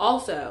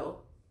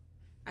 Also,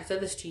 I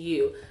said this to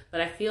you,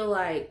 but I feel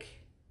like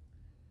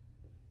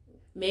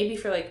maybe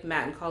for like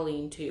Matt and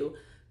Colleen too,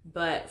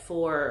 but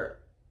for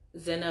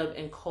Zanab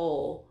and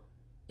Cole,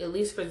 at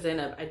least for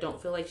Zanab, I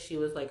don't feel like she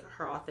was like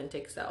her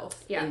authentic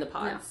self in the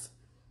pods.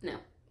 No.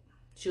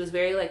 She was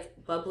very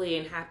like bubbly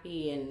and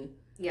happy and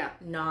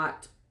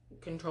not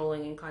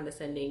controlling and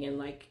condescending and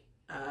like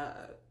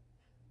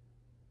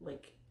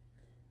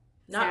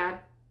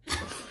not sad.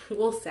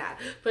 Well, sad,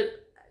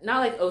 but not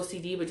like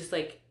OCD, but just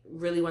like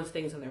really wants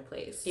things in their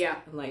place. Yeah.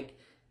 And like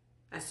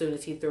as soon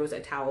as he throws a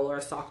towel or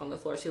a sock on the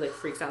floor, she like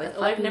freaks out. Like,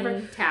 oh, I've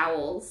never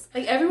towels.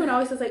 Like everyone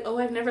always says, like, oh,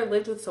 I've never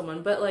lived with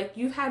someone, but like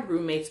you've had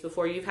roommates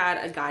before. You've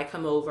had a guy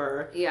come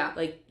over. Yeah.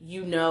 Like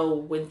you know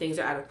when things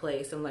are out of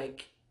place and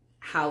like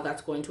how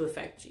that's going to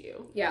affect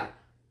you. Yeah.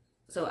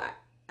 So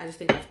I just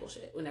think that's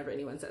bullshit whenever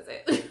anyone says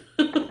it.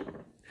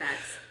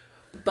 Facts.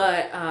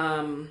 But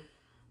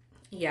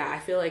yeah, I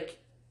feel like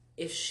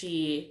if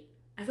she.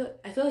 I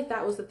feel like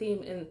that was the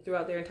theme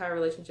throughout their entire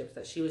relationships,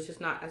 that she was just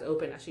not as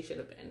open as she should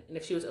have been. And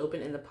if she was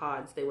open in the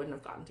pods, they wouldn't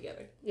have gotten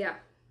together. Yeah.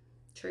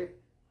 True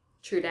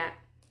that.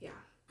 Yeah.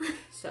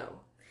 So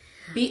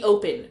be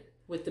open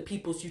with the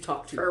peoples you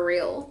talk to. For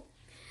real.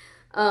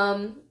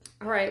 All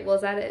right. Well,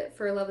 is that it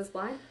for Love is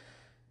Blind?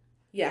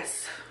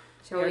 This.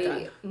 Shall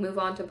we move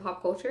on to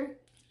pop culture?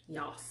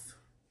 Yes.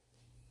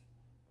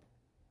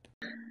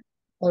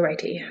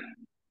 Alrighty.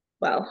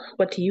 Well,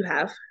 what do you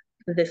have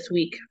this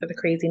week for the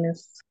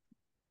craziness?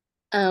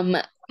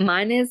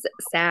 Mine is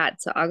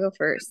sad, so I'll go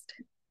first.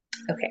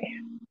 Okay.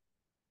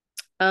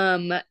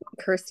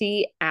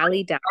 Kirstie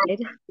Alley died.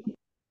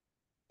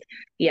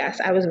 Yes,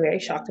 I was very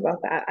shocked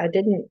about that. I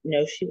didn't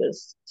know she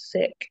was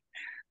sick.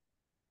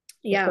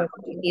 Yeah,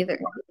 either.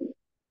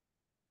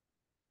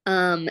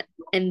 And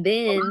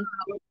then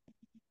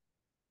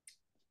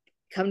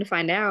come to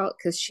find out,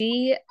 because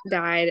she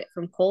died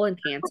from colon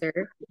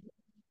cancer,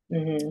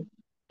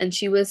 and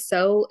she was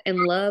so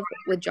in love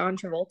with John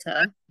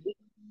Travolta,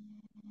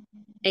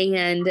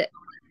 and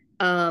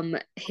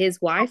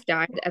his wife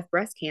died of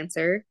breast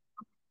cancer,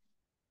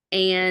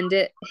 and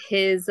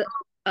his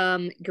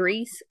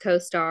Grease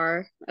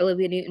co-star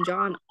Olivia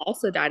Newton-John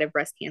also died of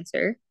breast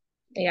cancer.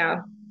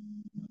 Yeah.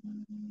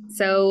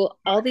 So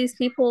all these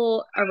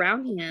people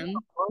around him,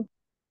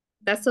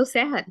 that's so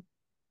sad.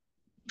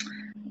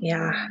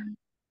 Yeah.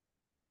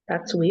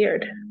 That's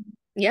weird.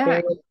 Yeah.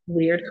 Very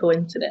weird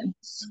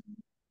coincidence.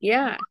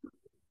 Yeah.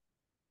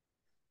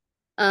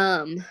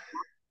 I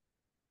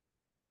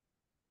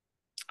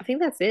think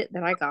that's it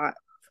that I got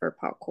for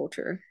pop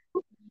culture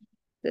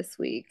this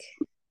week.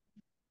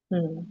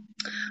 So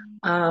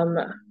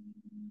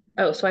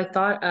I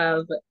thought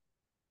of,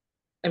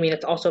 I mean,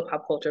 it's also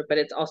pop culture, but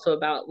it's also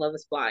about Love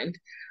is Blind.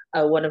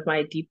 One of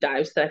my deep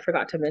dives that I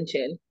forgot to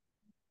mention.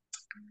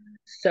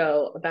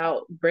 So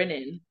about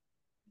Brennan,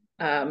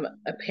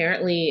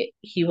 apparently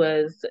he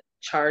was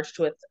charged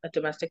with a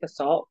domestic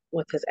assault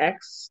with his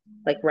ex,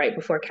 like right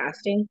before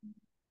casting.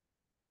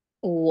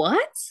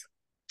 What?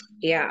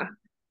 Yeah.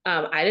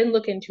 I didn't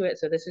look into it,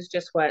 so this is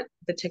just what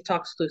the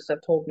TikTok exclusive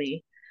told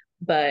me.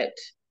 But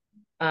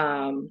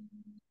I'm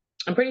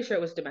pretty sure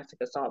it was domestic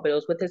assault, but it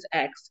was with his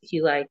ex.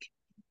 He like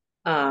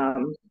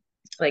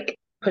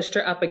pushed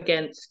her up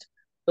against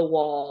the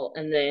wall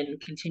and then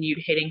continued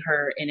hitting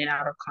her in and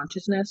out of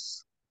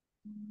consciousness.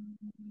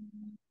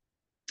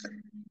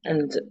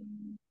 And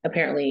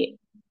apparently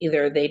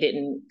either they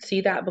didn't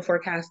see that before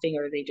casting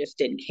or they just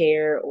didn't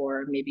care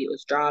or maybe it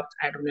was dropped.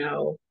 I don't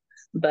know.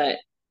 But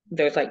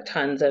there's like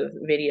tons of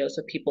videos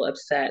of people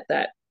upset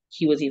that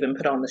he was even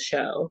put on the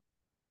show.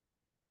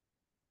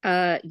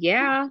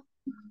 Yeah.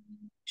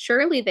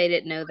 Surely they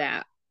didn't know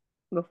that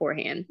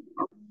beforehand.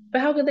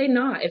 But how could they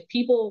not? If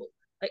people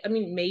like, I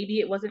mean, maybe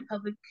it wasn't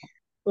public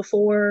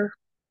before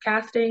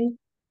casting,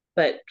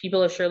 but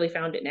people have surely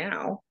found it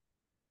now.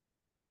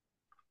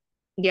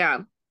 Yeah.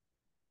 I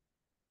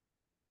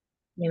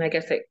mean, I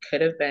guess it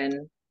could have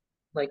been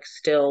like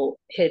still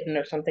hidden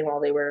or something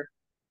while they were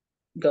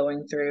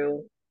going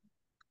through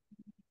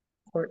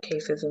court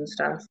cases and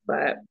stuff,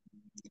 but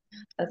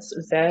that's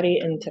very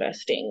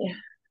interesting.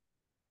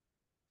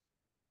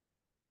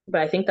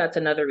 But I think that's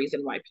another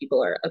reason why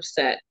people are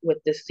upset with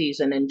this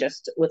season and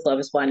just with Love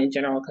is Blind in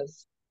general,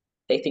 because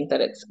they think that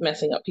it's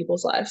messing up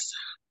people's lives.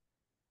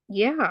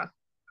 Yeah.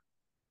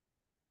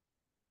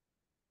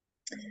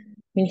 I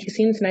mean, he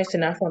seems nice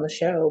enough on the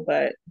show,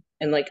 but,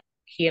 and like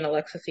he and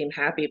Alexa seem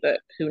happy, but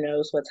who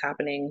knows what's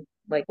happening,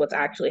 like what's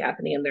actually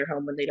happening in their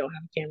home when they don't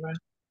have a camera.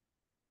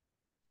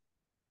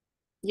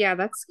 Yeah,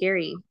 that's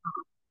scary.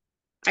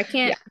 I Yeah.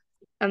 can't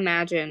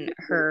imagine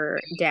her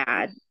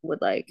dad would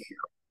like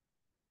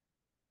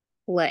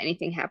let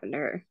anything happen to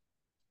her.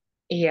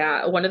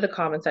 Yeah. One of the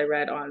comments I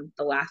read on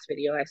the last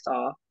video I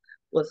saw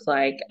was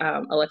like,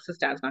 Alexa's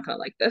dad's not going to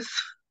like this.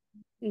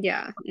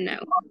 Yeah, no.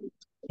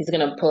 He's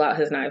going to pull out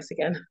his knives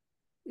again.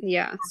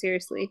 Yeah,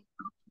 seriously.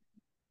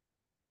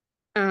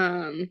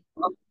 Um,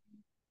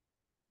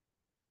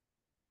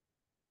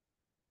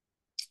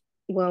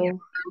 Yeah. well,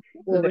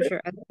 what was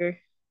your other?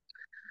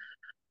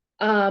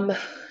 Um,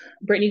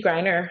 Brittany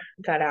Griner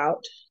got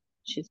out.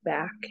 She's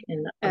back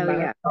in Oh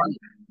America. yeah.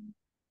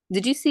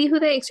 Did you see who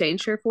they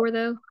exchanged her for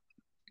though?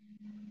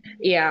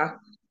 Yeah,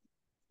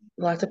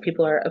 lots of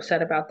people are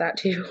upset about that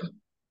too.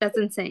 That's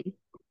insane.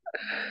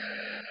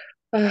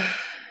 Uh,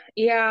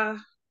 yeah,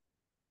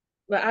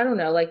 but I don't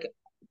know. Like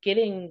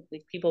getting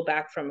like people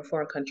back from a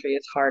foreign country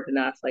is hard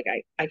enough. Like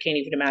I can't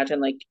even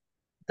imagine like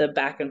the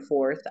back and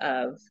forth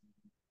of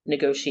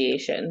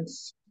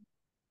negotiations.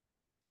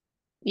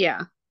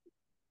 Yeah.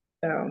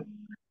 So,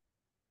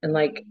 and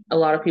like a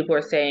lot of people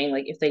are saying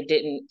like if they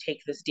didn't take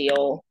this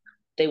deal,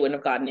 they wouldn't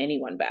have gotten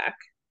anyone back.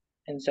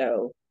 And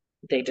so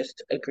they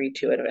just agreed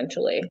to it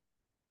eventually.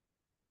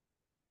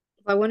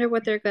 I wonder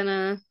what they're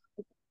gonna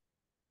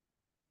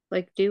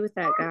like do with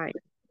that guy.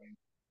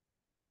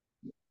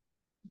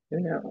 Who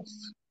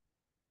knows?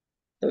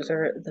 Those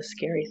are the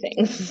scary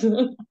things.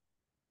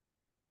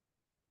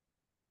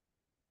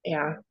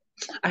 Yeah.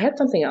 I had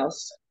something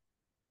else.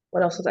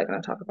 What else was I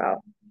going to talk about?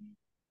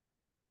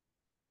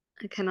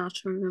 I cannot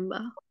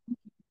remember.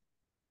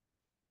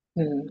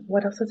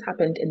 What else has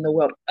happened in the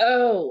world?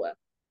 Oh,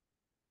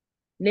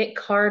 Nick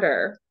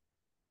Carter.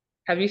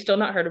 Have you still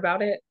not heard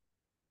about it?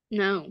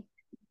 No.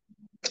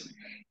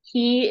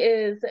 He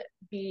is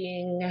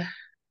being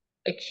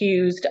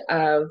accused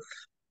of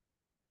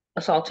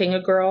assaulting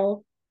a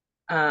girl,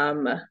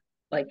 um,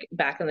 like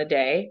back in the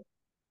day.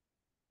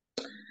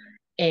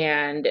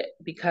 And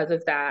because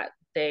of that,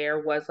 there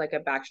was like a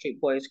Backstreet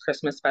Boys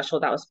Christmas special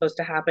that was supposed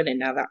to happen, and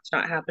now that's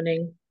not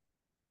happening.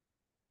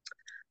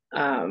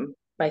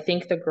 I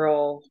think the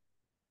girl, I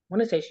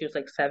want to say she was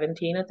like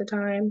 17 at the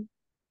time.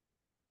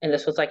 And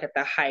this was like at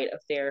the height of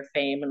their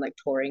fame and like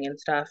touring and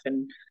stuff.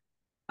 And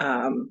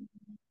um,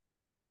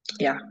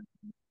 yeah,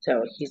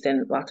 so he's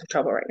in lots of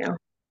trouble right now.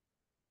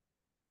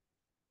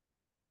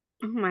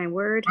 Oh my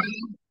word.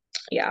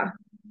 Yeah.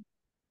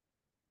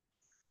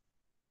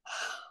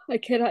 I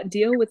cannot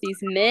deal with these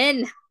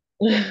men.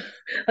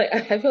 Like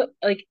I feel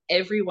like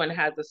everyone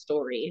has a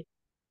story.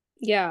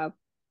 Yeah.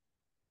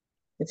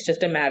 It's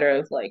just a matter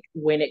of like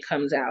when it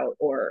comes out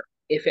or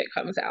if it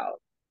comes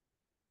out.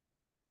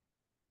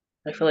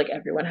 I feel like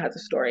everyone has a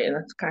story, and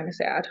that's kind of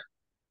sad.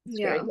 It's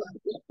very Yeah,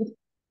 sad.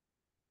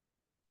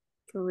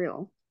 for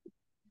real.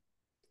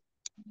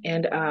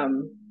 And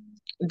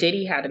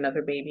Diddy had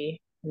another baby,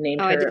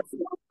 named Oh, I did. her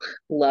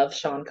Love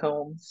Sean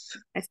Combs.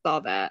 I saw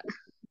that.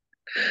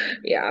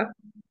 Yeah.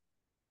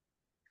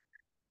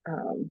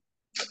 Um,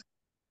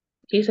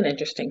 he's an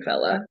interesting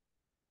fella.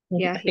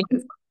 Yeah, I he think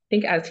is. I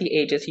think as he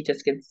ages, he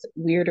just gets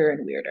weirder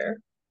and weirder.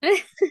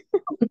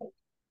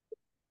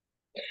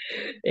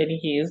 And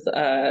he's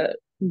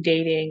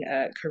dating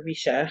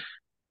Carisha.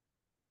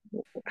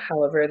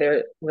 However,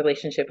 their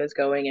relationship is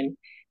going, and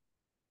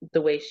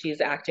the way she's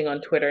acting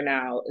on Twitter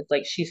now is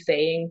like she's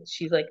saying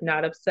she's like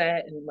not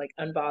upset and like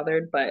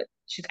unbothered, but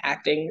she's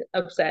acting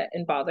upset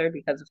and bothered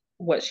because of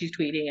what she's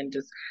tweeting, and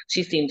just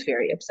she seems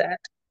very upset.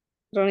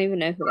 Don't even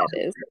know who that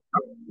is.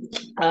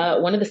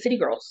 One of the City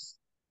Girls.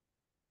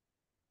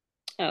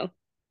 Oh,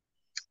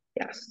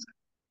 Yes.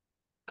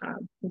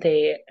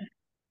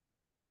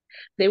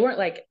 They weren't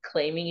like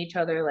claiming each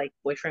other like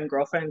boyfriend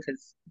girlfriend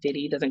because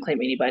Diddy doesn't claim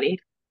anybody,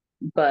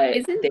 but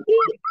isn't they she?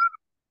 were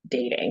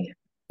dating.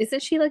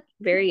 Isn't she like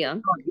very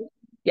young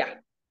Yeah,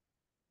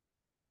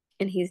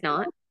 and he's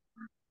not?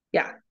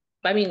 yeah.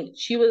 I mean,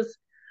 she was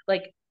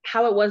like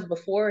how it was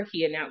before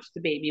he announced the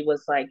baby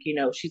was like,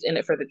 she's in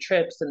it for the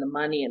trips and the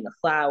money and the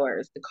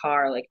flowers, the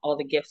car, like all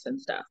the gifts and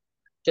stuff.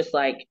 Just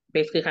like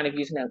basically kind of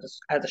using it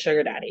as a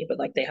sugar daddy, but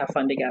like they have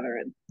fun together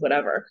and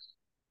whatever.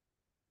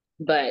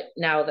 But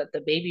now that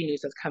the baby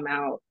news has come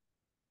out,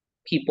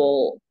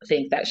 people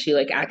think that she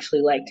like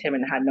actually liked him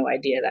and had no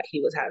idea that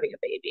he was having a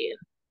baby and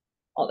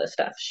all this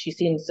stuff. She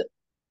seems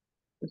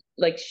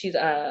like she's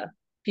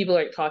people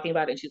are talking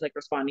about it and she's like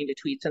responding to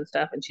tweets and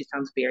stuff and she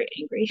sounds very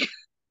angry.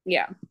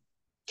 Yeah.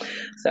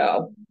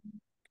 So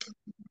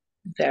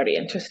very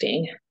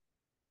interesting.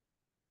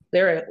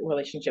 Their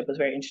relationship was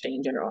very interesting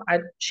in general.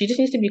 She just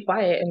needs to be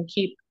quiet and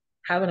keep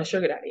having a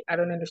sugar daddy. I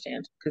don't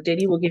understand because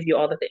Diddy will give you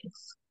all the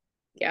things.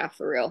 Yeah,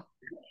 for real.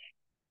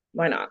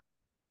 Why not?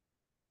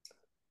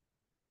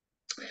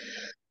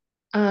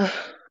 I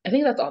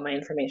think that's all my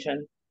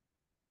information.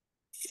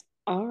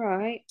 All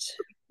right.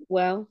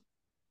 Well,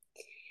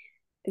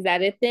 is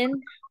that it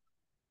then?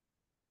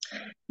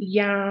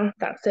 Yeah,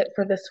 that's it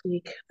for this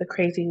week. The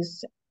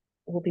crazies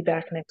will be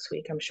back next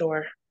week, I'm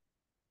sure.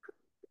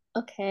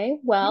 Okay.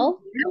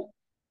 Well,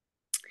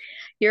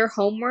 your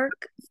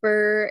homework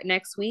for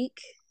next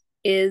week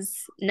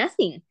is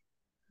nothing.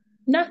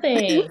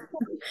 Nothing.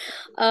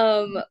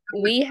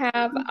 We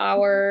have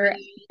our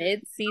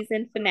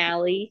mid-season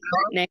finale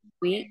next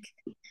week.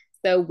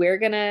 So we're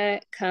gonna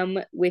come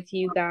with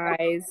you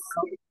guys,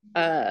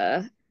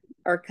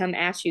 or come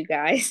ask you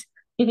guys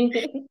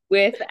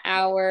with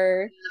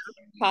our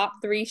top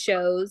 3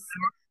 shows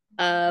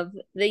of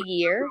the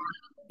year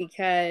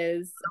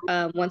because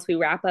once we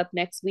wrap up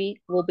next week,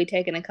 we'll be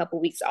taking a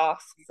couple weeks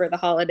off for the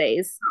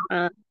holidays.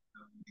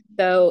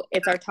 So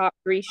it's our top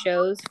 3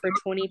 shows for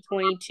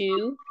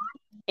 2022,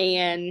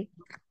 and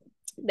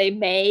they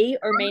may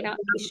or may not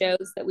be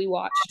shows that we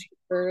watched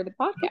for the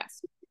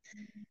podcast.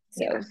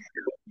 So, yes.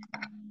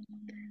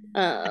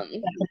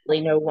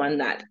 Definitely no one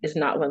that is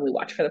not one we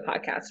watch for the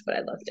podcast, but I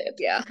loved it.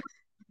 Yeah.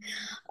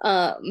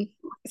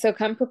 So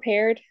come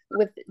prepared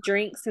with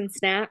drinks and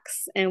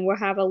snacks, and we'll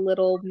have a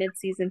little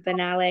mid-season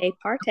finale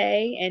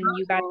party, and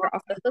you guys are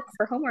off the hook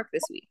for homework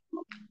this week.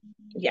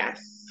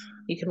 Yes,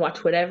 you can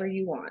watch whatever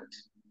you want.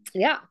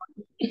 Yeah.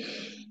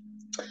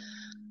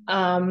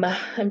 And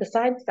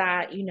besides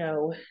that,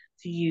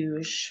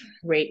 view,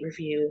 rate,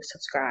 review,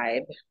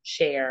 subscribe,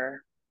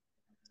 share,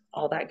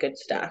 all that good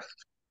stuff.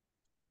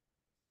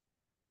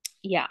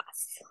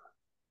 Yes.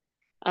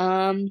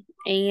 And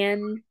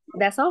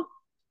that's all.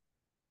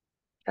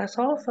 That's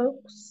all,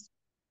 folks.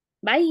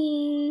 Bye.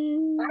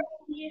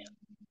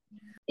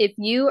 If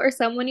you or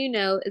someone you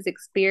know is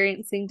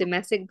experiencing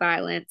domestic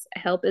violence,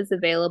 help is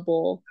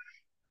available.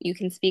 You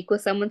can speak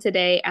with someone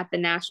today at the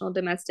National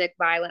Domestic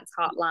Violence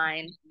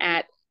Hotline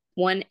at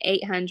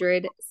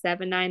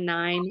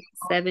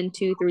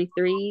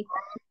 1-800-799-7233.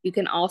 You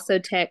can also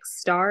text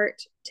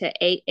START to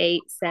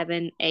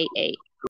 88788.